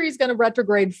Mercury's going to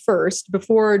retrograde first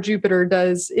before Jupiter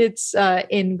does its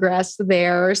ingress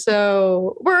there.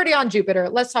 So we're already on Jupiter.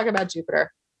 Let's talk about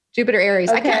Jupiter. Jupiter Aries.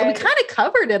 Okay. We kind of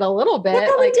covered it a little bit.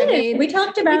 Yeah, we did. We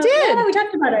talked about it. Yeah, we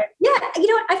talked about it. Yeah,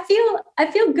 I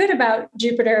feel good about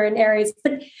Jupiter and Aries.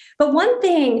 But one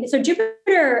thing, so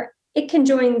Jupiter,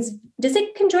 does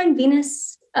it conjoin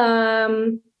Venus?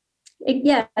 Hang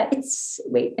on. It's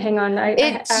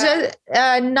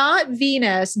not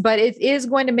Venus, but it is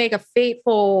going to make a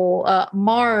fateful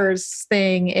Mars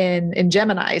thing in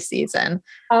Gemini season.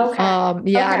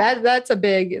 Okay. That's a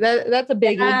big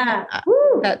Yeah.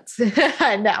 That's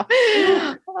I know.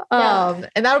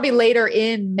 And that'll be later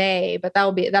in May, but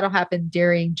that'll happen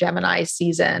during Gemini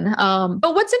season.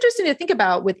 But what's interesting to think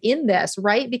about within this,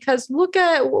 right? Because look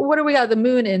at what do we got? The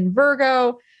moon in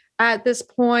Virgo. At this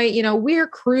point, we're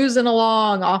cruising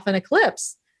along off an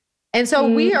eclipse. And so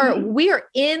we are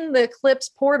in the eclipse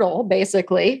portal,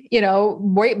 basically,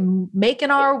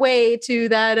 making our way to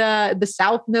that, the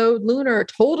South Node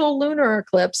total lunar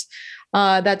eclipse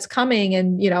that's coming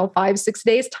in, 5-6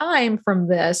 days time from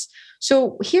this.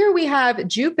 So here we have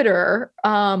Jupiter,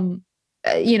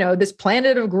 this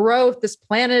planet of growth, this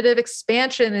planet of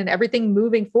expansion and everything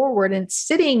moving forward. And it's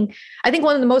sitting, I think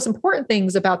one of the most important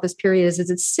things about this period is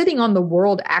it's sitting on the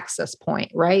world axis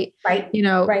point, right? Right.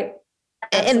 Right.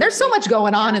 And there's so much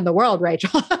going on in the world,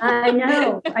 Rachel. I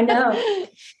know. And,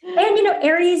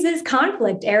 Aries is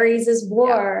conflict. Aries is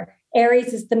war. Yeah.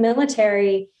 Aries is the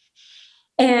military.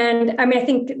 And I mean, I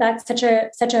think that's such a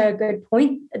good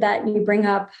point that you bring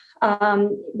up,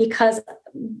 because,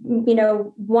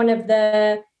 one of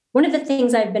the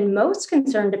things I've been most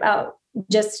concerned about,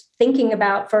 just thinking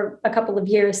about for a couple of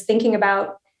years, thinking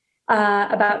about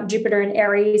Jupiter and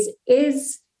Aries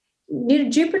is,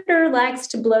 Jupiter likes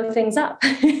to blow things up.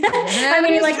 I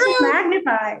mean, it likes to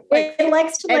magnify. It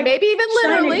likes to, and maybe even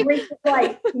literally.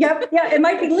 Yep. Yeah. It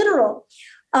might be literal.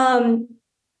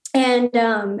 And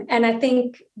I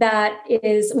think that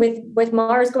is with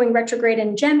Mars going retrograde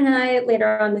in Gemini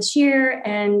later on this year.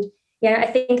 And I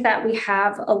think that we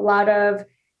have a lot of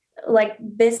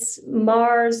this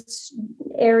Mars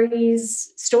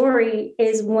Aries story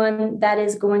is one that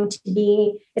is going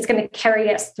to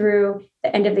carry us through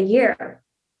the end of the year.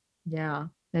 Yeah.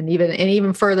 And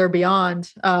even further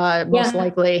beyond, most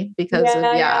likely because there's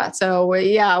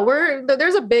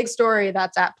a big story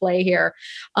that's at play here.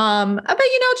 But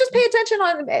just pay attention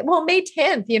on May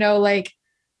 10th,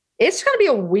 it's going to be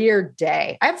a weird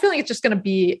day. I'm feeling it's just going to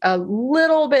be a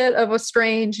little bit of a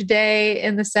strange day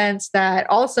in the sense that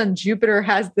all of a sudden Jupiter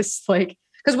has this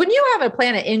because when you have a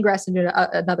planet ingress into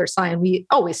another sign, we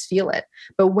always feel it.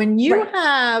 But when you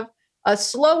have a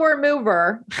slower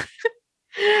mover,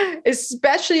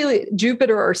 especially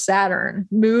Jupiter or Saturn,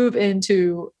 move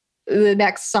into the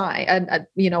next sign and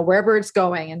wherever it's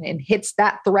going and hits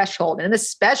that threshold, and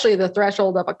especially the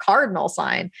threshold of a cardinal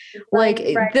sign,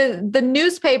 the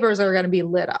newspapers are going to be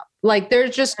lit up. They're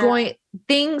just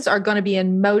things are going to be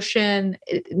in motion,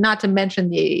 not to mention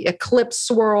the eclipse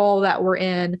swirl that we're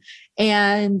in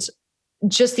and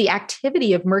just the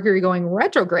activity of Mercury going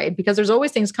retrograde, because there's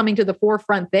always things coming to the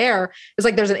forefront there. It's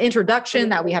there's an introduction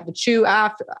that we have to chew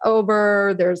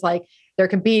over. There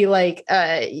can be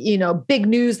big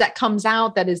news that comes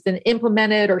out that has been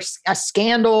implemented, or a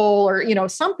scandal, or,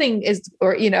 something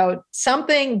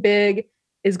big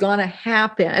is going to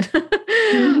happen.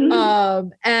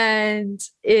 And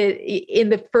in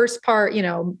the first part,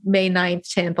 May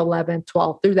 9th, 10th, 11th,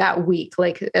 12th, through that week,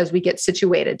 as we get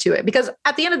situated to it, because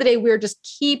at the end of the day, we're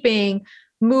just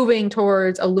moving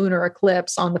towards a lunar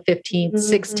eclipse on the 15th,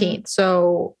 16th.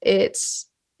 So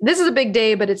this is a big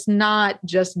day, but it's not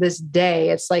just this day.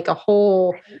 It's a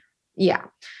whole,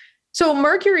 So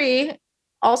Mercury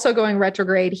also going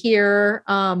retrograde here.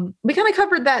 We kind of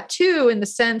covered that too, in the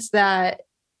sense that,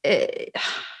 any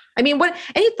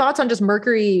thoughts on just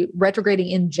Mercury retrograding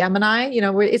in Gemini?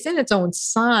 It's in its own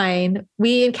sign.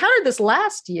 We encountered this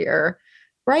last year,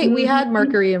 right? Mm-hmm. We had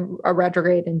Mercury a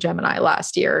retrograde in Gemini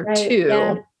last year too.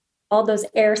 Yeah. All those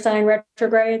air sign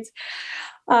retrogrades.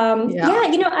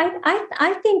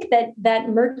 I think that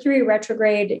Mercury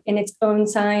retrograde in its own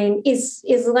sign is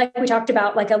like we talked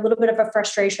about, a little bit of a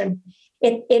frustration.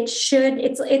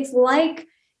 It's like,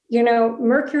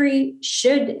 Mercury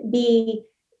should be,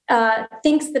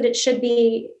 thinks that it should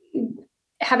be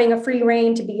having a free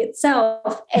reign to be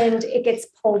itself, and it gets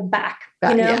pulled back,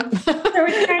 So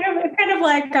it's kind of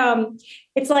like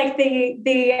it's like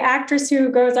the actress who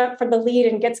goes up for the lead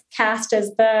and gets cast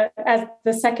as the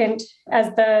second, as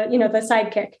the the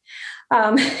sidekick.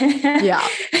 Yeah.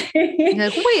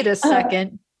 Like, wait a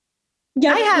second.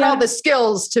 I had all the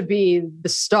skills to be the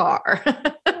star.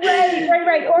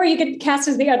 Right. Or you could cast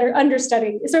as the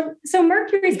understudy. So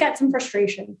Mercury's got some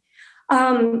frustration.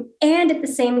 And at the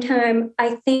same time,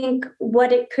 I think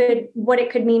what it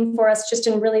could mean for us, just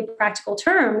in really practical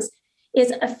terms,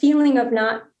 is a feeling of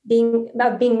being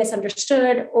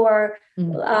misunderstood, or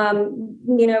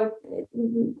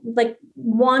like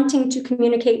wanting to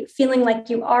communicate, feeling like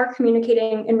you are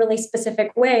communicating in really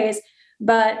specific ways,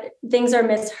 but things are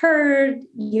misheard.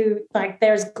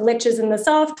 There's glitches in the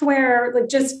software, like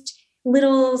just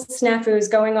little snafus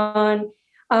going on.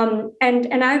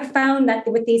 And I've found that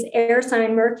with these air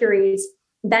sign Mercuries,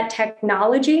 that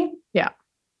technology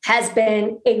has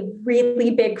been a really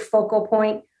big focal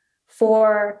point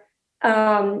for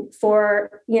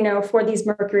these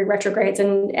Mercury retrogrades.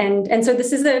 And so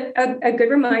this is a good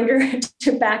reminder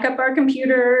to back up our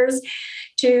computers.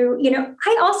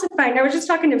 I also find, I was just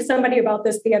talking to somebody about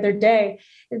this the other day,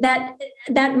 that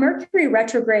Mercury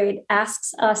retrograde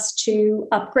asks us to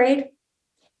upgrade.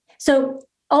 So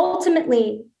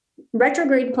ultimately,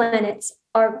 retrograde planets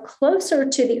are closer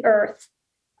to the Earth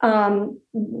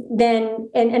than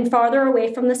and farther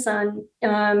away from the sun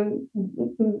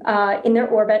in their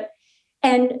orbit.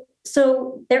 And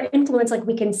so their influence, like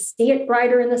we can see it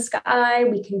brighter in the sky,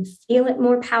 we can feel it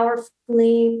more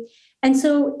powerfully. And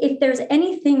so if there's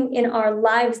anything in our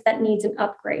lives that needs an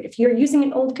upgrade, if you're using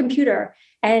an old computer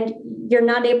and you're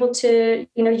not able to,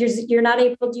 you're not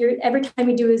able to, every time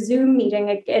you do a Zoom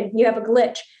meeting and you have a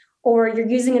glitch, or you're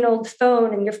using an old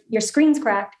phone and your screen's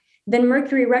cracked, then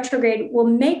Mercury retrograde will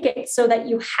make it so that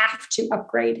you have to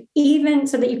upgrade, even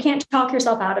so that you can't talk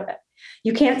yourself out of it.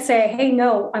 You can't say, hey,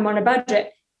 no, I'm on a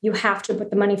budget. You have to put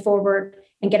the money forward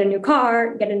and get a new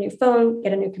car, get a new phone,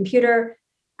 get a new computer.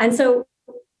 And so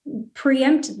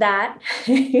preempt that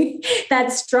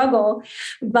that struggle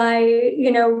by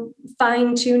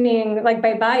fine tuning, like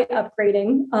by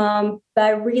upgrading, by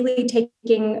really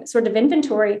taking sort of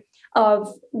inventory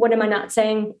of what am I not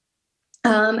saying,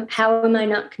 how am I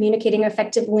not communicating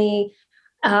effectively,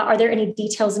 are there any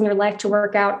details in your life to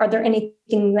work out, are there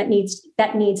anything that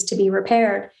needs to be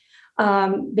repaired,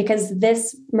 because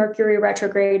this Mercury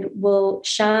retrograde will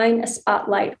shine a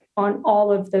spotlight on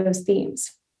all of those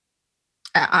themes.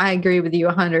 I agree with you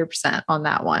 100% on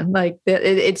that one. Like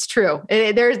it's true.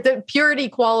 There's the purity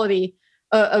quality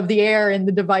of the air and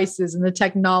the devices and the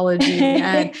technology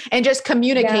and just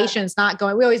communications not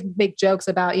going. We always make jokes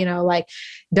about, like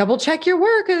double check your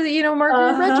work,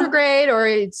 Mercury retrograde,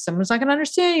 or someone's not going to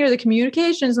understand you, or the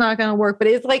communication's not going to work. But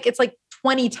it's like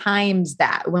 20 times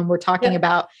that when we're talking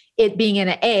about it being in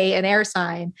an air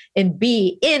sign, and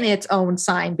B, in its own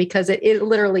sign, because it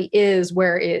literally is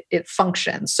where it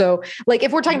functions. So like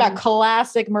if we're talking about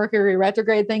classic Mercury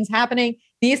retrograde things happening,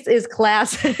 this is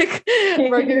classic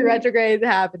Mercury retrograde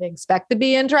happening. Expect to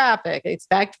be in traffic.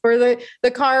 Expect for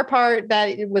the car part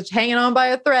that was hanging on by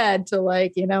a thread to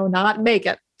not make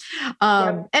it.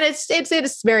 And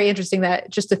it's very interesting that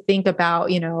just to think about,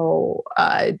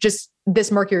 just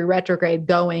this Mercury retrograde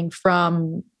going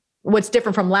from what's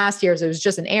different from last year's. It was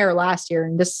just an air last year,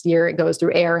 and this year it goes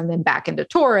through air and then back into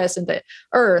Taurus and to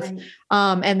Earth.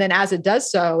 Right. And then as it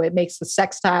does so, it makes the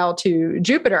sextile to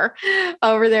Jupiter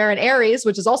over there in Aries,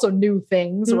 which is also new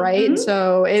things, right?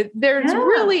 So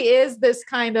really is this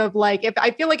kind of like, if I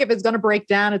feel like if it's going to break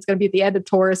down, it's going to be at the end of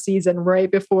Taurus season,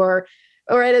 right before,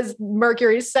 or it is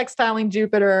Mercury sextiling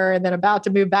Jupiter and then about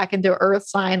to move back into Earth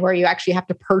sign where you actually have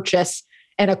to purchase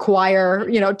and acquire,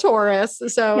 Taurus.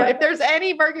 So if there's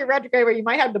any Mercury retrograde where you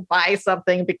might have to buy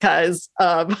something because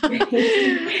of,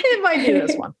 it might be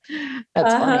this one.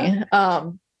 That's funny.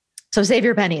 So save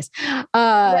your pennies.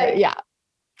 Right. Yeah.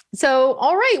 So,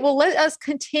 all right, well, let us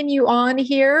continue on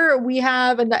here. We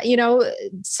have,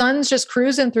 sun's just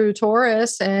cruising through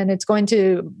Taurus, and it's going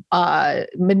to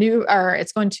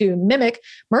it's going to mimic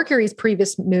Mercury's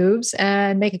previous moves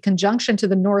and make a conjunction to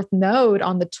the North Node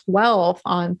on the 12th,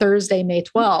 on Thursday, May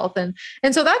 12th.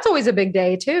 And so that's always a big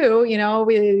day too.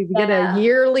 We get a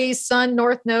yearly Sun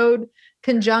North Node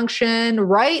conjunction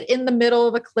right in the middle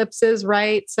of eclipses,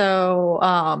 right? So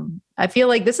I feel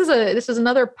like this is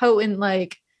another potent,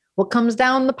 like, what comes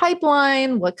down the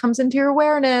pipeline, what comes into your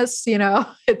awareness,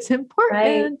 it's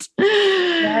important.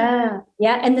 Right.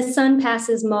 Yeah. And the sun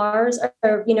passes Mars,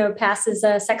 or, passes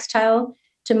a sextile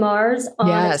to Mars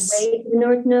on its way to the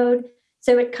North Node.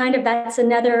 So that's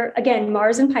another, again,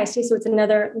 Mars and Pisces. So it's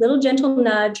another little gentle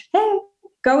nudge. Hey,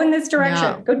 go in this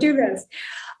direction, go do this.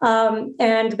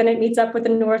 And then it meets up with the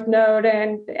North Node,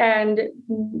 and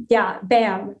yeah,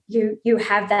 bam, you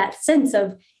have that sense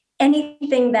of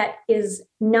anything that is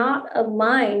not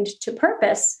aligned to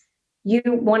purpose. You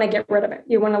want to get rid of it.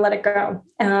 You want to let it go.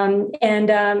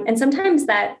 And sometimes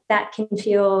that can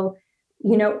feel,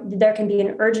 there can be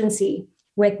an urgency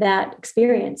with that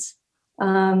experience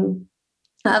of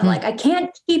like, I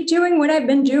can't keep doing what I've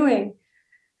been doing.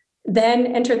 Then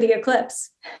enter the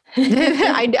eclipse.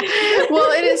 I know.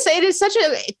 Well, it is such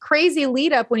a crazy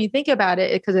lead up when you think about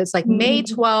it, because it's like May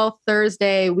 12th,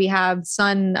 Thursday, we have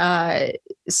sun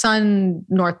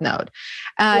North Node.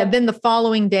 Then the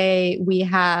following day we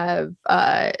have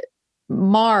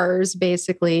Mars,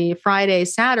 basically Friday,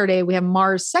 Saturday, we have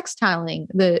Mars sextiling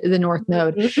the North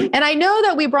Node. And I know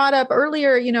that we brought up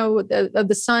earlier, of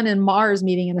the sun and Mars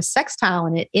meeting in a sextile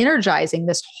and it energizing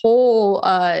this whole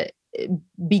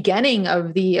beginning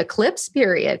of the eclipse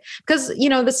period, because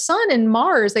the sun and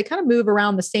Mars, they kind of move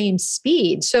around the same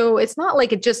speed, so it's not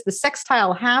like it just the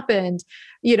sextile happened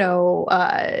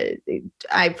I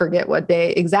forget what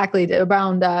day exactly,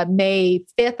 around May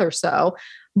 5th or so,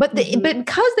 but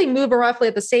because they move roughly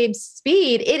at the same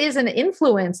speed, it is an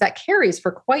influence that carries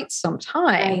for quite some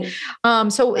time.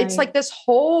 So it's like this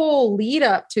whole lead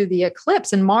up to the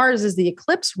eclipse, and Mars is the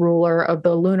eclipse ruler of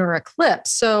the lunar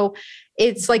eclipse. So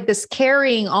it's like this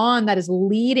carrying on that is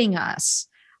leading us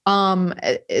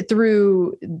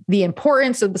through the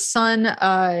importance of the sun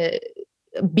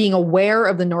being aware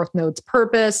of the North Node's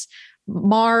purpose,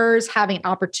 Mars having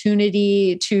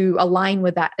opportunity to align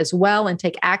with that as well and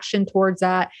take action towards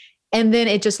that. And then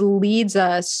it just leads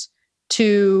us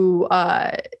to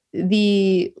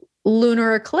the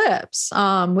lunar eclipse,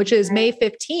 which is May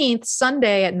 15th,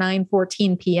 Sunday at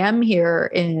 9:14 p.m. here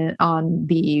on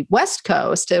the West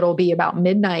Coast. It'll be about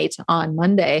midnight on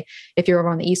Monday if you're over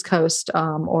on the East Coast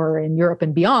or in Europe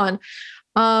and beyond.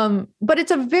 But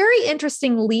it's a very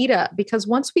interesting lead up, because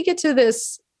once we get to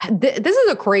this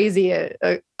is a crazy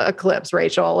eclipse,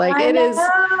 Rachel. Like it is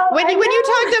when you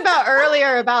talked about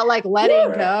earlier about like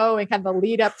letting go and kind of the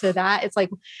lead up to that. It's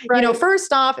like,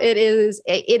 first off, it is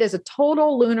a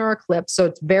total lunar eclipse. So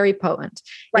it's very potent.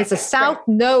 It's a South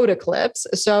Node eclipse.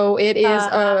 So it is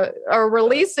a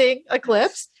releasing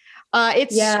eclipse.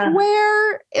 It's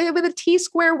square with a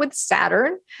T-square with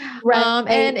Saturn.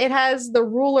 And it has the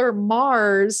ruler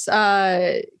Mars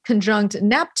conjunct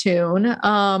Neptune.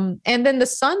 And then the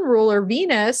sun ruler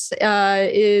Venus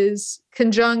is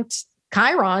conjunct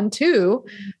Chiron too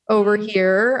over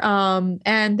here.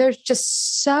 And there's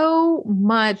just so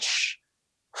much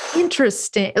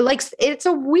interesting, like it's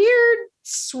a weird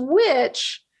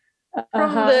switch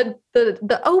from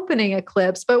the opening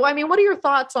eclipse. But I mean, what are your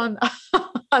thoughts on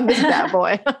this bad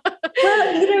boy? Well,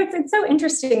 it's so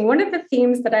interesting. One of the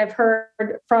themes that I've heard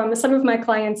from some of my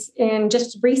clients in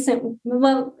just recent,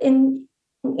 in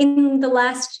the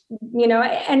last,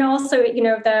 and also,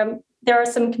 there are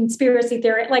some conspiracy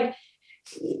theory, like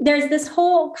there's this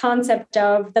whole concept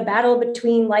of the battle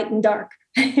between light and dark.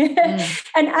 And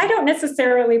I don't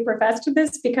necessarily profess to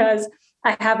this because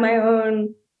I have my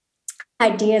own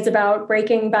ideas about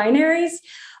breaking binaries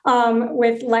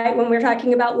with light, when we're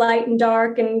talking about light and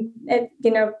dark, and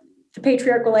the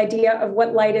patriarchal idea of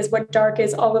what light is, what dark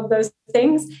is, all of those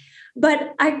things.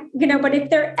 But but if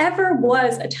there ever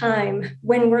was a time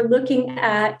when we're looking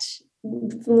at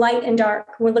light and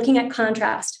dark, we're looking at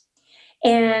contrast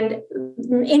and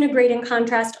integrating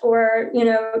contrast, or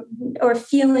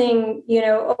feeling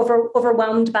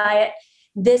overwhelmed by it,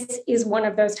 this is one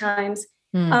of those times.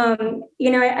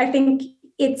 I think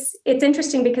it's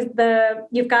interesting because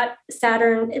you've got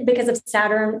Saturn, because of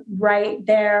Saturn right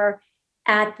there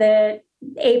at the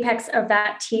apex of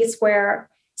that T-square,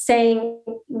 saying,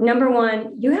 number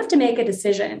one, you have to make a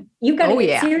decision. You've got to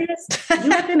get serious.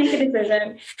 You have to make a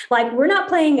decision. Like, we're not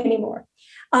playing anymore.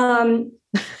 And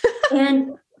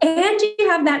you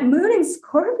have that moon in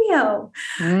Scorpio.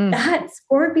 That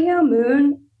Scorpio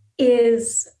moon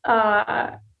is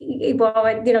the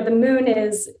moon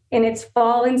is in its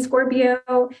fall in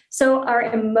Scorpio. So our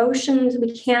emotions,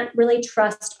 we can't really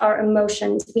trust our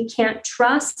emotions. We can't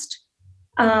trust,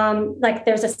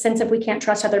 there's a sense of we can't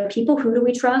trust other people. Who do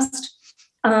we trust?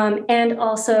 And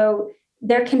also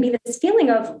there can be this feeling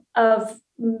of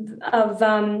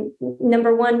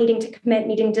number one, needing to commit,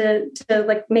 needing to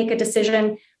like make a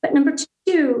decision. But number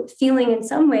two, feeling in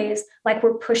some ways like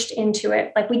we're pushed into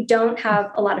it. Like we don't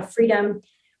have a lot of freedom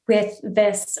with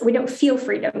this. We don't feel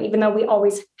freedom, even though we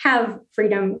always have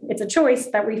freedom. It's a choice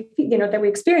that we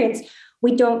experience.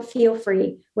 We don't feel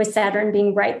free with Saturn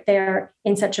being right there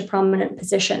in such a prominent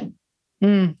position.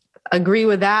 Agree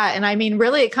with that. And I mean,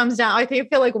 really, it comes down, I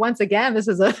feel like once again, this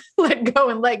is a let go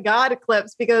and let God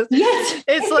eclipse, because Yes.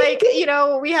 it's like,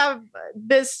 we have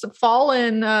this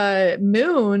fallen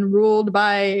moon ruled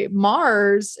by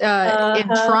Mars,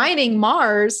 enshrining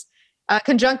Mars,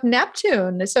 conjunct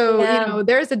Neptune. So,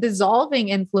 there's a dissolving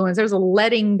influence. There's a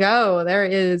letting go. There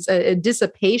is a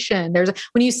dissipation.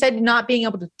 When you said not being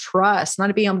able to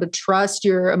trust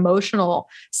your emotional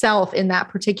self in that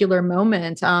particular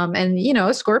moment.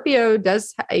 And Scorpio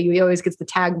he always gets the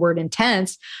tag word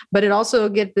intense, but it also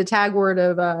gets the tag word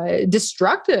of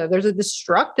destructive. There's a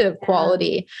destructive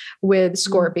quality with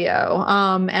Scorpio.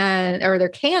 Or there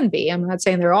can be. I'm not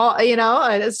saying they're all,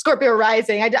 Scorpio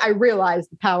rising. I realize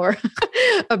the power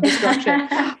of destruction.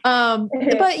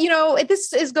 But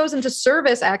this goes into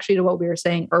service actually to what we were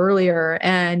saying earlier.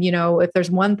 And if there's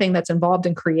one thing that's involved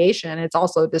in creation, it's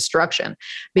also destruction,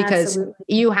 because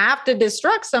you have to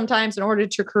destruct sometimes in order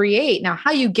to create. Now,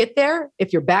 how you get there,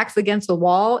 if your back's against the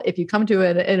wall, if you come to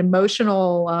an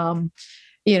emotional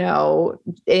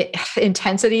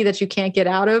intensity that you can't get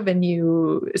out of, and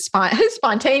you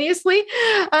spontaneously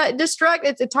destruct.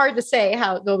 It's hard to say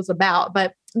how it goes about,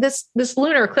 but this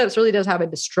lunar eclipse really does have a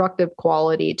destructive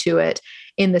quality to it,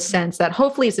 in the sense that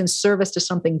hopefully it's in service to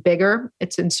something bigger.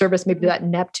 It's in service maybe to that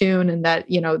Neptune and that,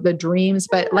 the dreams.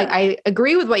 But like, I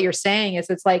agree with what you're saying,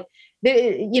 it's like,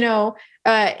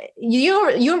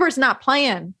 universe not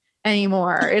playing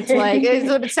anymore. It's like,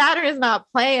 Saturn is not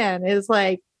playing. It's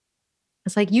like,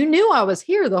 you knew I was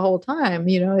here the whole time.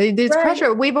 There's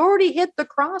pressure. We've already hit the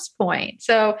cross point.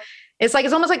 So it's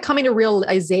almost like coming to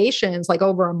realizations like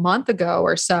over a month ago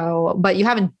or so, but you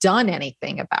haven't done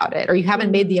anything about it, or you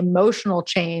haven't made the emotional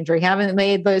change, or you haven't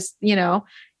made those,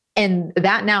 and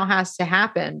that now has to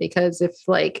happen, because if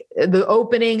like the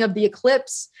opening of the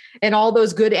eclipse and all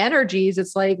those good energies,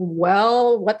 it's like,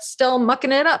 well, what's still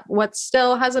mucking it up? What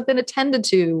still hasn't been attended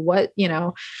to?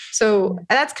 So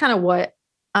that's kind of what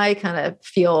I kind of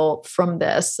feel from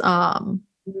this.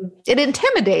 It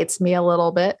intimidates me a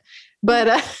little bit,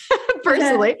 but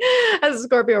personally, as a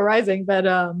Scorpio rising, but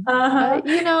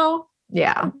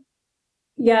yeah.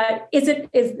 Yeah.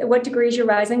 Is what degrees you're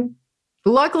rising?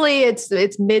 Luckily,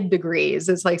 it's mid degrees.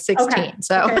 It's like 16. Okay.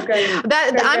 So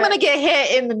I'm going to get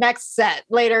hit in the next set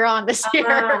later on this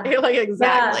year. Like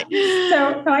exactly.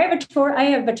 Yeah. So I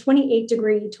have a 28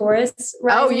 degree Taurus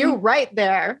rising. Oh, you're right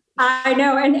there. I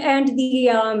know. And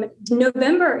the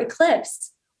November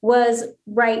eclipse was at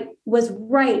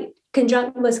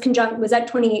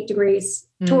 28 degrees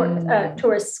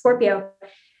Taurus Scorpio.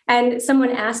 And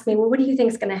someone asked me, well, what do you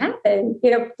think is going to happen,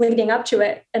 leading up to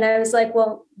it? And I was like,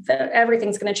 well,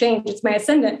 everything's going to change. It's my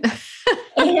ascendant.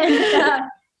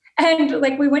 and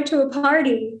like we went to a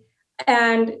party,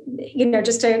 and,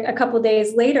 just a couple of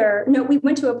days later, we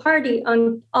went to a party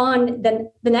on the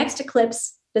next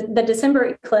eclipse, the December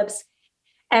eclipse.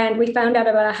 And we found out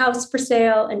about a house for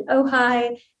sale in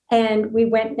Ojai. And we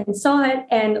went and saw it,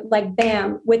 and like,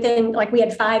 bam, within we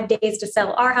had 5 days to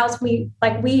sell our house. We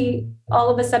all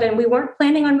of a sudden, we weren't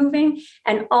planning on moving.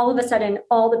 And all of a sudden,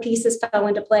 all the pieces fell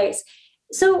into place.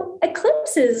 So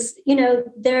eclipses,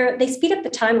 they speed up the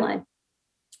timeline,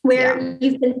 where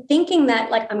you've been thinking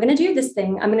that I'm going to do this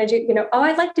thing. I'm going to do,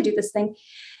 I'd like to do this thing.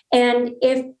 And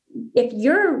if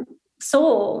your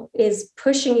soul is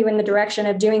pushing you in the direction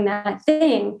of doing that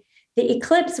thing, the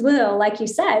eclipse will, like you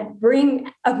said,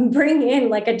 bring in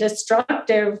like a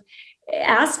destructive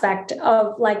aspect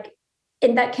of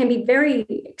and that can be very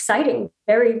exciting,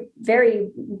 very,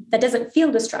 very, that doesn't feel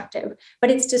destructive,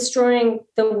 but it's destroying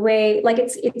the way,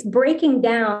 it's breaking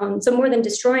down. So more than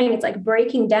destroying, it's like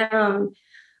breaking down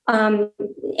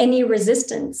any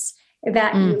resistance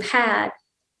that you've had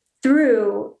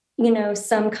through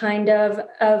some kind of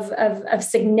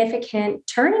significant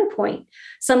turning point.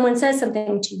 Someone says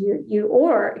something to you,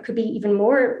 or it could be even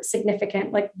more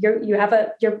significant. Like your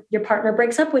partner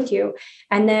breaks up with you,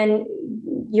 and then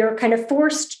you're kind of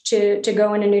forced to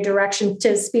go in a new direction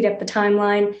to speed up the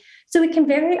timeline. So it can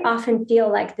very often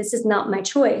feel like this is not my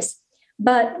choice.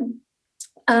 But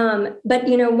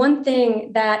one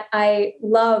thing that I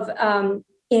love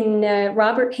in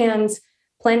Robert Hand's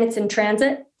Planets in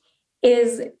Transit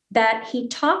is that he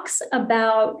talks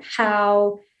about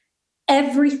how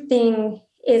everything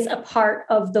is a part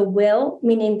of the will,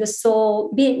 meaning the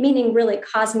soul, meaning really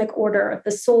cosmic order,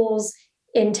 the soul's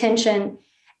intention.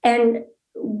 And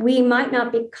we might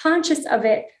not be conscious of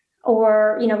it,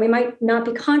 or, we might not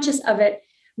be conscious of it,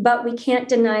 but we can't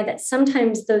deny that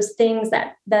sometimes those things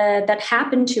that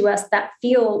happen to us that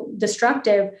feel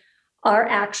destructive are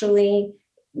actually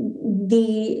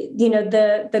the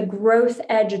growth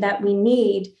edge that we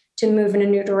need to move in a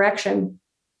new direction.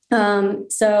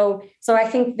 So I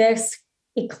think this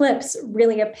eclipse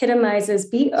really epitomizes: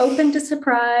 be open to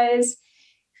surprise,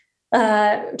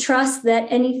 trust that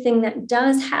anything that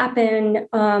does happen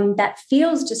that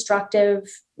feels destructive,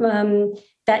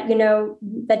 that,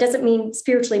 that doesn't mean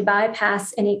spiritually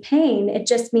bypass any pain. It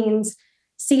just means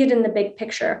see it in the big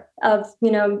picture of,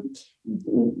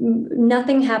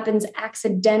 nothing happens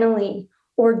accidentally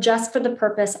or just for the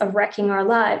purpose of wrecking our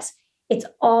lives. It's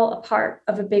all a part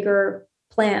of a bigger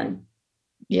plan.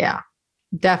 Yeah,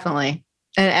 definitely.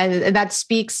 And that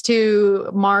speaks to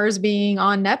Mars being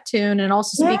on Neptune, and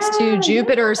also speaks to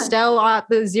Jupiter still at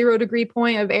the 0 degree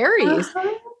point of Aries.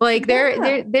 Like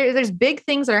there's big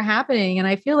things that are happening. And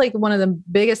I feel like one of the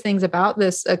biggest things about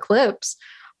this eclipse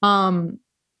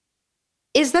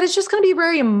is that it's just going to be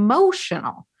very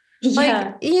emotional.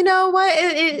 Like, you know what?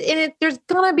 There's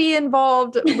going to be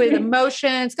involved with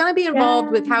emotion. It's going to be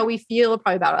involved with how we feel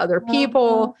probably about other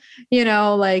people,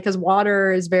 like, because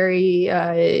water is very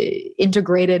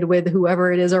integrated with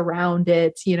whoever it is around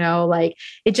it, like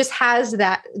it just has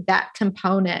that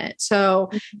component.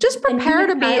 So just prepare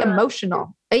to be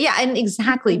emotional. Yeah. And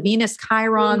exactly. Venus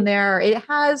Chiron there. It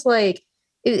has like,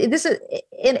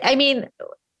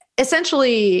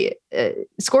 essentially,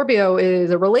 Scorpio is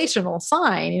a relational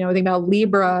sign. Think about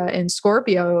Libra and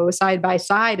Scorpio side by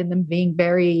side, and them being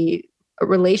very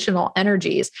relational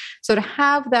energies. So to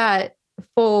have that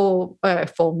full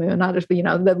moon, not just the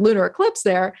lunar eclipse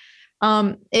there,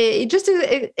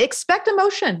 expect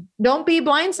emotion. Don't be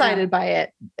blindsided by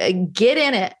it. Get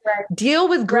in it. Right. Deal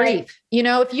with grief.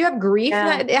 Right. If you have grief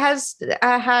that has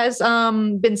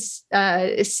been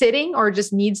sitting or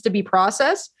just needs to be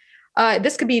processed,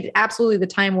 this could be absolutely the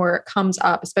time where it comes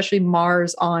up, especially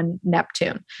Mars on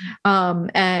Neptune,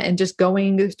 and just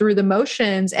going through the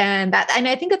motions. And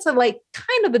I think it's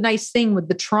kind of a nice thing with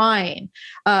the trine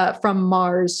from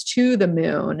Mars to the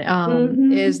moon,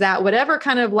 is that whatever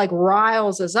kind of like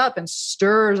riles us up and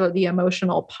stirs the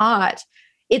emotional pot,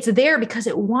 it's there because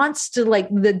it wants to, like,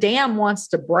 the dam wants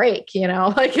to break,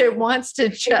 like it wants to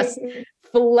just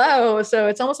flow. So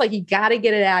it's almost like you got to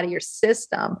get it out of your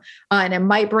system, and it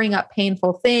might bring up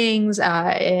painful things.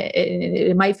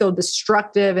 It might feel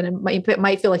destructive, and it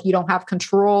might feel like you don't have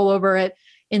control over it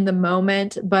in the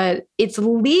moment, but it's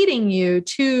leading you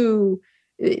to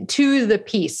the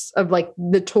peace of, like,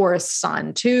 the Taurus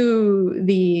sun, to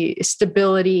the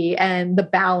stability and the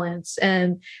balance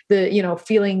and the,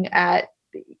 feeling at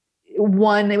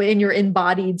one in your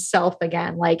embodied self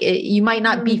again. Like you might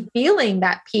not be feeling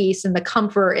that peace and the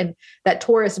comfort and that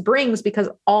Taurus brings, because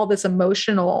all this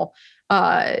emotional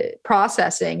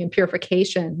processing and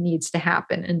purification needs to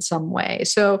happen in some way.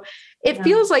 So it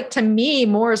feels like, to me,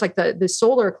 more is like the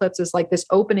solar eclipse is like this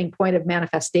opening point of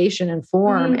manifestation and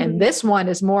form. And this one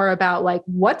is more about, like,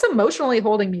 what's emotionally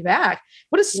holding me back?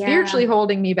 What is spiritually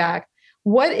holding me back?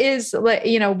 What is,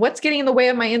 what's getting in the way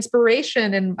of my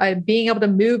inspiration and being able to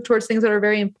move towards things that are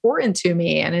very important to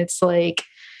me? And it's like,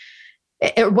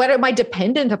 what am I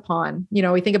dependent upon?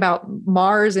 We think about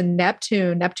Mars and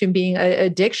Neptune being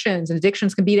addictions, and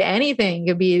addictions can be to anything.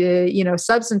 It could be to,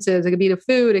 substances. It could be to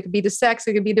food. It could be to sex.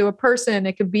 It could be to a person.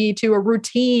 It could be to a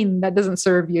routine that doesn't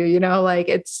serve you, like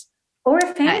it's. Or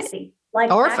fantasy.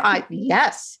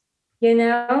 Yes.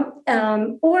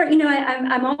 I'm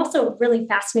also really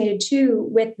fascinated too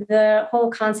with the whole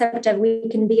concept of we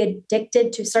can be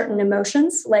addicted to certain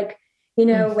emotions, like,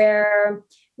 where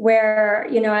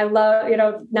I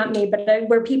love, not me, but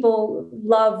where people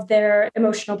love their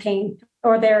emotional pain,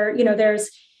 or there's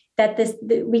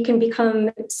we can become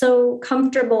so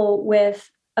comfortable with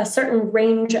a certain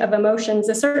range of emotions,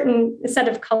 a certain set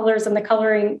of colors in the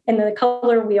coloring in the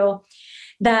color wheel,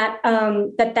 that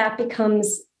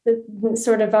becomes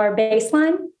sort of our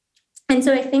baseline. And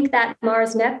so I think that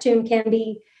Mars Neptune can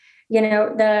be,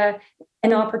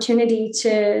 an opportunity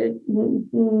to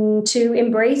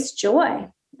embrace joy.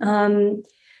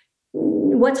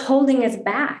 What's holding us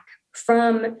back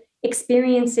from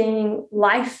experiencing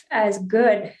life as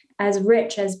good, as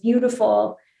rich, as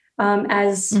beautiful,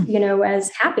 as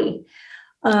happy.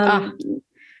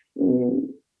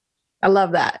 I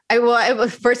love that.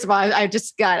 First of all, I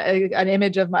just got an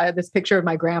image of this picture of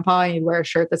my grandpa, and he'd wear a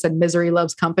shirt that said "Misery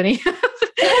Loves Company."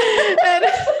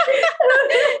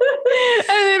 And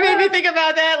it made me think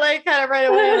about that, like kind of right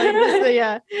away, like this,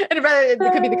 yeah. And it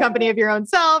could be the company of your own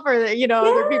self, or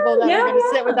other people that are going to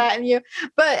sit with that in you.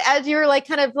 But as you're like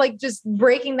kind of like just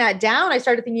breaking that down, I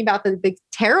started thinking about the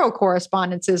tarot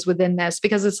correspondences within this,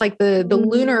 because it's like the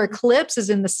lunar eclipse is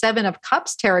in the Seven of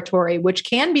Cups territory, which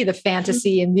can be the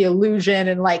fantasy and the illusion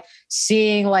and like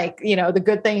seeing like, the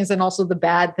good things and also the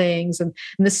bad things. And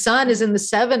the sun is in the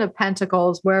Seven of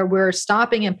Pentacles, where we're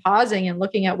stopping and pausing and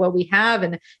looking at what we have.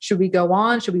 And should we go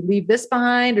on? Should we leave this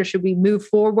behind, or should we move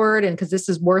forward? And because this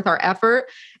is worth our effort.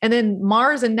 And then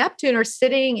Mars and Neptune are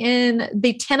sitting in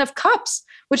the Ten of Cups,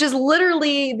 which is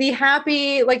literally the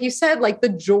happy, like you said, like the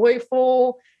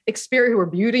joyful experience where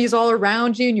beauty is all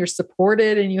around you and you're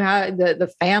supported and you have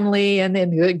the family and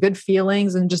then good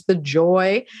feelings and just the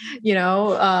joy,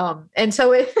 and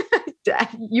so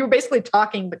you were basically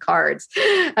talking the cards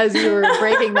as you were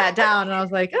breaking that down. And I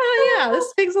was like, oh yeah,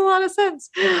 this makes a lot of sense.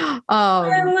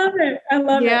 I love it.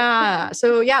 Yeah.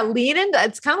 So yeah,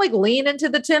 it's kind of like lean into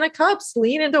the Ten of Cups,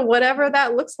 lean into whatever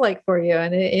that looks like for you.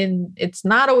 And it's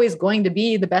not always going to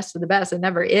be the best of the best. It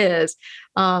never is.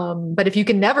 But if you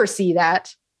can never see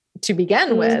that to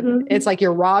begin with, it's like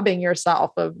you're robbing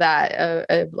yourself of that,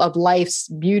 of life's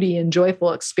beauty and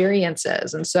joyful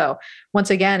experiences. And so once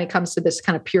again, it comes to this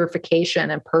kind of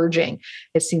purification and purging,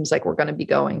 it seems like we're going to be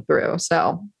going through.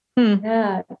 So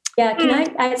yeah. Can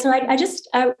I just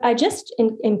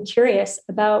am curious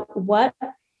about what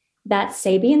that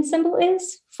Sabian symbol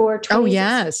is for 2016. Oh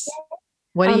yes.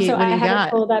 What do you I have got?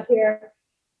 it pulled up here.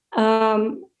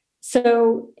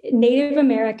 So Native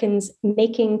Americans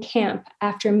making camp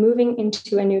after moving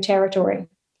into a new territory.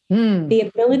 The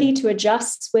ability to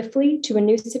adjust swiftly to a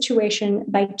new situation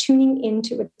by tuning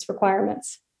into its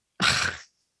requirements.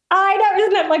 I know,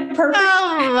 isn't that like perfect?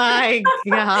 Oh my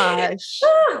gosh.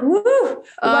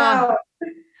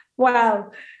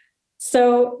 Wow.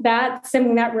 So that's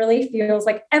something that really feels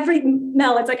like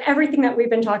it's like everything that we've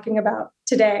been talking about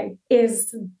today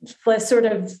is sort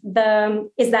of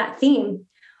that theme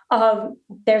of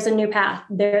there's a new path,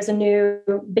 there's a new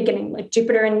beginning, like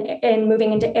Jupiter and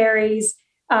moving into Aries,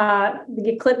 the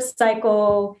eclipse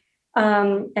cycle.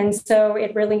 And so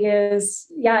it really is,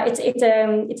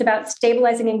 it's about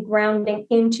stabilizing and grounding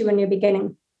into a new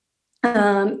beginning,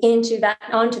 onto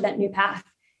that new path.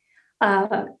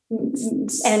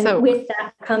 With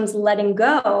that comes letting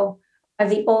go of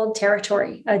the old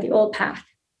territory, of the old path.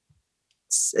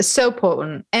 So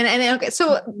potent. And okay,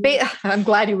 so I'm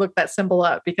glad you looked that symbol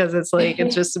up, because it's like,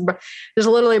 it's just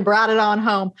literally brought it on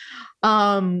home,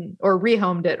 or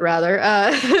rehomed it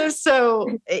rather.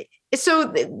 So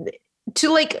to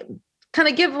like kind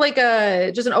of give like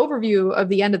just an overview of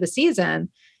the end of the season,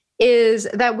 is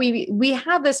that we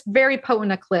have this very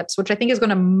potent eclipse, which I think is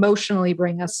going to emotionally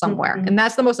bring us somewhere. And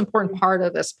that's the most important part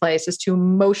of this place, is to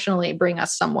emotionally bring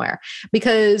us somewhere,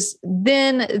 because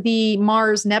then the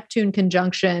Mars Neptune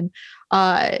conjunction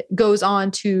goes on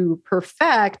to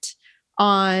perfect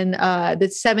on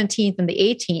the 17th and the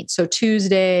 18th. So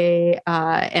Tuesday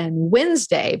and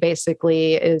Wednesday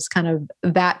basically is kind of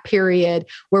that period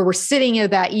where we're sitting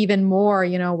at that even more,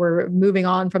 we're moving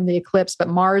on from the eclipse, but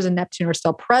Mars and Neptune are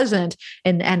still present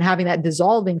and having that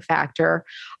dissolving factor.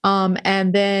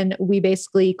 And then we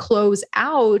basically close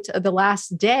out the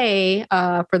last day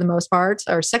for the most part,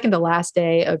 or second to last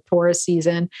day of Taurus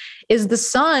season, is the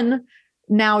sun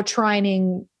now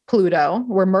trining Pluto,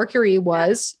 where Mercury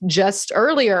was just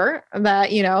earlier,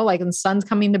 that, like the sun's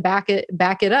coming to back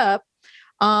it up.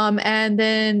 And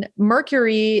then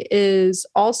Mercury is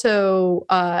also,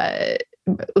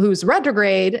 who's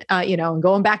retrograde, and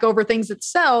going back over things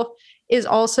itself, is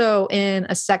also in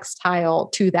a sextile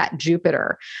to that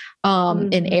Jupiter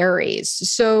in Aries.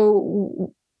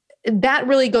 So that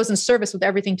really goes in service with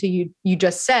everything you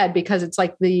just said, because it's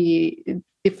like the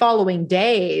following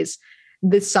days,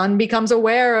 the sun becomes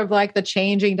aware of like the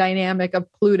changing dynamic of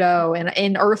Pluto and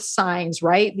in earth signs,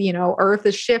 right? Earth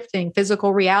is shifting,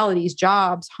 physical realities,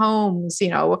 jobs, homes,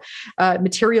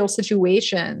 material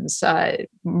situations.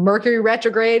 Mercury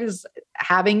retrograde is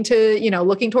having to,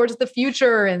 looking towards the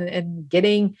future and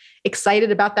getting excited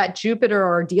about that Jupiter,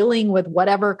 or dealing with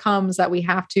whatever comes that we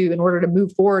have to in order to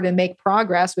move forward and make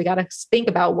progress. We got to think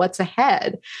about what's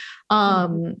ahead.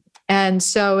 And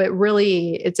so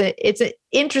it's an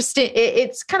interesting,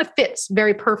 it's kind of fits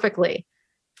very perfectly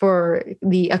for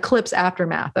the eclipse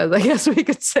aftermath, as I guess we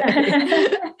could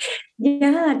say.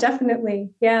 Yeah,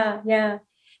 definitely. Yeah.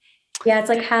 It's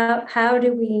like, how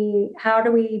do we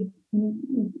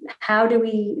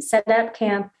set up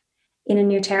camp in a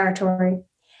new territory?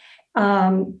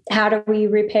 How do we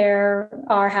repair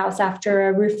our house after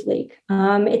a roof leak?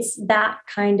 It's that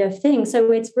kind of thing.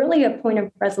 So it's really a point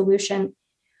of resolution.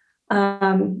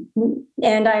 And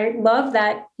I love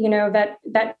that,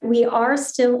 that we are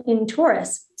still in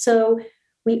Taurus. So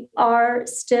we are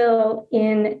still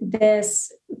in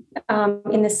this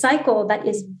cycle that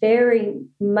is very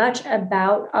much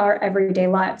about our everyday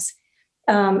lives,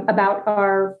 about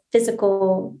our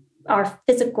physical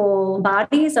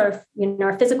bodies, our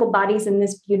physical bodies in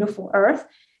this beautiful earth.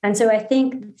 And so I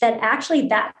think that actually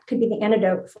that could be the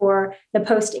antidote for the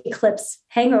post-eclipse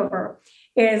hangover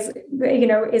is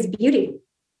beauty.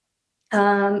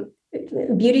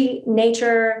 Beauty,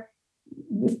 nature,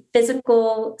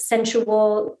 physical,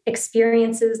 sensual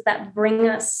experiences that bring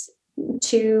us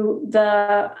to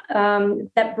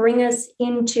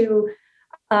into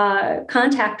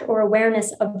contact or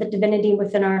awareness of the divinity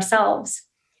within ourselves.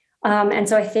 And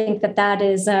so I think that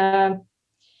is,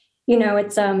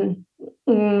 it's,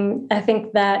 I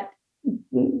think that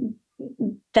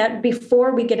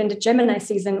before we get into Gemini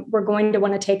season, we're going to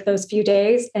want to take those few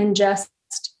days and just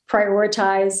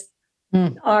prioritize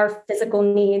our physical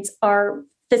needs, our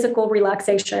physical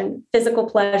relaxation, physical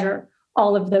pleasure,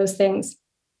 all of those things.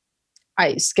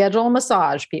 I schedule a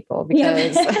massage, people,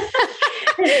 because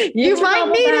you might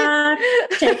need it.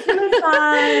 Take the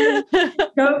massage.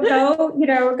 Go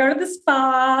to the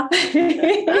spa.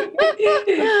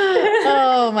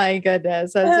 Oh my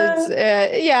goodness.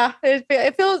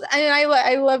 It feels, and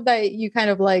I love that you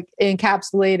kind of like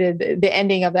encapsulated the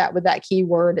ending of that with that key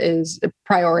word is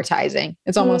prioritizing.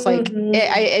 It's almost like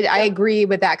I agree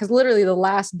with that, because literally the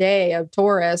last day of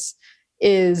Taurus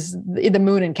is the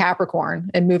moon in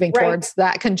Capricorn and moving towards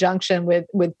that conjunction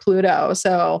with Pluto.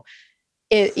 So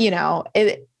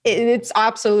it's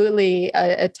absolutely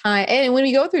a time. And when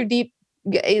we go through deep,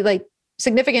 like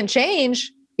significant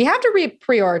change, you have to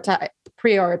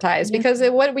prioritize because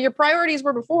what your priorities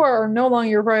were before are no longer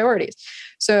your priorities.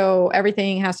 So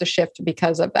everything has to shift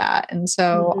because of that. And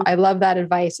so I love that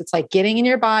advice. It's like getting in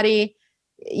your body,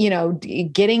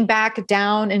 getting back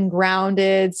down and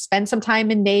grounded, spend some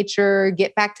time in nature,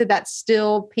 get back to that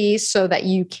still piece so that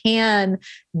you can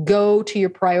go to your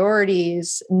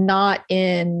priorities, not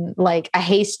in like a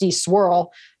hasty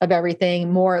swirl of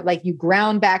everything, more like you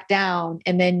ground back down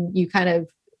and then you kind of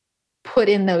put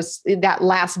in that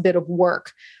last bit of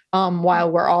work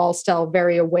while we're all still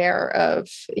very aware of,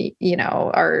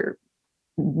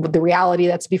 the reality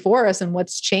that's before us and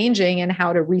what's changing and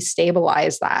how to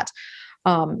restabilize that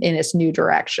in its new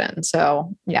direction.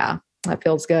 So yeah, that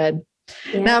feels good.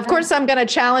 Yeah. Now, of course, I'm going to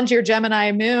challenge your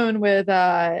Gemini moon with,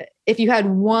 if you had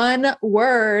one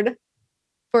word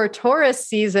for Taurus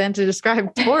season to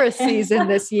describe Taurus season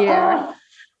this year.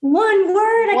 One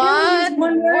word. One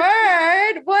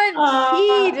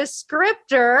key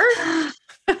descriptor.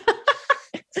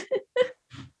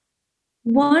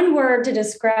 One word to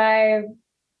describe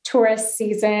Taurus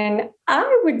season.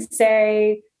 I would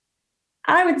say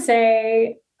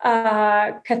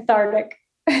cathartic.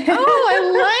 Oh, I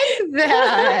like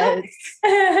that.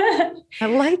 I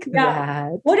like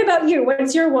that. What about you?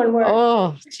 What's your one word?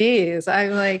 Oh, geez.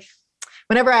 I'm like,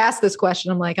 whenever I ask this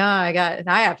question, I'm like, I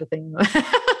have to think.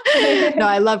 No,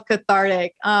 I love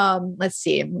cathartic. Let's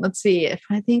see. If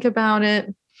I think about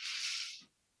it,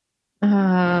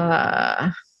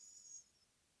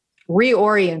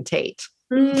 reorientate.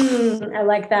 I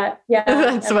like that. Yeah.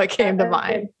 That's what came to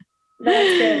mind.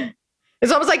 That's good.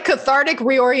 It's almost like cathartic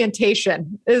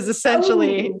reorientation is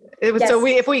essentially. Yes. So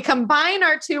if we combine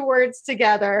our two words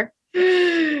together,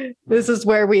 this is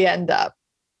where we end up.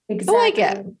 Exactly. I like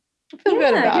it. I feel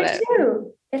good about it. Too.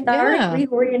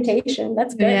 Cathartic reorientation.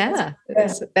 That's good. Yeah.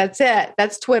 That's it.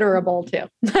 That's Twitterable too.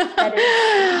 That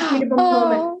is a beautiful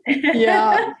moment.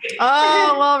 Yeah.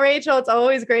 Oh, well, Rachel, it's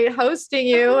always great hosting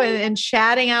you and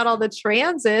chatting out all the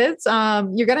transits.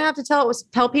 You're going to have to tell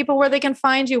people where they can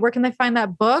find you. Where can they find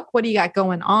that book? What do you got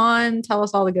going on? Tell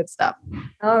us all the good stuff.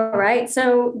 All right.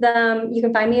 So you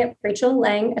can find me at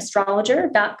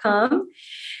rachellangastrologer.com.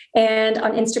 And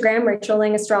on Instagram, Rachel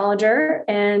Lang Astrologer,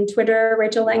 and Twitter,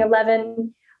 Rachel Lang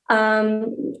 11.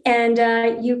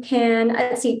 You can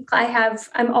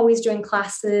I'm always doing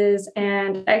classes,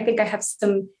 and I think I have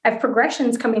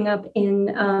progressions coming up in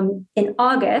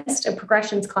August, a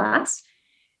progressions class,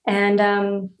 and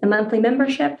a monthly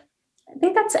membership. I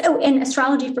think that's, and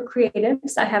Astrology for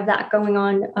Creatives. I have that going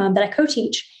on that I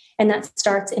co-teach, and that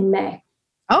starts in May.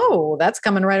 Oh, that's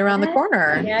coming right around the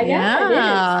corner.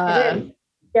 Yeah. It is.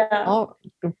 Yeah. Oh,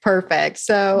 perfect.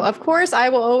 So, of course, I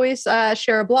will always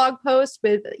share a blog post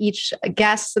with each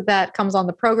guest that comes on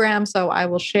the program. So, I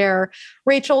will share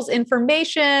Rachel's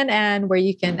information and where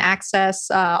you can access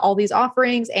all these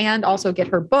offerings and also get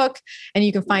her book. And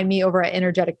you can find me over at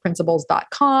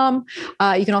energeticprinciples.com.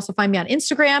 You can also find me on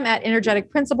Instagram at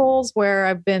Energetic Principles, where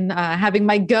I've been having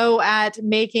my go at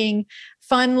making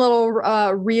fun little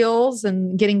reels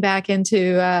and getting back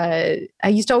into I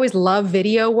used to always love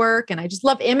video work, and I just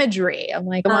love imagery. I'm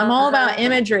like, I'm all about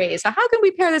imagery, so how can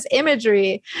we pair this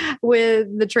imagery with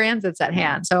the transits at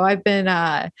hand? So I've been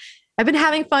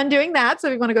having fun doing that. So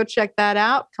if you want to go check that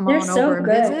out, come They're on so over and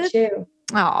good visit. too.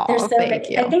 Oh, They're so thank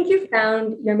good. you. I think you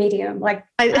found your medium. Like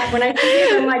when I see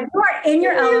you, I'm like, you are in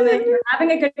your element. You're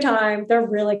having a good time. They're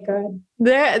really good.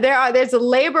 There's a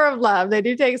labor of love. They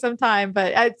do take some time,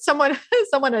 but someone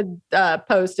had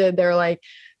posted, they're like,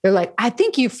 I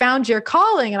think you found your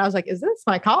calling. And I was like, is this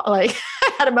my call? Like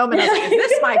I had a moment. I was like, is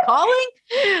this my calling?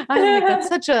 I'm like, that's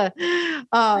such a,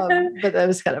 but that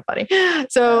was kind of funny.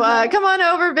 So come on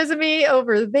over, visit me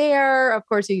over there. Of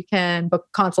course, you can book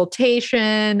a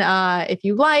consultation if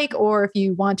you like, or if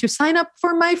you want to sign up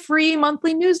for my free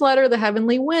monthly newsletter, The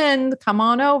Heavenly Wind, come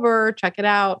on over, check it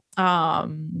out.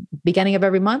 Beginning of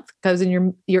every month goes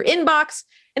in your inbox.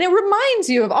 And it reminds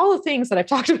you of all the things that I've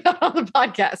talked about on the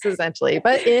podcast, essentially,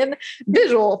 but in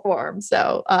visual form.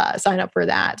 So sign up for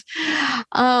that.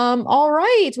 All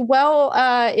right. Well,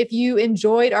 if you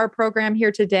enjoyed our program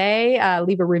here today,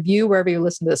 leave a review wherever you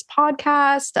listen to this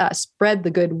podcast. Spread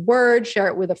the good word. Share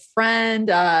it with a friend.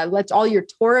 Let all your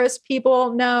Taurus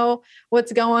people know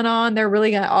what's going on. They're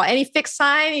really going to, any fixed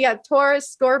sign, you got Taurus,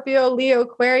 Scorpio, Leo,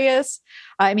 Aquarius.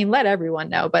 I mean, let everyone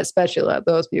know, but especially let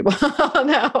those people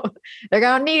know. They're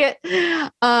going to need it.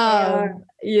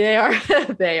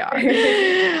 They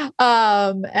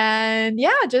are. And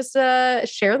yeah, just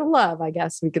share the love, I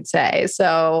guess we could say.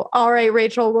 So, all right,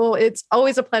 Rachel, well, it's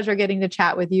always a pleasure getting to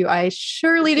chat with you. I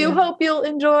surely do hope you'll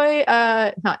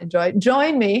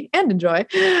join me and enjoy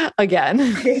again.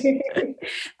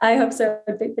 I hope so.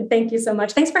 Thank you so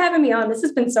much. Thanks for having me on. This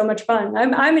has been so much fun.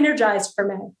 I'm energized for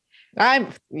May.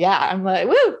 I'm like,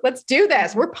 woo, let's do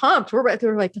this. We're pumped. We're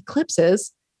like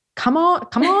eclipses. Come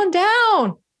on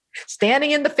down.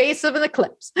 Standing in the face of an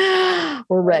eclipse.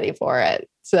 We're ready for it.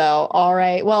 So, all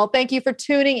right. Well, thank you for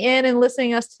tuning in and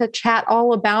listening us to chat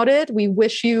all about it. We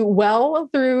wish you well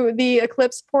through the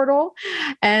eclipse portal.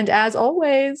 And as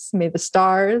always, may the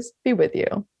stars be with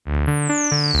you.